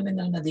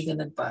examiner na di ka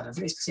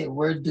nag-paraphrase kasi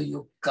where do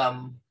you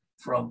come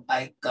from?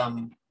 I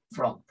come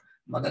from.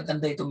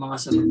 Magaganda itong mga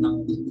sagot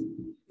ng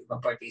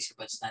ibang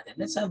participants natin.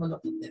 Let's have a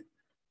look at them.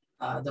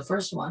 The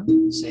first one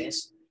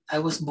says,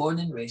 I was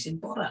born and raised in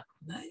Porac.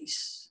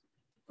 Nice.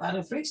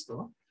 Paraphrase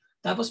to.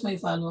 Tapos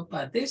may follow-up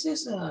pa. This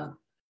is a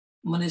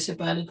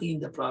municipality in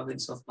the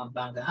province of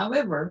Pampanga.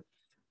 However,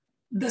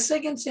 the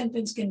second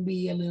sentence can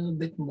be a little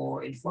bit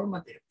more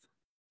informative.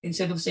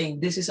 Instead of saying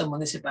this is a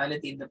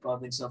municipality in the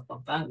province of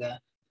Pampanga,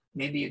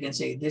 maybe you can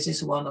say this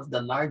is one of the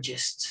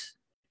largest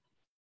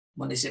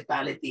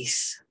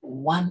municipalities.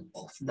 One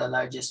of the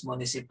largest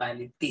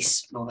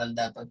municipalities, plural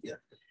dapat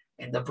yun,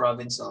 in the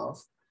province of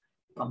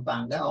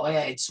Pampanga. O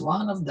kaya it's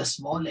one of the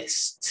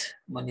smallest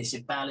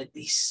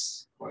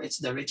municipalities. Or it's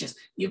the richest.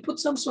 You put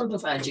some sort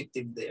of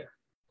adjective there.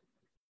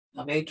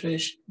 Okay,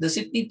 Trish? Does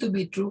it need to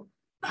be true?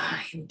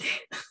 Hindi.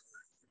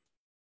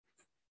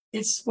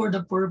 It's for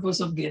the purpose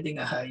of getting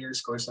a higher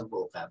score sa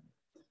vocab.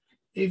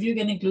 If you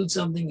can include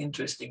something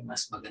interesting,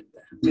 mas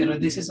maganda. Pero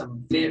this is a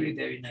very,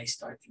 very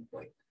nice starting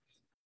point.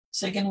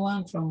 Second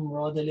one from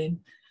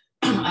Rodelyn.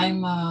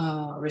 I'm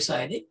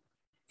residing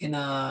in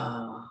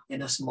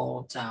a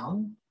small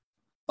town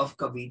of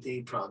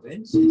Cavite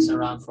province. It's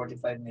around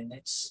 45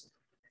 minutes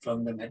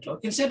from the metro.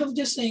 Instead of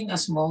just saying a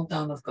small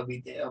town of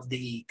Cavite, of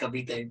the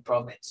Cavite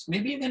province,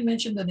 maybe you can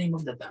mention the name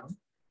of the town.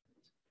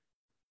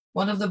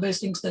 One of the best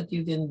things that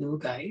you can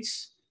do,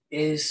 guys,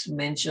 is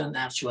mention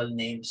actual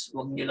names.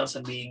 Huwag niyo lang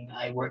sabihin,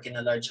 I work in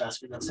a large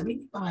hospital.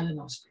 Sabihin niyo pangalan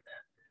ng hospital.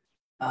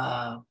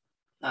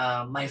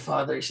 My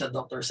father is a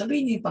doctor.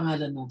 Sabihin niyo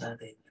pangalan ng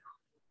tatay niyo.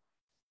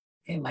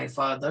 Okay, my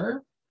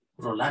father,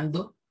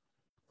 Rolando,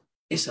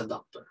 is a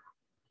doctor.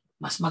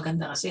 Mas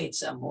maganda kasi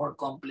it's a more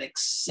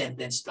complex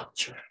sentence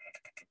structure.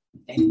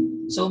 Okay.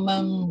 So,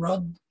 Ma'am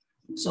Rod,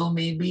 so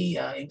maybe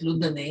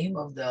include the name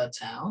of the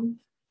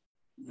town.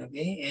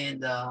 Okay,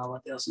 and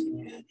what else can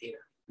you add here?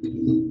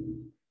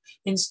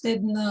 Instead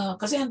na,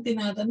 kasi ang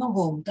tinatanong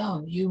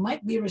hometown, you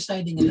might be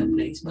residing in a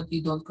place but you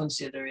don't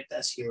consider it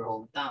as your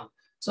hometown.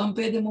 So, ang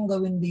pwede mong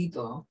gawin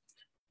dito,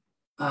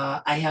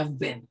 I have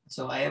been.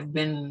 So, I've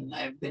been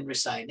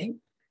residing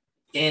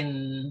in,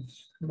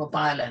 ano ba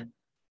pangalan?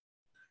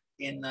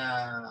 In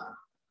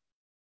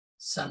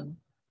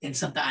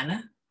Santa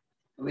Ana,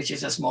 which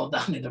is a small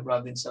town in the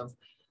province of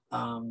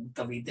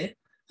Cavite.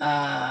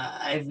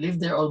 I've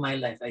lived there all my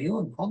life.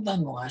 Ayun,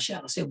 hometown mo nga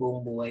siya kasi buong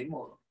buhay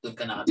mo, doon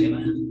ka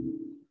nakatira.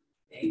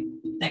 Okay.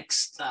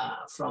 Next,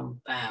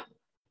 from Pam.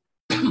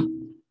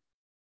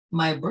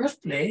 My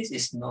birthplace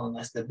is known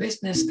as the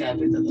business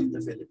capital of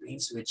the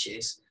Philippines, which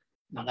is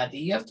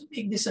Makati. You have to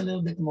make this a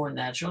little bit more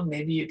natural.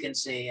 Maybe you can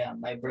say,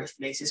 my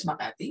birthplace is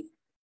Makati.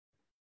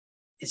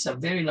 It's a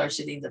very large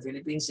city in the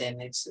Philippines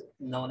and it's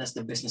known as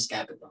the business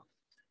capital.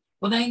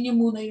 Unahin niyo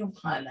muna yung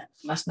pangalan.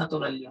 Mas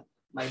natural yun.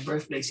 My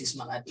birthplace is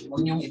Makati.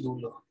 Huwag niyong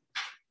idulo.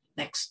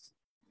 Next.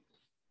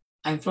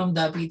 I'm from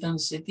Dapitan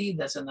City.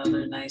 That's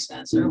another nice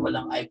answer.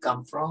 Walang I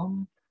come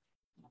from.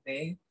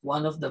 Okay.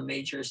 One of the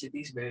major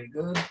cities. Very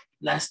good.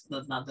 Last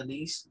but not the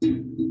least.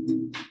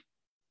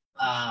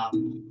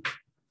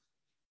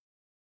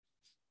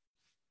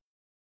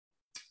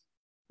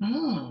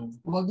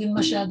 Huwag din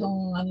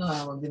masyadong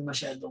huwag din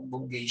masyadong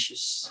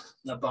bongacious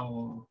na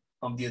pang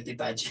beauty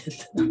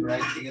pageant,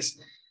 right? Because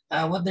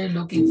what they're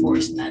looking for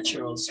is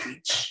natural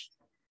speech.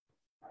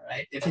 All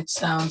right? If it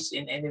sounds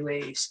in any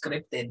way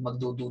scripted,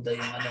 magdududa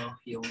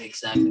yung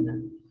examiner.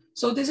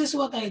 So this is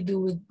what I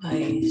do with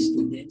my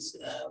students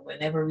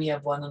whenever we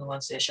have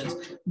one-on-one sessions.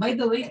 By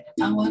the way,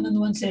 ang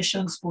one-on-one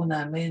sessions po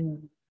namin,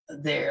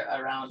 they're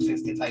around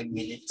 55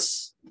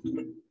 minutes.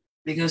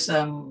 Because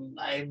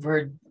I've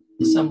heard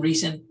some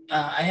recent,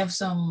 I have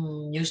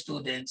some new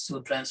students who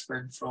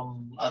transferred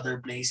from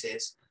other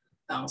places.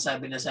 Ang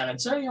sabi na sa akin,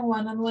 sir, yung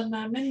one-on-one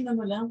namin,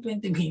 lang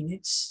 20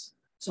 minutes.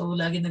 So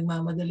lagi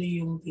nagmamadali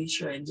yung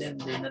teacher and then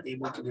they're not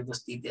able to give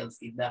us detailed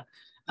feedback.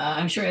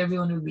 I'm sure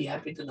everyone will be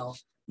happy to know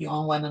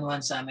yung one-on-one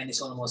sa amin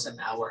is almost an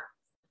hour.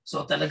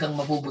 So talagang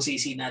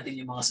mabubusisi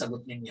natin yung mga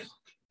sagot ninyo.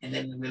 And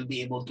then we'll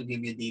be able to give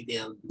you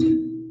detailed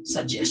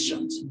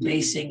suggestions,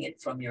 basing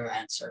it from your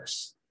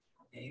answers.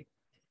 Okay.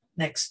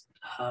 Next.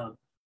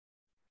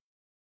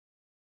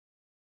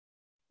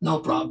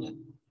 No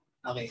problem.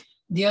 Okay.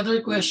 The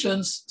other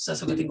questions,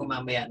 sasagutin ko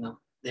mamaya,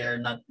 no?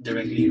 They're not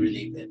directly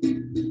related.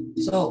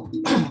 So,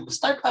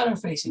 start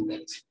paraphrasing,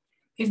 guys.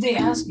 If they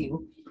ask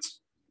you,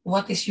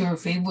 what is your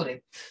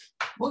favorite?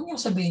 Huwag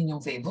niyo sabihin yung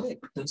favorite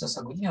dun sa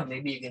sagot niyo.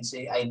 Maybe you can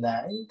say, I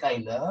like,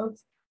 I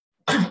love,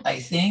 I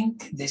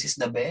think this is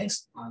the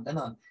best.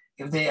 Ganon.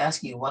 If they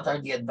ask you, what are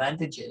the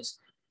advantages?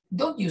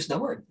 Don't use the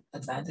word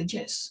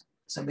advantages.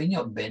 Sabihin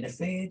niyo,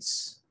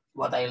 benefits,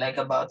 what I like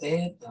about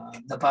it,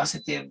 the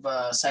positive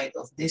side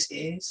of this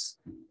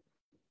is,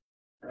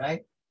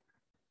 right?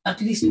 At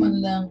least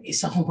man lang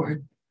isang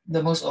word,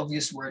 the most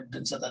obvious word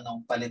dun sa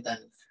tanong, palitan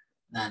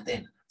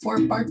natin. For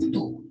part 2,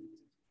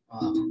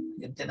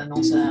 yung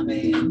tinanong sa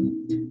akin,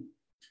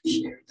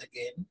 share it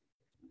again.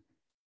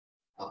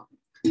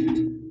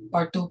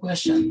 Part 2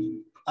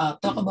 question.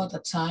 Talk about a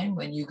time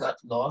when you got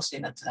lost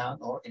in a town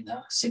or in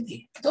a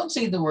city. Don't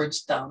say the words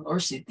town or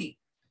city.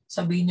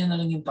 Sabihin nyo na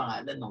lang yung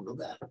pangalan ng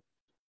lugar.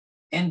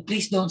 And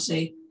please don't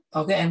say,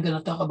 okay, I'm gonna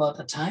talk about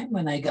a time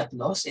when I got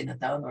lost in a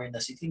town or in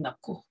a city.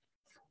 Naku,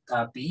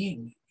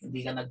 copying. Hindi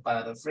ka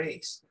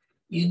nag-paraphrase.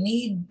 You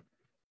need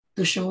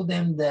to show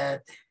them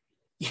that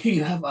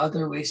you have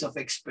other ways of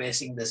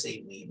expressing the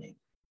same meaning.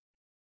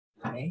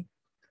 Okay?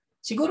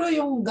 Siguro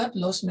yung got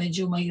lost,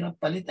 medyo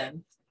mahirap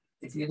palitan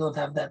if you don't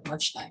have that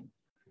much time.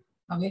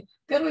 Okay?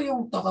 Pero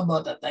yung talk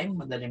about a time,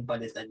 madaling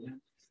palitan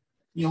yun.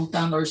 Yung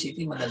town or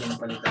city, madaling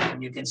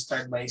palitan. You can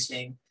start by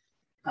saying,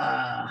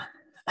 I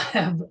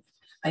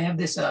have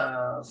this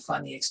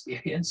funny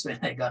experience when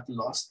I got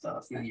lost a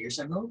few years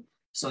ago.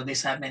 So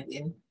this happened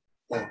in,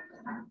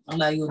 ang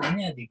layo na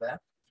niya, di ba?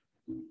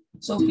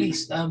 So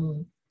please,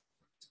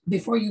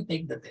 before you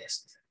take the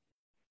test,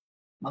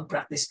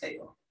 mag-practice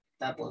kayo.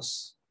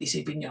 Tapos,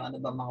 isipin nyo ano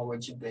ba mga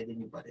words yung pwede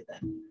nyo palitan.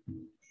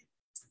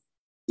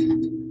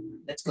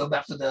 Let's go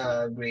back to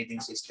the grading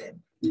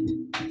system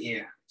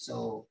here.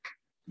 So,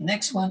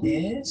 next one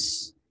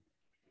is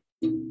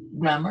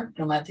grammar,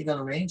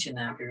 grammatical range,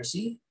 and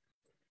accuracy.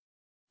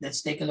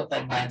 Let's take a look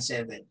at band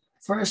 7.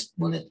 First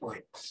bullet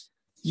point.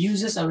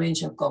 Uses a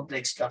range of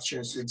complex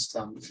structures with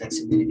some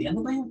flexibility.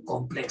 Ano ba yung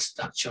complex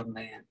structure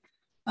na yan?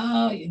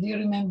 Do you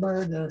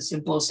remember the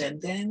simple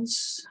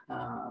sentence,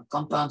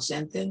 compound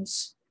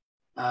sentence,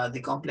 the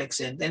complex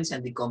sentence,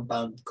 and the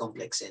compound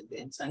complex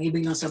sentence? Ang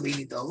ibig lang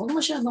sabihin nito, huwag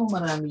masyadong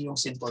marami yung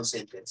simple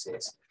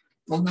sentences.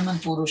 Huwag naman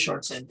puro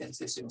short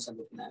sentences yung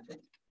sagot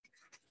natin.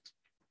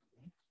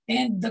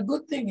 And the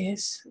good thing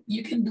is,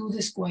 you can do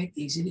this quite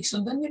easily.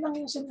 Sundan nyo lang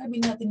yung sinabi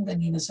natin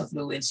kanina sa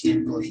fluency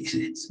and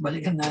coherence.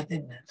 Balikan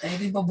natin. Tayo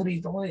rin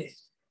paborito ko eh.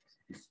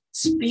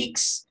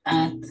 Speaks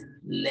at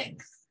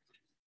length.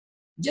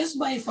 Just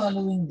by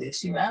following this,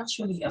 you're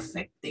actually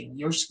affecting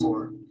your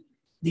score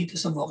dito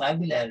sa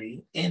vocabulary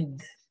and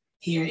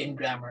here in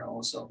grammar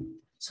also.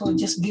 So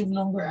just give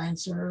longer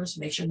answers.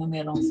 Make sure na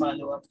merong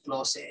follow-up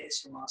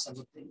clauses yung mga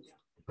sagot ninyo.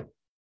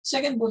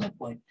 Second bullet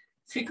point.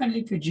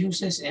 Frequently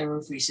produces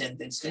error-free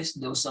sentences,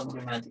 though some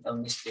grammatical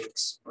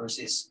mistakes,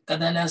 versus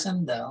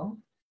kadalasan daw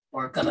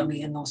or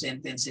karamihan ng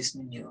sentences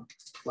ninyo,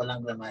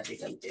 walang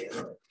grammatical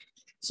error.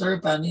 Sir,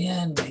 paano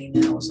yan?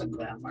 Mahina ako sa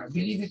grammar.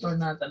 Believe it or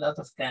not, a lot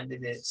of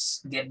candidates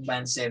get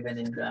band 7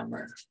 in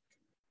grammar.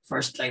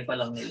 First try pa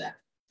lang nila.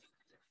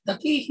 The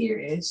key here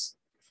is,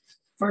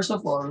 first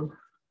of all,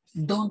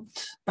 don't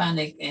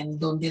panic and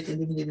don't get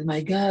intimidated. My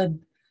God,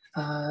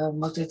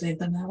 magte-30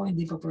 na ako,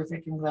 hindi pa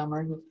perfect yung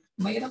grammar ko.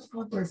 Mahirap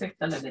pa perfect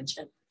talaga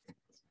dyan.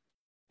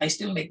 I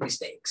still make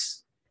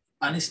mistakes.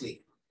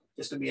 Honestly,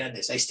 just to be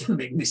honest, I still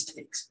make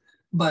mistakes.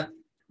 But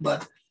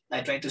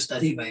I try to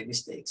study my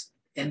mistakes.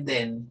 And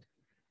then,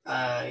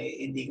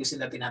 hindi ko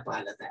sila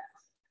pinapahalata.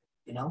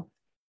 You know?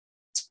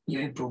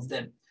 You improve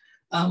them.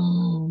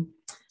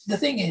 The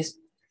thing is,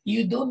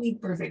 you don't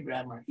need perfect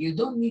grammar. You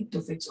don't need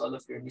to fix all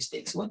of your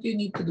mistakes. What you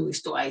need to do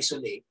is to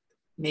isolate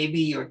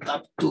maybe your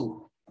top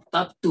two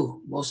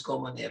most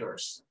common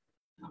errors.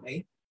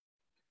 Okay?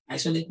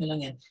 Isolate mo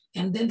lang yan.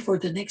 And then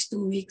for the next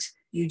 2 weeks,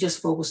 you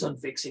just focus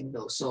on fixing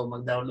those. So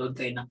mag-download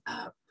kayo ng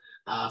app,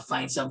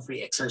 find some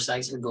free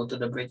exercise, go to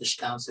the British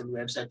Council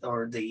website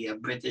or the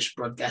British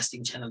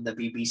Broadcasting Channel, the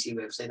BBC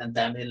website. Ang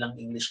dami nilang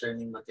English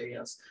learning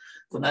materials.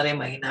 Kunwari,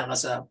 mahina ka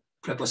sa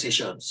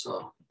prepositions.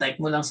 So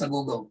type mo lang sa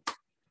Google.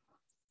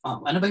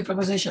 Ano ba yung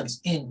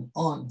prepositions? In,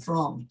 on,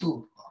 from,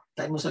 to.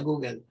 Type mo sa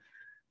Google.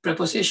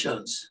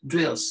 Prepositions,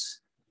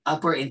 drills,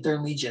 upper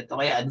intermediate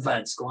o kaya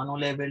advanced, kung anong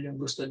level yung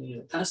gusto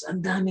niyo. Tapos ang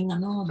daming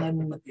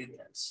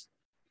materials.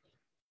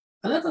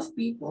 A lot of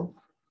people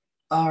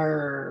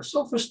are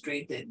so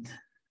frustrated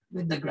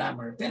with the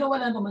grammar, pero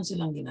wala naman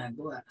silang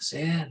ginagawa.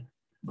 Sir,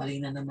 mali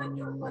na naman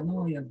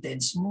yung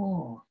tense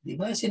mo. Di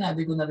ba?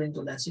 Sinabi ko na rin to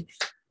last week.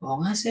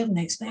 Oo nga sir,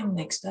 next time.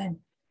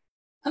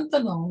 Ang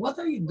tanong, what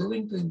are you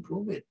doing to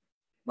improve it?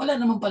 Wala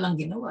naman palang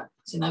ginawa.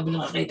 Sinabi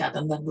lang, okay,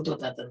 tatandaan ko to,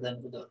 tatandaan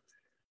ko to.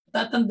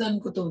 Tatandaan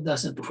ko to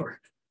doesn't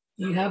work.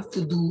 You have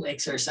to do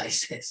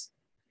exercises.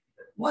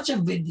 Watch a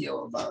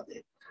video about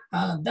it.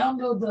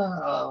 Download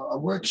a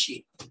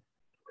worksheet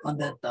on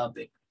that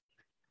topic.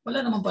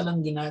 Wala naman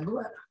palang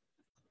ginagawa.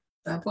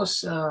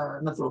 Tapos,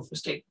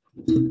 na-frustrate.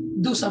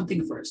 Do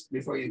something first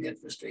before you get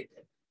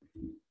frustrated.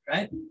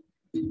 Right?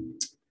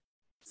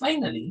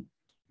 Finally,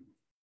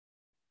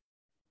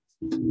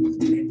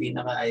 yung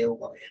pinaka-ayaw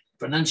ko yan.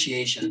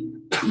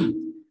 Pronunciation.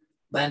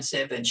 Band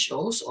 7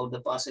 shows all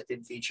the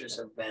positive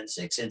features of Band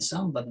 6 and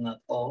some but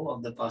not all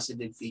of the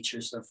positive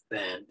features of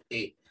Band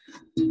 8.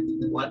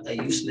 What a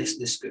useless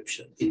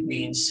description. It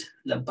means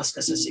lampas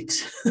ka sa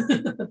 6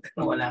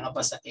 pero wala ka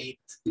pa sa 8.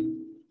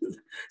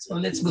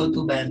 So let's go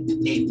to Band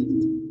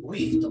 8.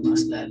 Uy,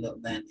 tumaas lalo.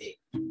 Band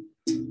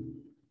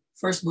 8.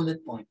 First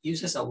bullet point,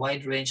 uses a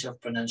wide range of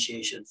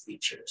pronunciation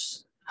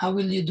features. How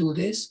will you do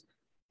this?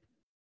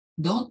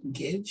 Don't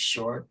give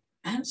short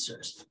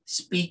answers.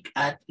 Speak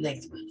at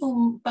length.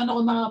 Paano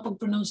ko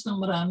makakapag-pronounce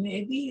ng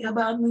marami? Eh di,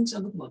 habaan mo yung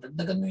sagot mo.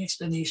 Dagdagan mo yung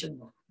explanation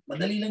mo.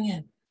 Madali lang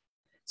yan.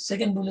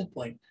 Second bullet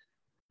point.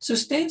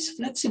 Sustains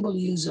flexible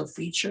use of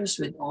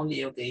features with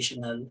only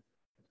occasional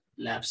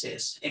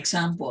lapses.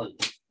 Example,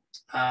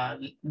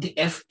 the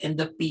F and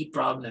the P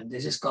problem.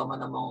 This is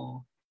common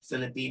among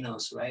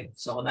Filipinos, right?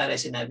 So kunwari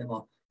sinabi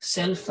mo,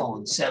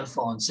 cellphone,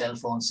 cellphone,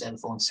 cellphone,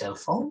 cellphone,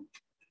 cellphone,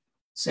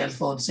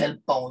 cellphone,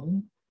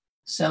 cellphone,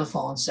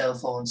 cellphone,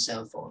 cellphone,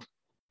 cellphone.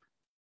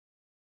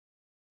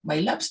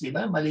 May lapse, di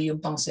ba? Mali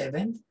yung pang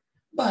 7.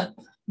 But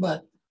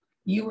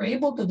you were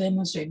able to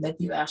demonstrate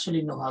that you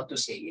actually know how to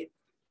say it.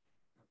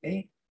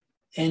 Okay?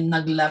 And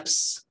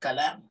naglapse ka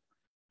lang.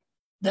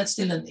 That's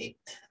still an 8,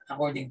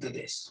 according to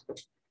this.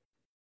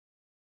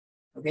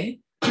 Okay?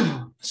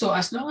 So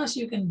as long as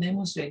you can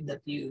demonstrate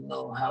that you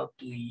know how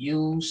to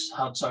use,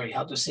 how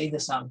to say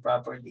the sound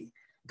properly,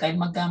 kahit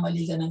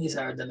magkamali ka ng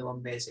isa or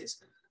dalawang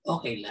beses,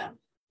 okay lang.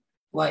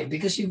 Why?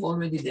 Because you've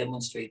already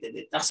demonstrated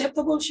it.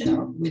 Acceptable siya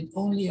with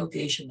only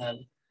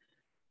occasional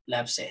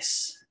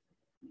lapses.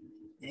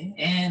 Okay?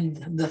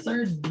 And the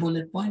third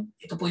bullet point,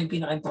 ito po yung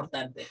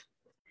pinaka-importante,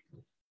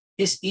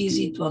 is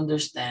easy to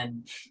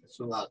understand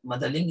throughout.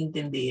 Madaling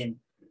intindihin,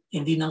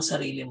 hindi ng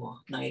sarili mo,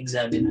 ng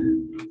examiner.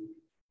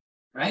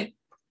 Right?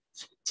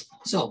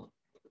 So,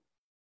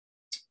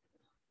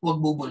 huwag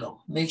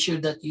bubulong. Make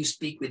sure that you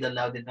speak with a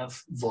loud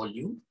enough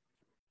volume.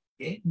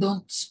 Okay?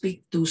 Don't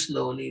speak too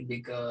slowly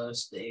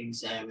because the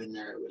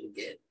examiner will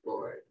get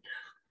bored.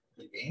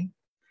 Okay?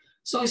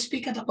 So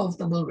speak at a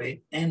comfortable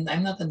rate, and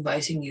I'm not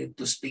advising you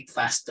to speak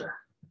faster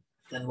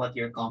than what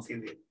you're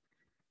comfy with.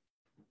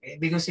 Okay?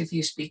 Because if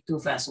you speak too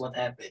fast, what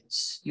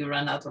happens? You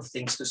run out of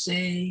things to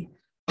say,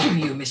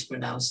 you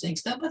mispronounce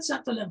things. Dapat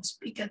sakto lang,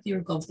 speak at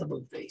your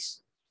comfortable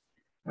pace.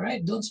 All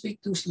right? Don't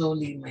speak too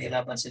slowly,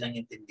 mahirapan silang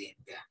intindihin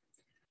ka.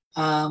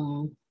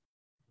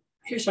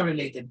 Here's a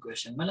related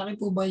question. Malaki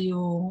po ba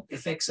yung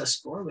effect sa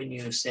score when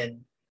you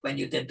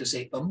tend to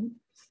say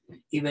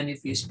even if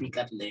you speak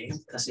at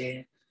length?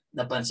 Kasi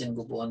napansin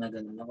ko po na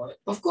ganun ako.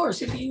 Of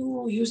course, if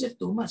you use it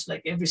too much,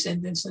 like every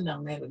sentence na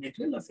lang meron, it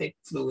will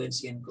affect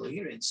fluency and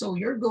coherence. So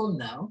your goal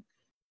now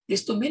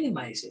is to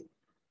minimize it.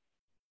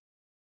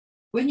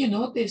 When you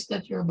notice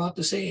that you're about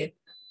to say it,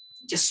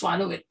 just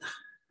swallow it.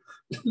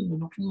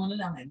 Lunukin mo na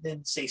lang and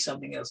then say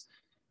something else.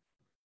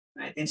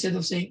 Right? Instead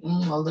of saying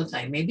all the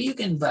time, maybe you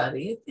can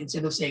vary it.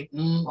 Instead of saying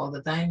all the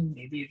time,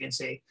 maybe you can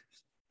say,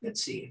 let's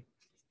see.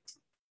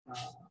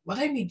 What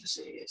I mean to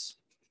say is,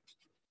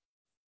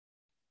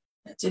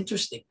 that's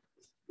interesting.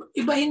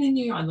 Ibahin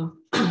niyo yung ano,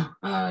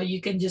 you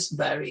can just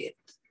vary it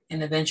and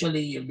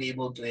eventually you'll be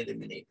able to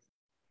eliminate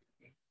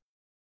it.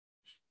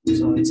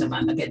 So it's a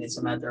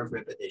matter of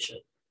repetition.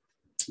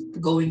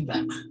 Going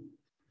back,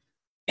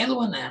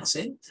 L1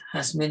 accent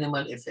has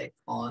minimal effect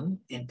on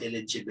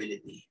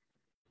intelligibility.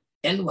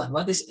 L1,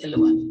 what is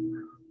L1?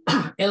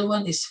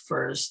 L1 is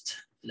first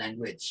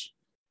language.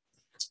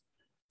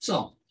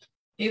 So,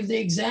 if the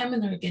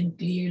examiner can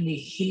clearly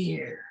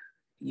hear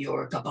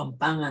your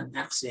Kapampangan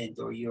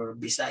accent or your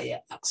Bisaya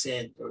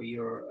accent or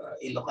your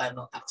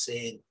Ilocano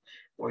accent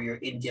or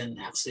your Indian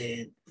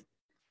accent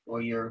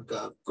or your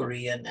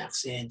Korean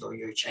accent or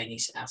your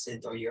Chinese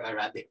accent or your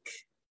Arabic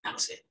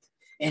accent,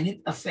 and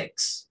it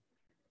affects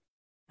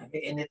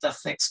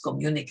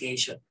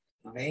communication.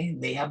 Okay,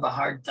 they have a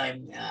hard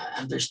time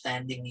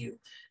understanding you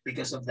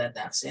because of that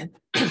accent.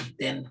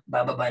 Then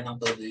bababa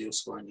ng todo yung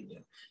score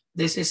ninyo.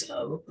 This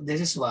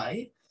is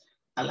why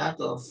a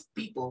lot of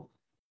people,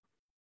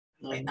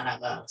 okay,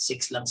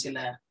 nakaka-6 lang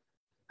sila,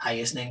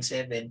 highest na yung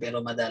 7,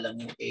 pero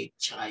madalang yung 8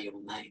 tsaka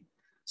yung 9.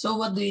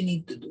 So what do you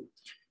need to do?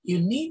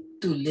 You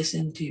need to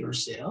listen to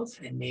yourself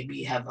and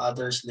maybe have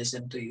others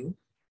listen to you.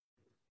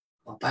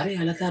 O pare,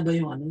 halata ba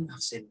yung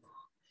accent mo?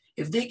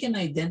 If they can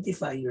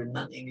identify your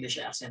non-English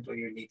accent or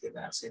your native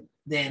accent,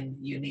 then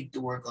you need to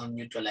work on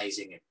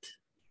neutralizing it.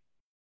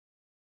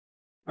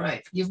 All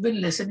right, you've been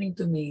listening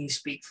to me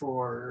speak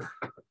for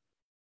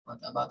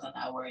about an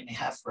hour and a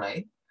half,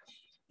 right?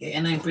 Okay,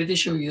 and I'm pretty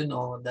sure you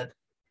know that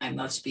I'm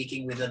not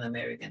speaking with an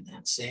American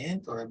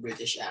accent or a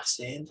British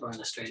accent or an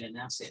Australian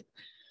accent.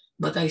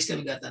 But I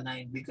still got a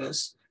 9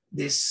 because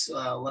this,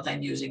 what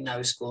I'm using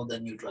now is called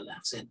a neutral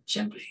accent.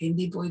 Siyempre,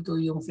 hindi po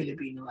ito yung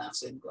Filipino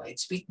accent ko. I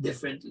speak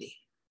differently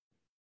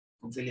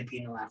kung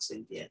Filipino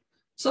accent yan.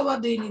 So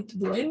what do you need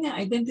to do? Ayun nga,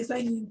 identify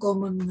yung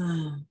common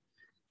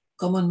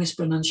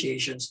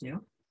mispronunciations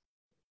nyo.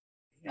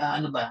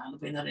 Ano ba? Ano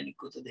pa yung narinig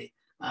ko today?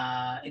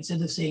 Instead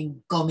of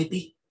saying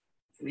committee,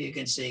 you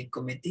can say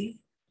committee.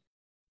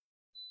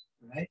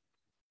 Right?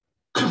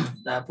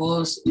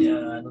 Tapos,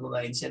 ano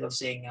ba? Instead of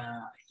saying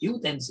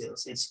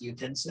utensils, it's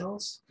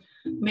utensils.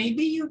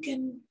 Maybe you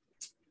can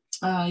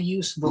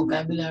use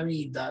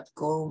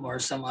vocabulary.com or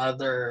some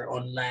other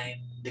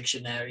online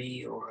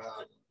dictionary or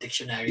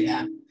dictionary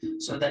app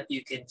so that you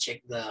can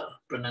check the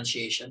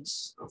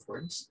pronunciations of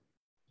words,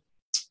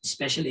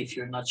 especially if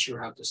you're not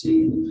sure how to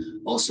say it.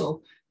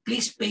 Also,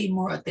 please pay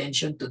more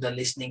attention to the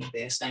listening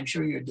test. I'm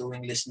sure you're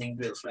doing listening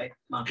drills, right?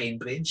 Mga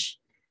Cambridge.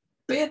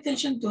 Pay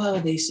attention to how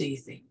they say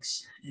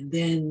things and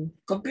then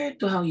compare it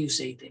to how you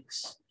say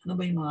things. Ano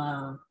ba yung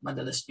mga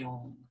madalas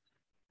yung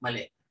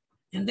mali?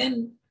 And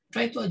then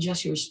try to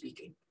adjust your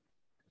speaking.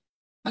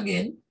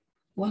 Again,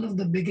 one of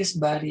the biggest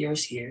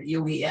barriers here,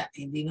 yung hiya.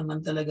 Hindi naman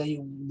talaga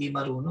yung hindi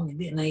marunong.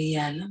 Hindi,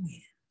 nahiya lang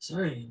eh.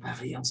 Sorry,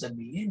 nakayang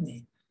sabihin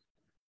eh.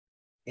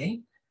 Okay?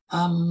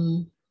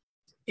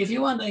 If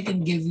you want, I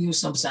can give you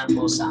some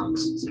sample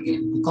sounds. Sige,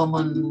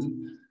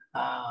 common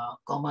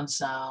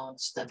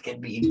sounds that can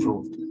be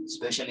improved,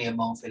 especially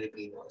among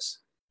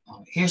Filipinos.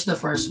 Here's the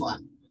first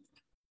one.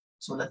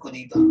 Sulat ko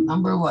dito.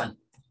 Number 1.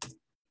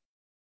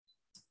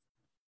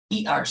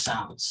 ER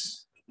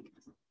sounds.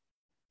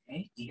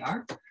 Okay,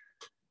 ER.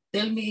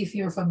 Tell me if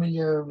you're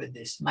familiar with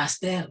this.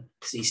 Master,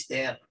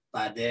 sister,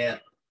 father.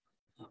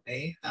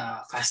 Okay,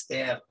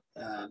 faster,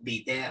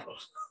 beater.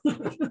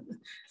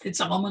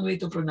 It's a common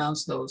way to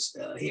pronounce those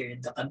here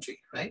in the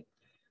country, right?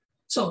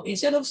 So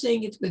instead of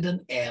saying it with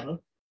an R,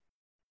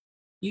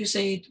 you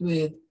say it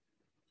with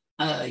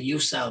U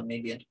sound,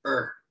 maybe an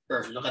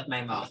Look at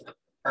my mouth.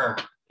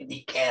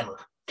 Hindi R.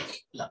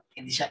 Look,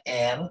 hindi siya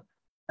R.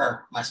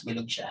 Mas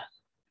bilog siya.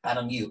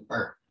 Parang U,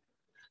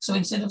 So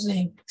instead of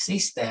saying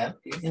sister,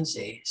 you can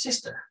say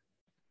sister.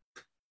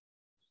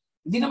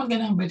 Hindi naman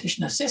ganang British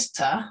na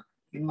sister.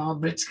 Yung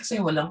mga Brits kasi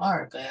walang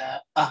R.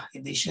 Kaya,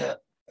 hindi siya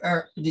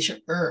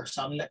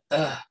sound like,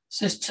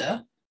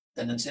 sister.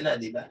 Ganun sila,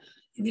 di ba?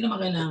 Hindi naman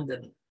kailangan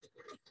ganun.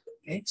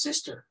 Okay,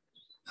 sister.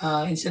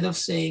 Instead of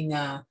saying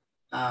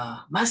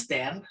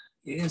master,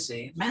 you can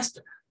say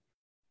master.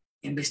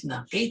 Imbes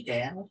na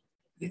cater,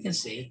 you can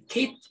say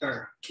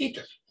cater.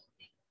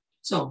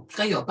 So,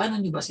 kayo, paano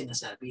nyo ba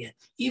sinasabi yan?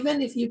 Even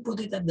if you put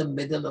it at the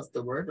middle of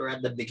the word or at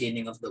the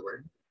beginning of the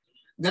word,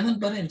 ganun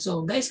pa rin.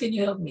 So, guys, can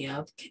you help me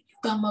out?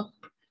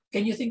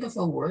 Can you think of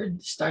a word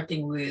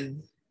starting with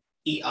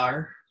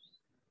ER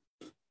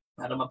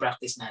para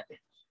ma-practice natin?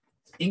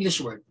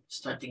 English word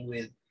starting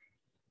with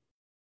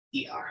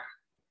ER.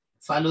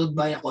 Followed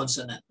by a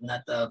consonant,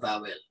 not a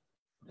vowel.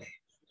 Okay.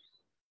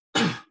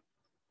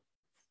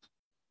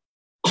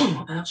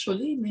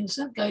 Actually,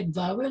 minsan kahit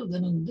vowel,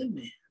 ganun din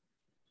eh.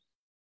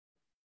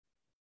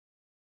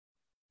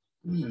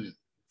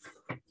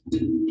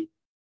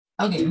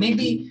 Okay,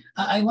 maybe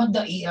I want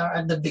the ER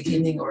at the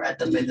beginning or at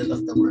the middle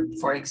of the word.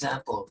 For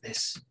example,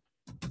 this.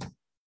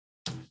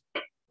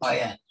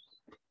 Ayan.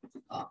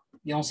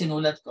 Yung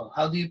sinulat ko,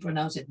 how do you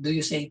pronounce it? Do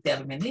you say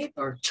terminate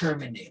or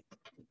terminate?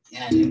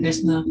 Yan.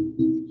 Imbes na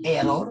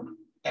error.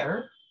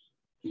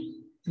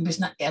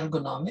 Imbes na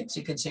ergonomics,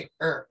 you can say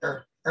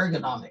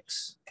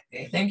ergonomics.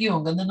 Okay, thank you.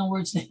 Ang ganda ng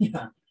words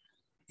ninyo.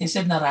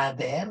 Instead na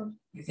rather,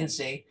 you can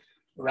say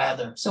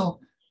rather. So,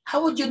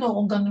 how would you know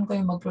kung ganun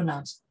kayo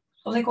mag-pronounce?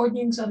 Record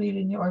niyo yung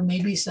sarili niyo or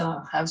maybe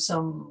have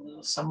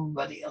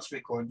somebody else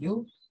record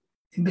you.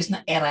 Imbes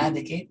na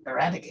eradicate.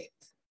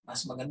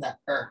 Mas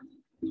maganda,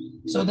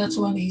 So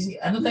that's one easy.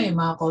 Ano tayo,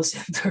 mga call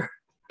center?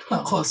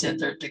 Mga call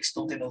center tricks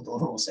itong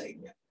tinuturo ko sa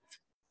inyo.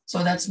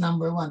 So that's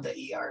number 1, the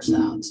ER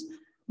sounds.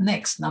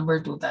 Next, number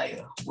 2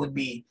 tayo would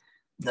be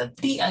the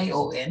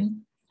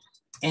TION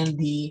and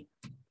the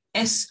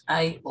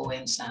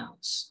SION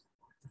sounds.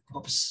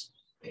 Oops.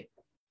 Wait.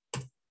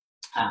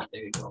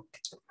 There you go.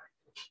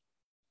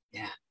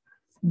 Yeah.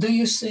 Do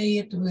you say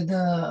it with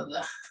a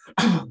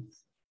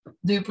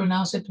do you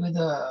pronounce it with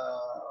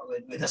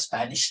a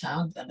Spanish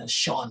sound? Ano,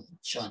 Sean.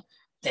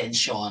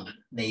 Tension,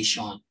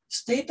 nation.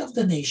 State of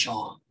the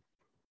nation.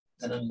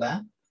 Ganun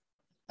ba?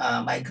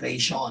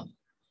 Migration.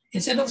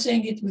 Instead of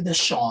saying it with a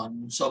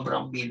Sean,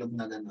 sobrang bilog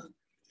na ganun.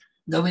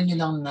 Gawin nyo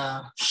lang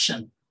na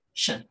shan.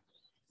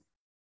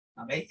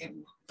 Okay?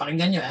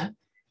 Pakinggan nyo ha.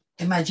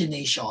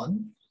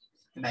 Imagination.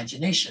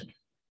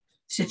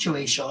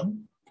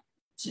 Situation.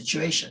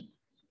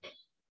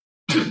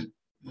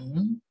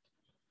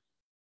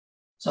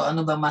 So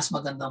ano ba mas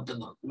magandang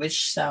tunog?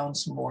 Which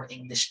sounds more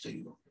English to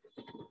you?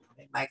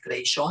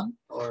 Migration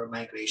or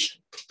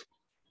migration?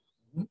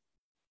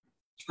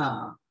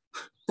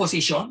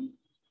 Position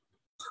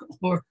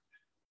or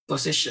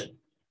position?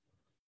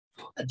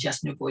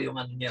 Adjust nyo po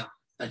yung ano nyo.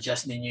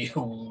 Adjust niyo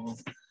yung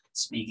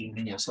speaking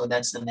ninyo. So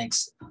that's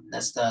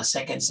the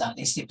second sound,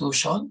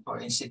 institution or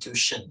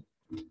institution.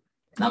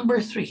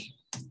 Number 3,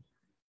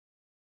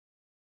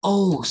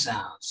 O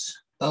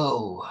sounds.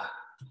 O.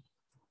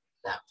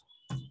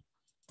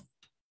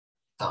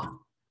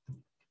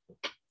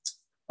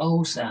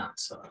 O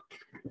sounds. So,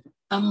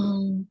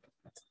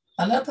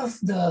 a lot of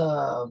the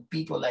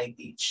people I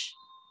teach,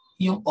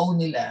 yung O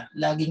nila,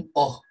 laging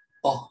O.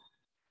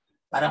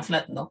 Parang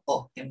flat, no?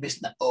 O,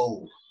 imbes na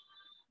O.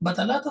 But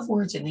a lot of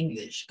words in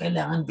English,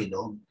 kailangan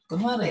bilog.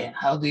 Kunwari,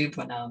 how do you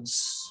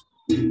pronounce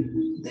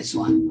this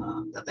one?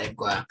 The type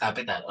ko,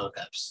 capital, all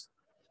caps.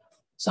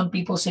 Some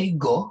people say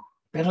go,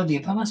 pero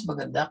di ba mas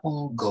maganda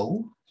kung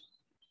go?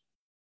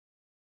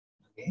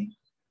 Okay.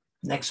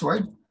 Next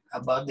word,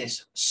 about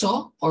this.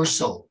 So or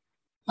so?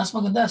 Mas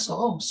maganda,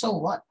 so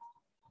what?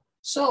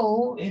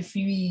 So, if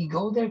we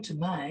go there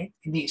tonight,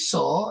 hindi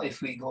so,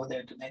 if we go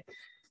there tonight,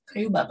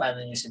 kayo ba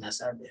paano nyo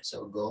sinasabi?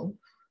 So, go.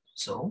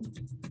 So,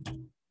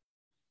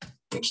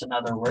 here's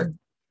another word.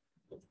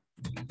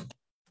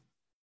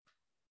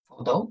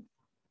 Photo.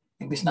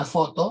 Imbis na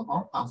photo,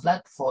 ang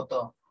flat,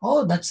 photo.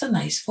 Oh, that's a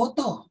nice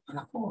photo.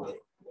 Anak ko,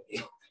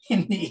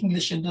 in the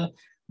English,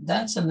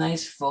 that's a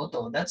nice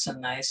photo. That's a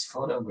nice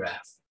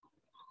photograph.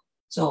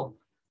 So,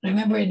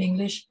 remember in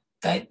English,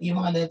 kahit yung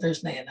mga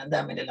letters na yan, ang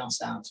dami nilang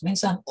sounds.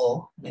 Minsan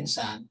O,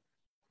 minsan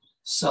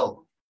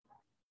so.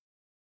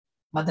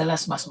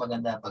 Madalas mas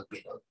maganda pag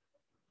bilog.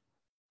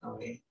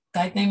 Okay?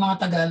 Kahit na yung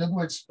mga Tagalog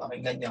words,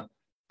 pakinggan nyo.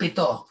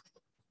 Pito,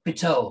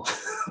 pito.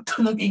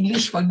 Tunog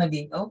English pag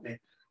naging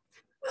okay.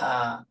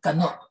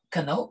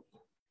 Kano.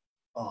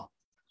 Oh.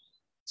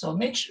 So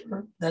make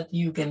sure that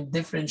you can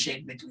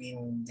differentiate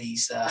between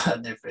these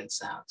different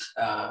sounds.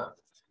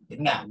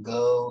 Yun nga,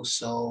 go,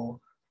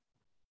 so,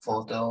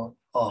 photo,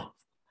 oh.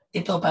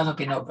 Ito paano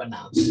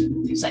pinopronounce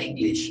sa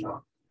English.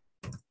 Oh.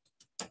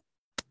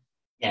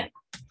 Yan.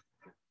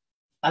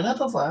 A lot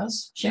of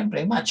us,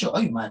 syempre, macho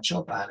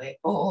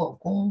pare.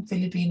 Oo, kung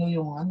Filipino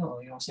yung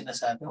yung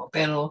sinasabi mo.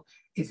 Pero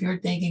if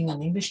you're taking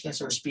an English class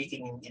or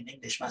speaking in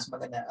English, mas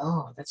maganda,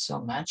 oh, that's so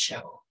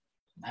macho.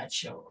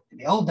 Macho.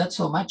 Oh, that's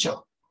so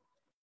macho.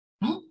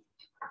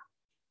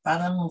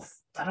 Parang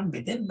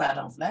bitin,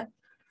 parang flat.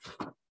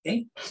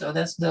 Okay, so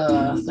that's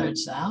the third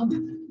sound.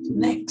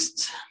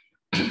 Next.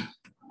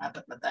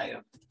 Apat na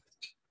tayo.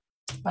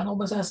 Paano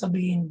ba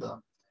sasabihin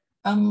to?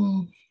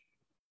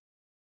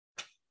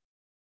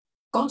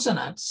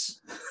 Consonants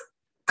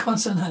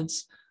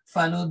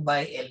followed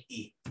by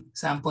LE.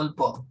 Sample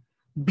po.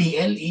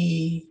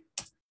 BLE,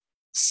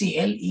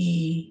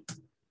 CLE,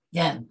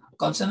 yan.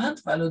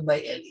 Consonant followed by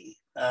LE.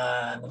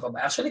 Ano pa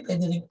ba? Actually,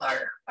 pwede rin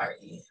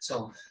RE.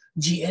 So,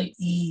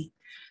 GLE,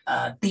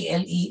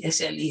 TLE,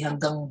 SLE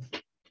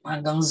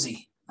hanggang Z.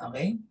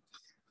 Okay?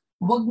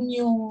 Huwag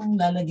niyong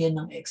lalagyan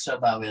ng extra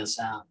vowel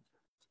sound.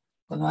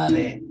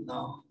 Kunwari,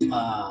 no?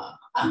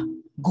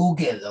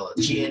 Google,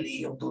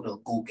 GLE yung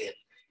tulo, Google.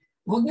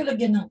 Huwag niyo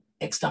lagyan ng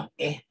extra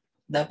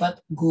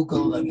Dapat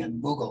Google lang yan.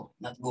 Google,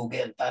 not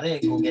Google.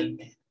 Pare, Google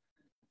me.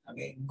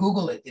 Okay?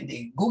 Google it.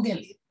 Hindi,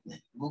 Google it.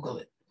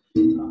 Google it.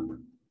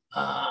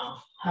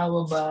 How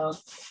about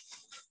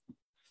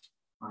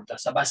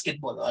sa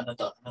basketball, ano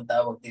to? Anong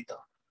tawag dito?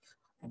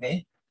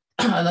 Okay?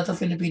 A lot of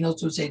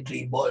Filipinos would say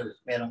dribble.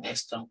 Merong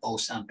extra O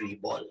sound,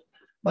 dribble.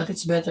 But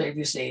it's better if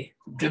you say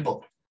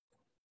dribble.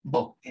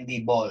 Bo, hindi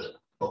ball.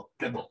 Bo,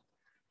 dribble.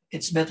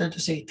 It's better to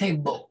say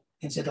table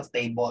instead of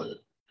table.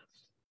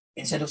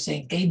 Instead of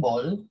saying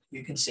cable,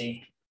 you can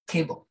say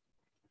cable.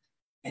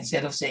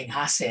 Instead of saying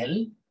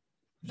hassle,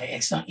 may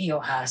extra E o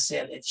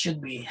hassle, it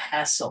should be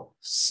hassle.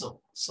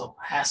 So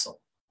hassle.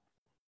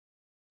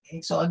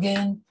 Okay, so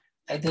again,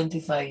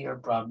 identify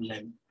your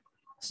problem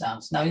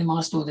sounds. Now, yung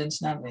mga students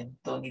namin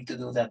don't need to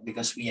do that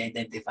because we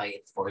identify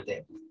it for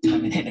them.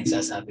 Kami na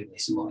nagsasabi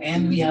mismo.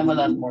 And we have a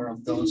lot more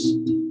of those.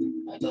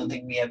 I don't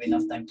think we have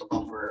enough time to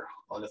cover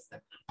all of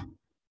them.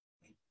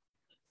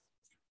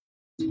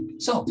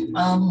 So,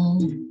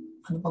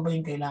 ano pa ba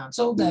yung kailangan?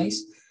 So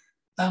guys,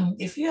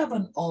 if you have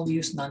an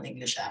obvious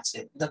non-English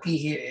accent, the key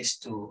here is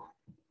to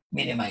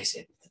minimize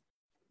it.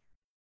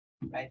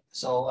 Right?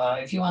 So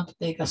if you want to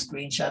take a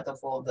screenshot of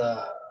all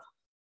the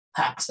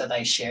hacks that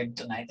I shared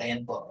tonight,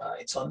 ayan po,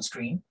 it's on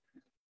screen.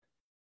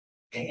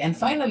 Okay, and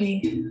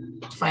finally,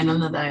 final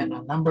na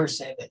tayo, number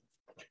 7.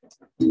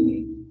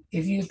 Okay.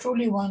 If you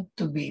truly want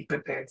to be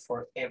prepared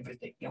for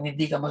everything, yung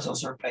hindi ka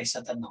maso-surprise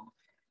sa tanong,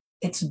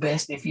 it's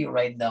best if you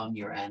write down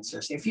your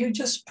answers. If you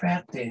just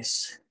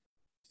practice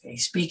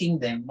speaking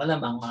them,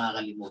 malamang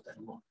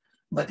makakalimutan mo.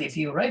 But if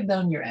you write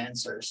down your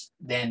answers,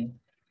 then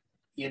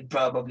you'd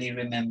probably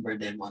remember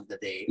them on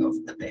the day of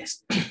the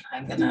test.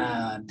 I'm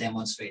gonna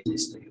demonstrate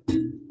this to you.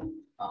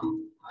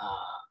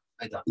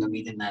 Ito,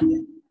 gamitin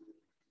natin.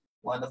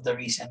 One of the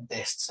recent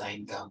tests I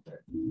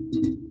encountered.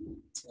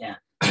 Yeah.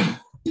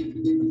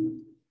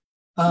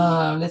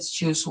 Let's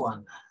choose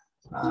one.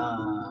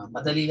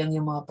 Madali lang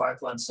yung mga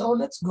part 1. So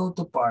let's go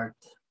to part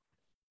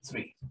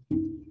 3.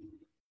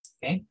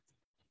 Okay?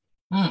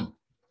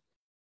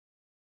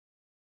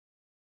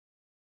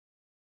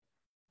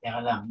 Kaya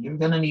lang, you're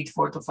gonna need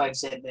 4 to 5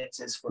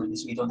 sentences for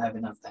this. We don't have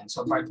enough time.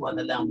 So part 1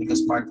 na lang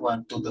because part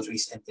 1, 2 to 3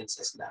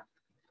 sentences lang.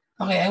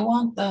 Okay, I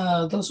want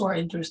those who are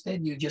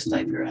interested, you just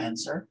type your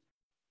answer.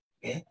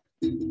 Okay?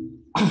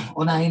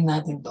 Unahin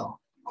natin to.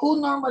 Who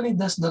normally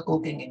does the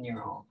cooking in your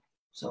home?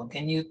 So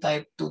can you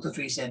type 2 to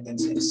 3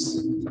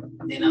 sentences?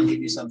 Then I'll give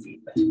you some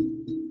feedback.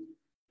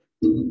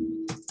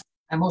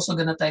 I'm also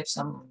gonna type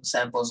some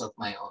samples of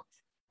my own.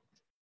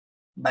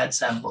 Bad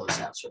samples,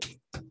 actually.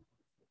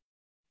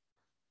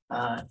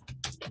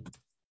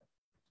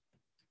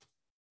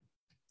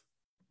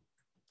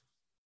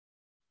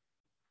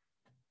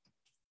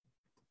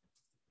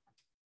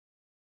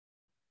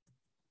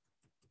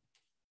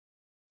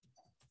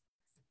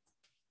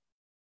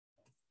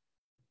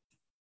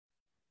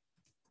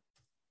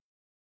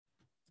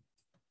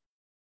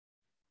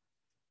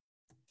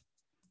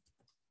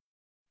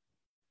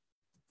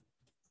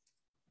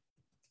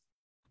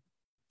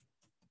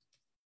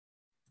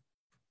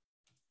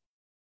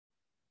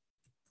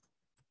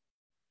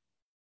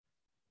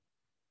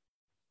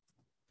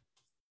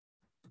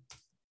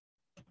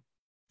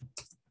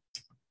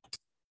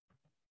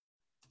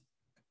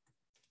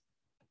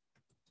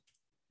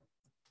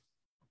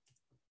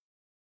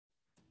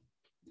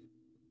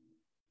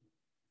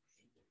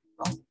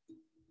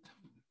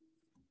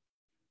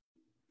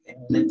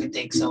 And let me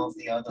take some of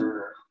the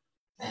other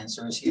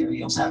answers here.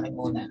 Yung sa akin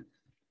muna.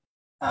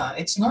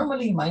 It's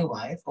normally my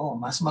wife. Oh,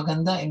 mas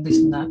maganda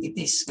imbis na it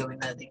is. Gawin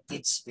natin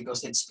it's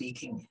because it's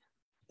speaking.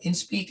 In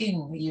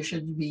speaking, you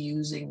should be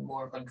using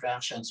more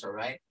contractions, all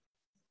right?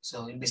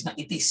 So imbis na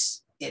it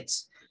is,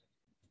 it's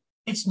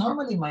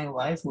normally my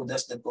wife who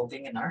does the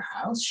cooking in our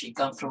house. She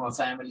comes from a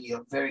family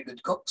of very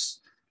good cooks.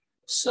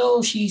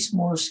 So she's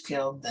more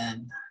skilled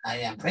than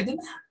I am. Pwede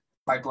na.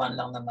 Part 1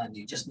 lang naman.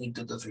 You just need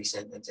 2 to 3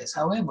 sentences.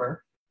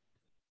 However,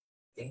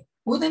 okay,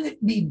 wouldn't it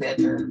be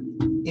better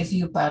if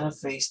you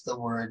paraphrase the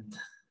word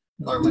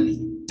normally?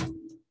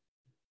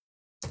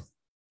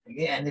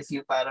 Okay, and if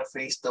you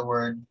paraphrase the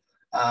word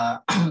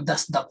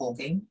does the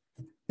cooking,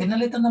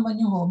 pinalitan naman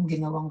yung home,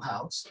 ginawang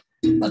house,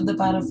 but the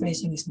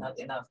paraphrasing is not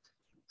enough.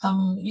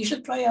 You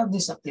should try out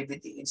this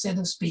activity. Instead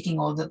of speaking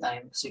all the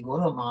time,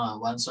 siguro mga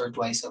once or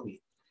twice a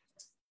week,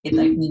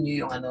 i-type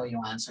ninyo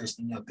yung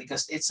answers ninyo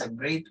because it's a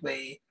great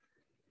way,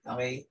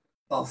 okay,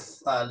 of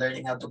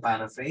learning how to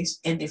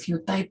paraphrase. And if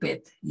you type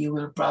it, you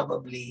will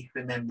probably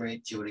remember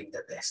it during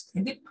the test.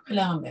 Hindi pa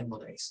kailangan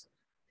memorize.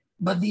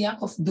 But the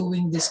act of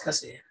doing this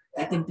kasi,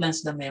 it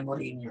implants the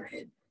memory in your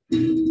head.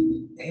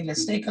 Okay,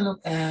 let's take a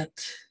look at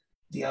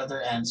the other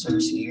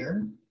answers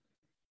here.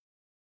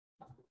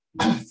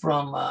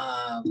 From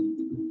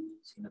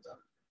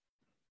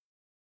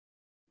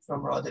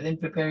from Rodelyn,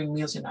 preparing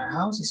meals in our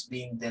house is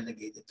being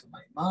delegated to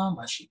my mom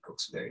as she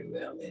cooks very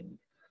well and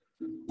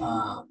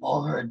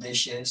all her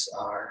dishes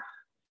are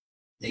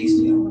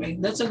tasty.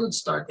 Okay, that's a good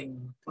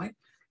starting point.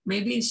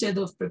 Maybe instead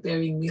of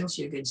preparing meals,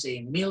 you can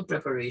say meal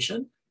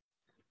preparation,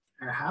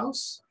 our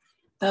house.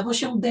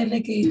 Tapos yung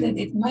delegated,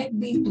 it might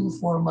be too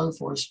formal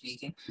for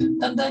speaking.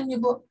 Tandaan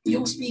niyo po,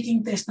 yung speaking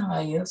test ng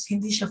IELTS,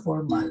 hindi siya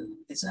formal.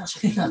 It's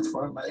actually not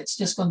formal. It's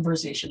just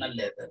conversational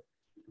level.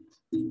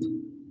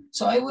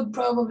 So I would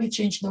probably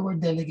change the word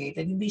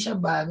delegated. Hindi siya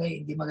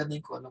bagay, hindi maganda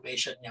yung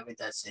connotation niya with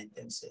that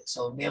sentence.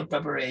 So meal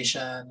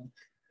preparation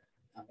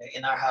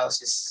in our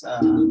house is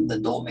the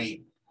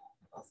domain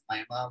of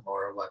my mom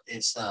or what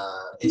is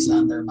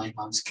under my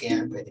mom's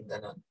care. Pwedeng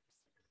ganun.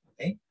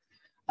 Okay?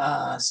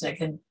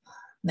 Second,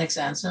 next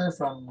answer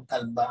from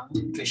Kalbang,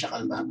 Trisha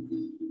Kalbang.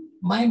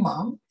 My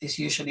mom is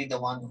usually the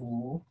one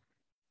who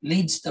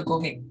leads the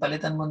cooking.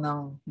 Palitan mo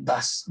ng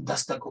does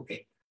the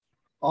cooking.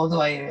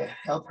 Although I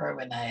help her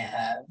when I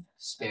have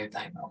spare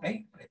time,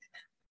 okay?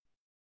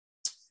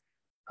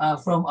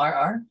 From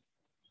RR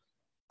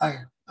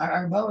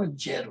ba or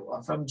Jeru?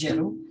 From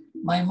Jeru,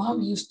 my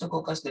mom used to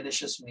cook us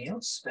delicious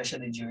meals,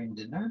 especially during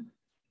dinner.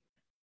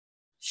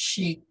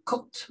 She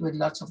cooked with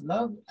lots of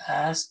love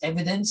as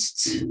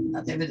evidenced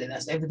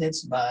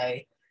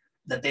by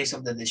the taste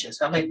of the dishes.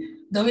 Okay,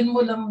 gawin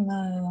mo lang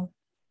na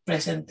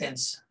present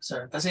tense,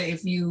 sir. Kasi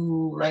if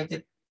you write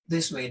it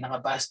this way,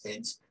 naka-past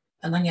tense,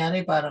 ang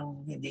nangyari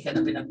parang hindi ka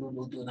na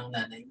pinagluluto ng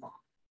nanay mo.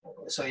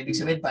 So ibig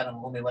sabihin parang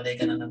umiwalay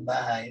ka na ng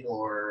bahay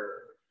or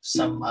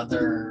some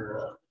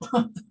other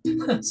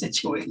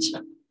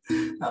situation.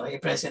 Okay,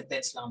 present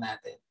tense lang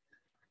natin.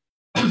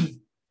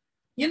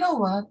 You know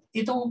what?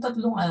 Itong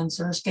tatlong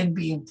answers can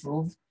be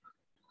improved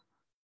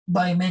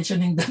by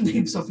mentioning the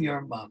names of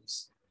your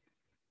moms.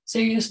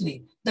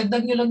 Seriously,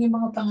 dagdag nyo lang yung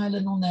mga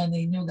pangalan ng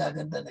nanay nyo,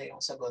 gaganda na yung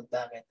sagot.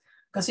 Bakit?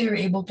 Kasi you're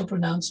able to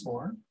pronounce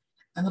more.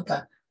 Ano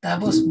pa?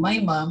 Tapos, my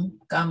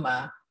mom,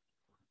 kama,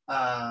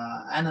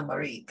 Anna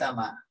Marie,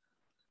 kama.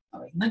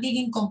 Okay.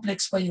 Nagiging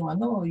complex pa yung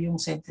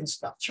yung sentence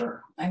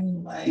structure.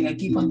 I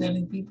keep on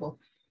telling people,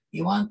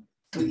 you want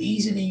to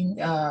easily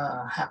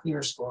hack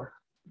your score.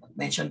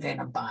 Mention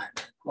kayo ng pangalan.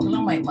 Huwag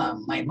lang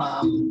my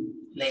mom,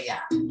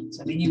 Leia.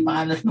 Sabihin niyo yung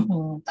pangalan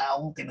ng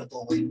taong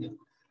tinutukoy niyo.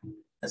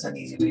 That's an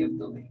easy way of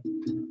doing.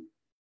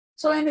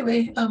 So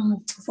anyway,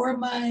 for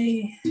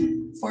my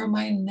for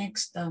my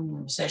next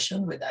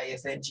session with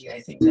IFNG, I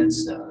think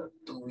that's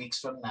 2 weeks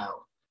from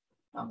now.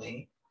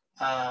 Okay?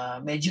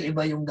 Medyo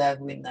iba yung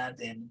gagawin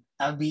natin.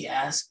 I'll be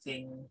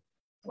asking,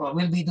 well,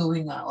 we'll be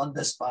doing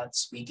on-the-spot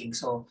speaking.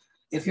 So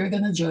if you're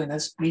gonna join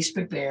us, please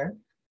prepare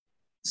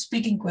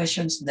speaking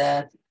questions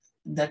that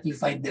you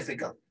find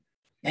difficult.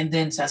 And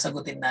then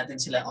sasagutin natin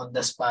sila on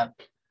the spot.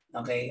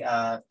 Okay,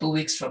 2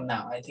 weeks from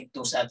now. I think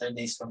 2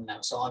 Saturdays from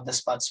now. So on the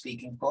spot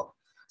speaking po.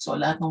 So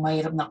lahat ng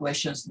mahirap na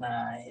questions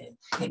na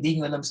hindi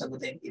nyo alam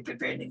sagutin,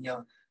 i-prepare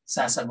ninyo,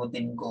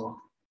 sasagutin ko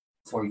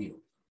for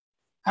you.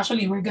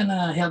 Actually, we're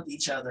gonna help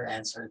each other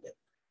answer them.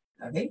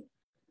 Okay?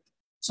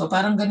 So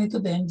parang ganito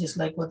din, just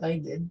like what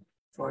I did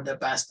for the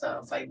past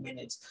 5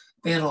 minutes.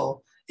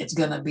 Pero it's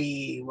gonna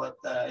be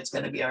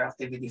our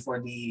activity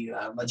for the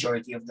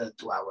majority of the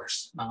 2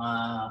 hours.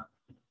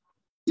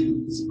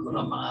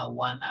 Siguro mga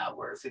 1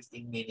 hour,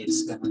 15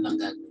 minutes, ganun lang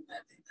gagawin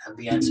natin. I'll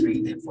be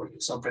answering them for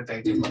you. So prepare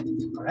your body.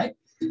 All right?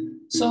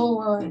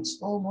 So it's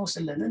almost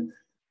 11.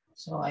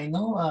 So I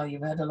know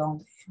you've had a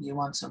long day. You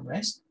want some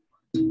rest.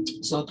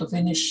 So to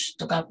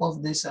cap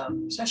off this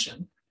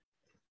session,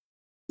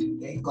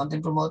 okay,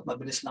 content promote,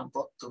 mabilis lang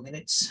po, 2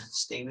 minutes.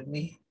 Stay with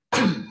me.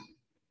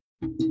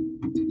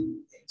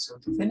 Okay,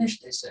 so to finish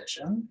this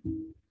session,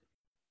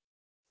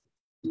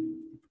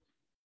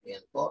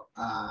 yan po.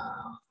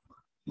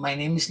 My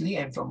name is Lee.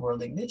 I'm from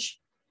World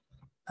English.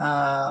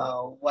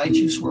 Why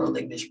choose World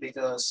English?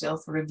 Because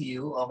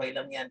self-review, okay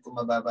lang yan kung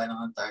mababa lang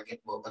ang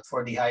target mo. But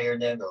for the higher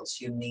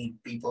levels, you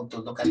need people to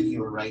look at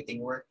your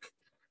writing work,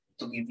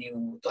 to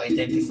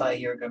identify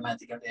your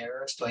grammatical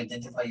errors, to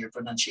identify your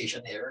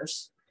pronunciation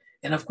errors.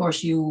 And of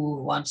course, you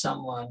want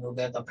someone who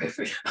got a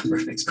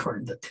perfect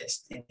score in the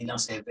test, hindi lang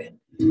 7.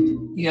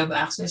 You have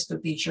access to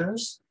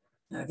teachers.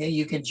 Okay,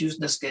 you can choose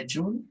the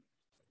schedule.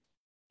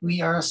 We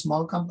are a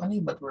small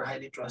company, but we're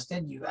highly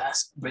trusted. You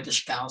ask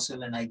British Council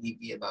and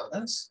IDP about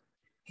us.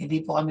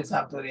 Hindi po kami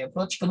factory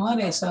approach.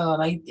 Kunwari sa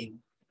writing,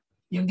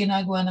 yung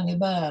ginagawa ng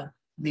iba,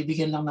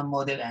 bibigyan lang ng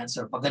model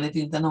answer. Pag ganito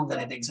yung tanong,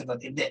 ganito yung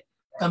sagot. Hindi.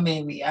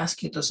 Kami, we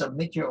ask you to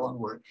submit your own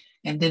work,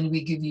 and then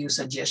we give you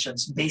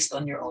suggestions based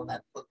on your own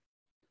output.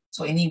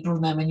 So, ini-improve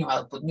namin yung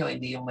output nyo,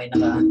 hindi yung may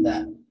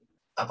nakahanda.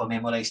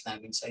 Papa-memorize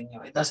namin sa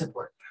inyo. It doesn't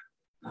work.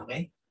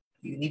 Okay?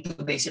 You need to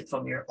base it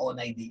from your own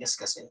ideas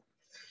kasi.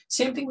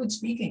 Same thing with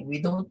speaking.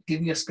 We don't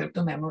give you a script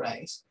to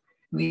memorize.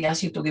 We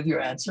ask you to give your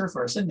answer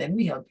first, and then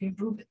we help you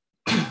improve it.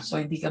 So,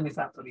 hindi kami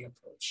factory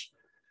approach.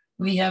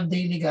 We have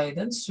daily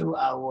guidance through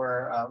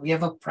we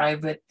have a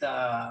private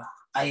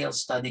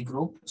Ielts study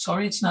group.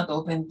 Sorry, it's not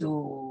open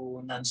to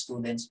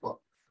non-students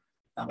po.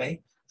 Okay?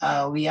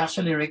 We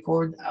actually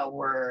record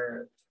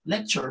our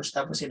lectures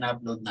tapos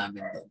in-upload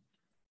namin doon.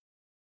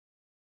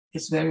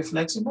 It's very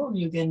flexible.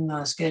 You can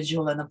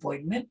schedule an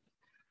appointment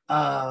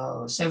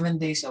 7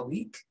 days a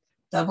week.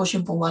 Tapos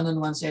yung pong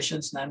one-on-one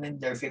sessions namin,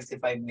 they're 55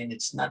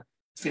 minutes, not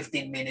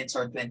 15 minutes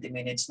or 20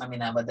 minutes na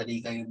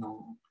minamadali kayo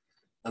nung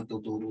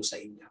nagtuturo sa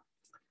inyo.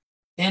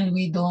 And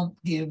we don't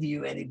give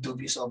you any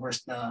dubious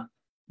offers na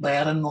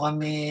bayaran mo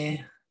kami,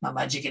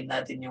 mamagicin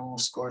natin yung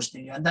scores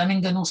ninyo. Ang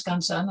daming ganong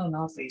scam sa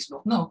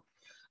Facebook. No.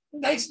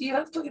 Guys, you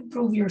have to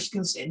improve your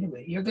skills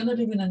anyway. You're gonna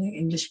live in an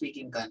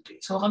English-speaking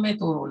country. So kami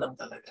turo lang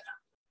talaga.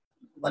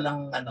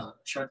 Walang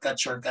shortcut,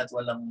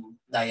 walang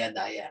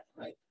daya-daya.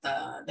 Right?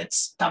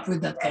 Let's stop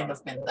with that kind of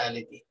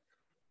mentality.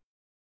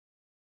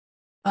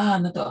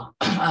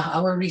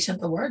 Our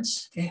recent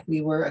awards. Okay,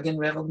 we were again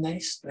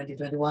recognized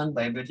 2021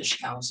 by British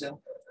Council.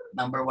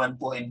 Number 1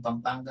 po in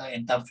Pampanga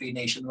and top 3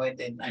 nationwide.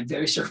 And I'm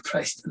very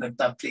surprised na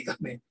nag-top 3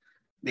 kami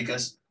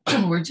because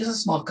we're just a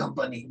small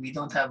company. We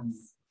don't have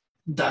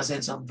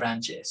dozens of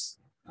branches.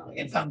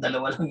 In fact, 2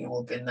 lang yung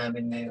open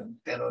namin ngayon.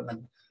 Pero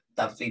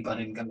nag-top 3 pa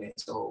rin kami.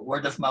 So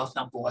word of mouth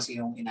lang po kasi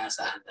yung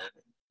inaasahan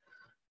namin.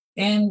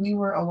 And we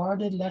were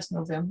awarded last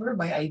November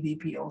by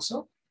IDP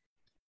also.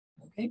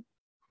 Okay.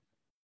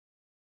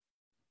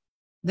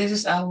 This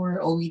is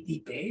our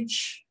OET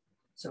page.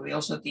 So we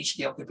also teach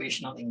the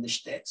occupational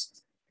English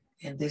text.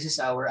 And this is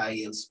our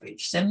IELTS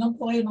page. Send lang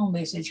po kayo ng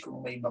message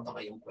kung may iba pa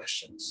kayong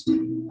questions.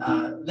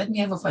 Let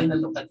me have a final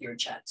look at your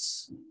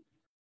chats.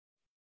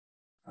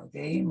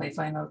 Okay, my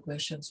final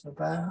questions pa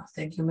ba?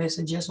 Thank you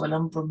messages.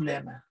 Walang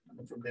problema.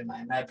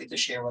 I'm happy to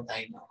share what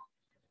I know.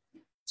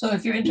 So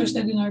if you're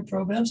interested in our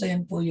programs,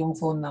 ayan po yung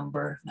phone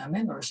number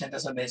namin or send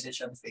us a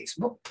message on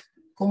Facebook.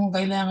 Kung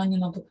kailangan nyo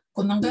na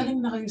kung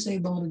nanggaling na kayo sa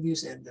ibang review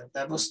center,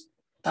 tapos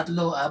 3,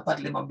 4,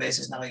 5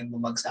 beses na kayong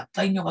bumagsak,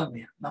 try nyo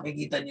kami.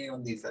 Makikita nyo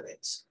yung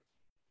difference.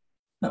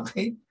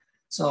 Okay?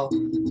 So,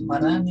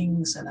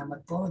 maraming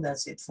salamat po.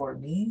 That's it for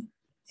me.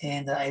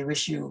 And I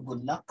wish you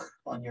good luck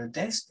on your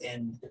test.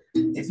 And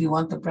if you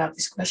want to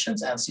practice questions,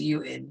 I'll see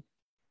you in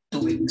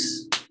 2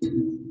 weeks.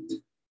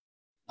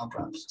 No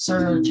problems.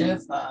 Sir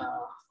Jeff,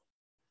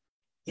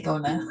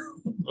 ikaw na.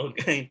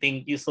 Okay,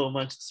 thank you so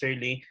much, Sir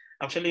Lee.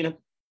 Actually,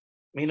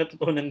 may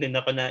natutunan din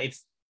ako na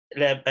it's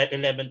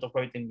 11 to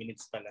 14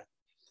 minutes pala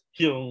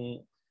yung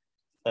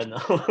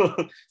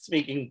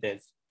speaking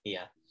test.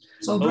 Yeah.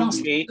 Sobrang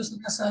strict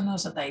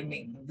sa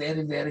timing.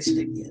 Very, very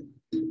strict yan.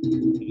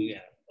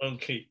 Yeah.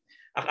 Okay.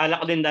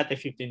 Akala ko din dati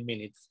 15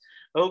 minutes.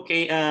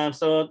 Okay,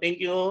 so thank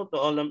you to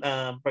all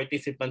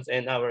participants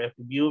and our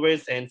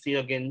viewers, and see you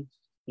again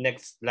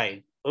next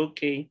slide.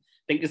 Okay,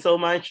 thank you so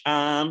much,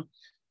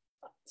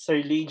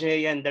 Sir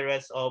Lijay and the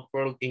rest of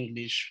World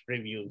English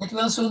Review. Get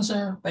well soon,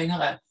 sir. Pahinga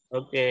ka.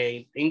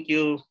 Okay, thank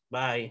you.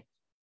 Bye.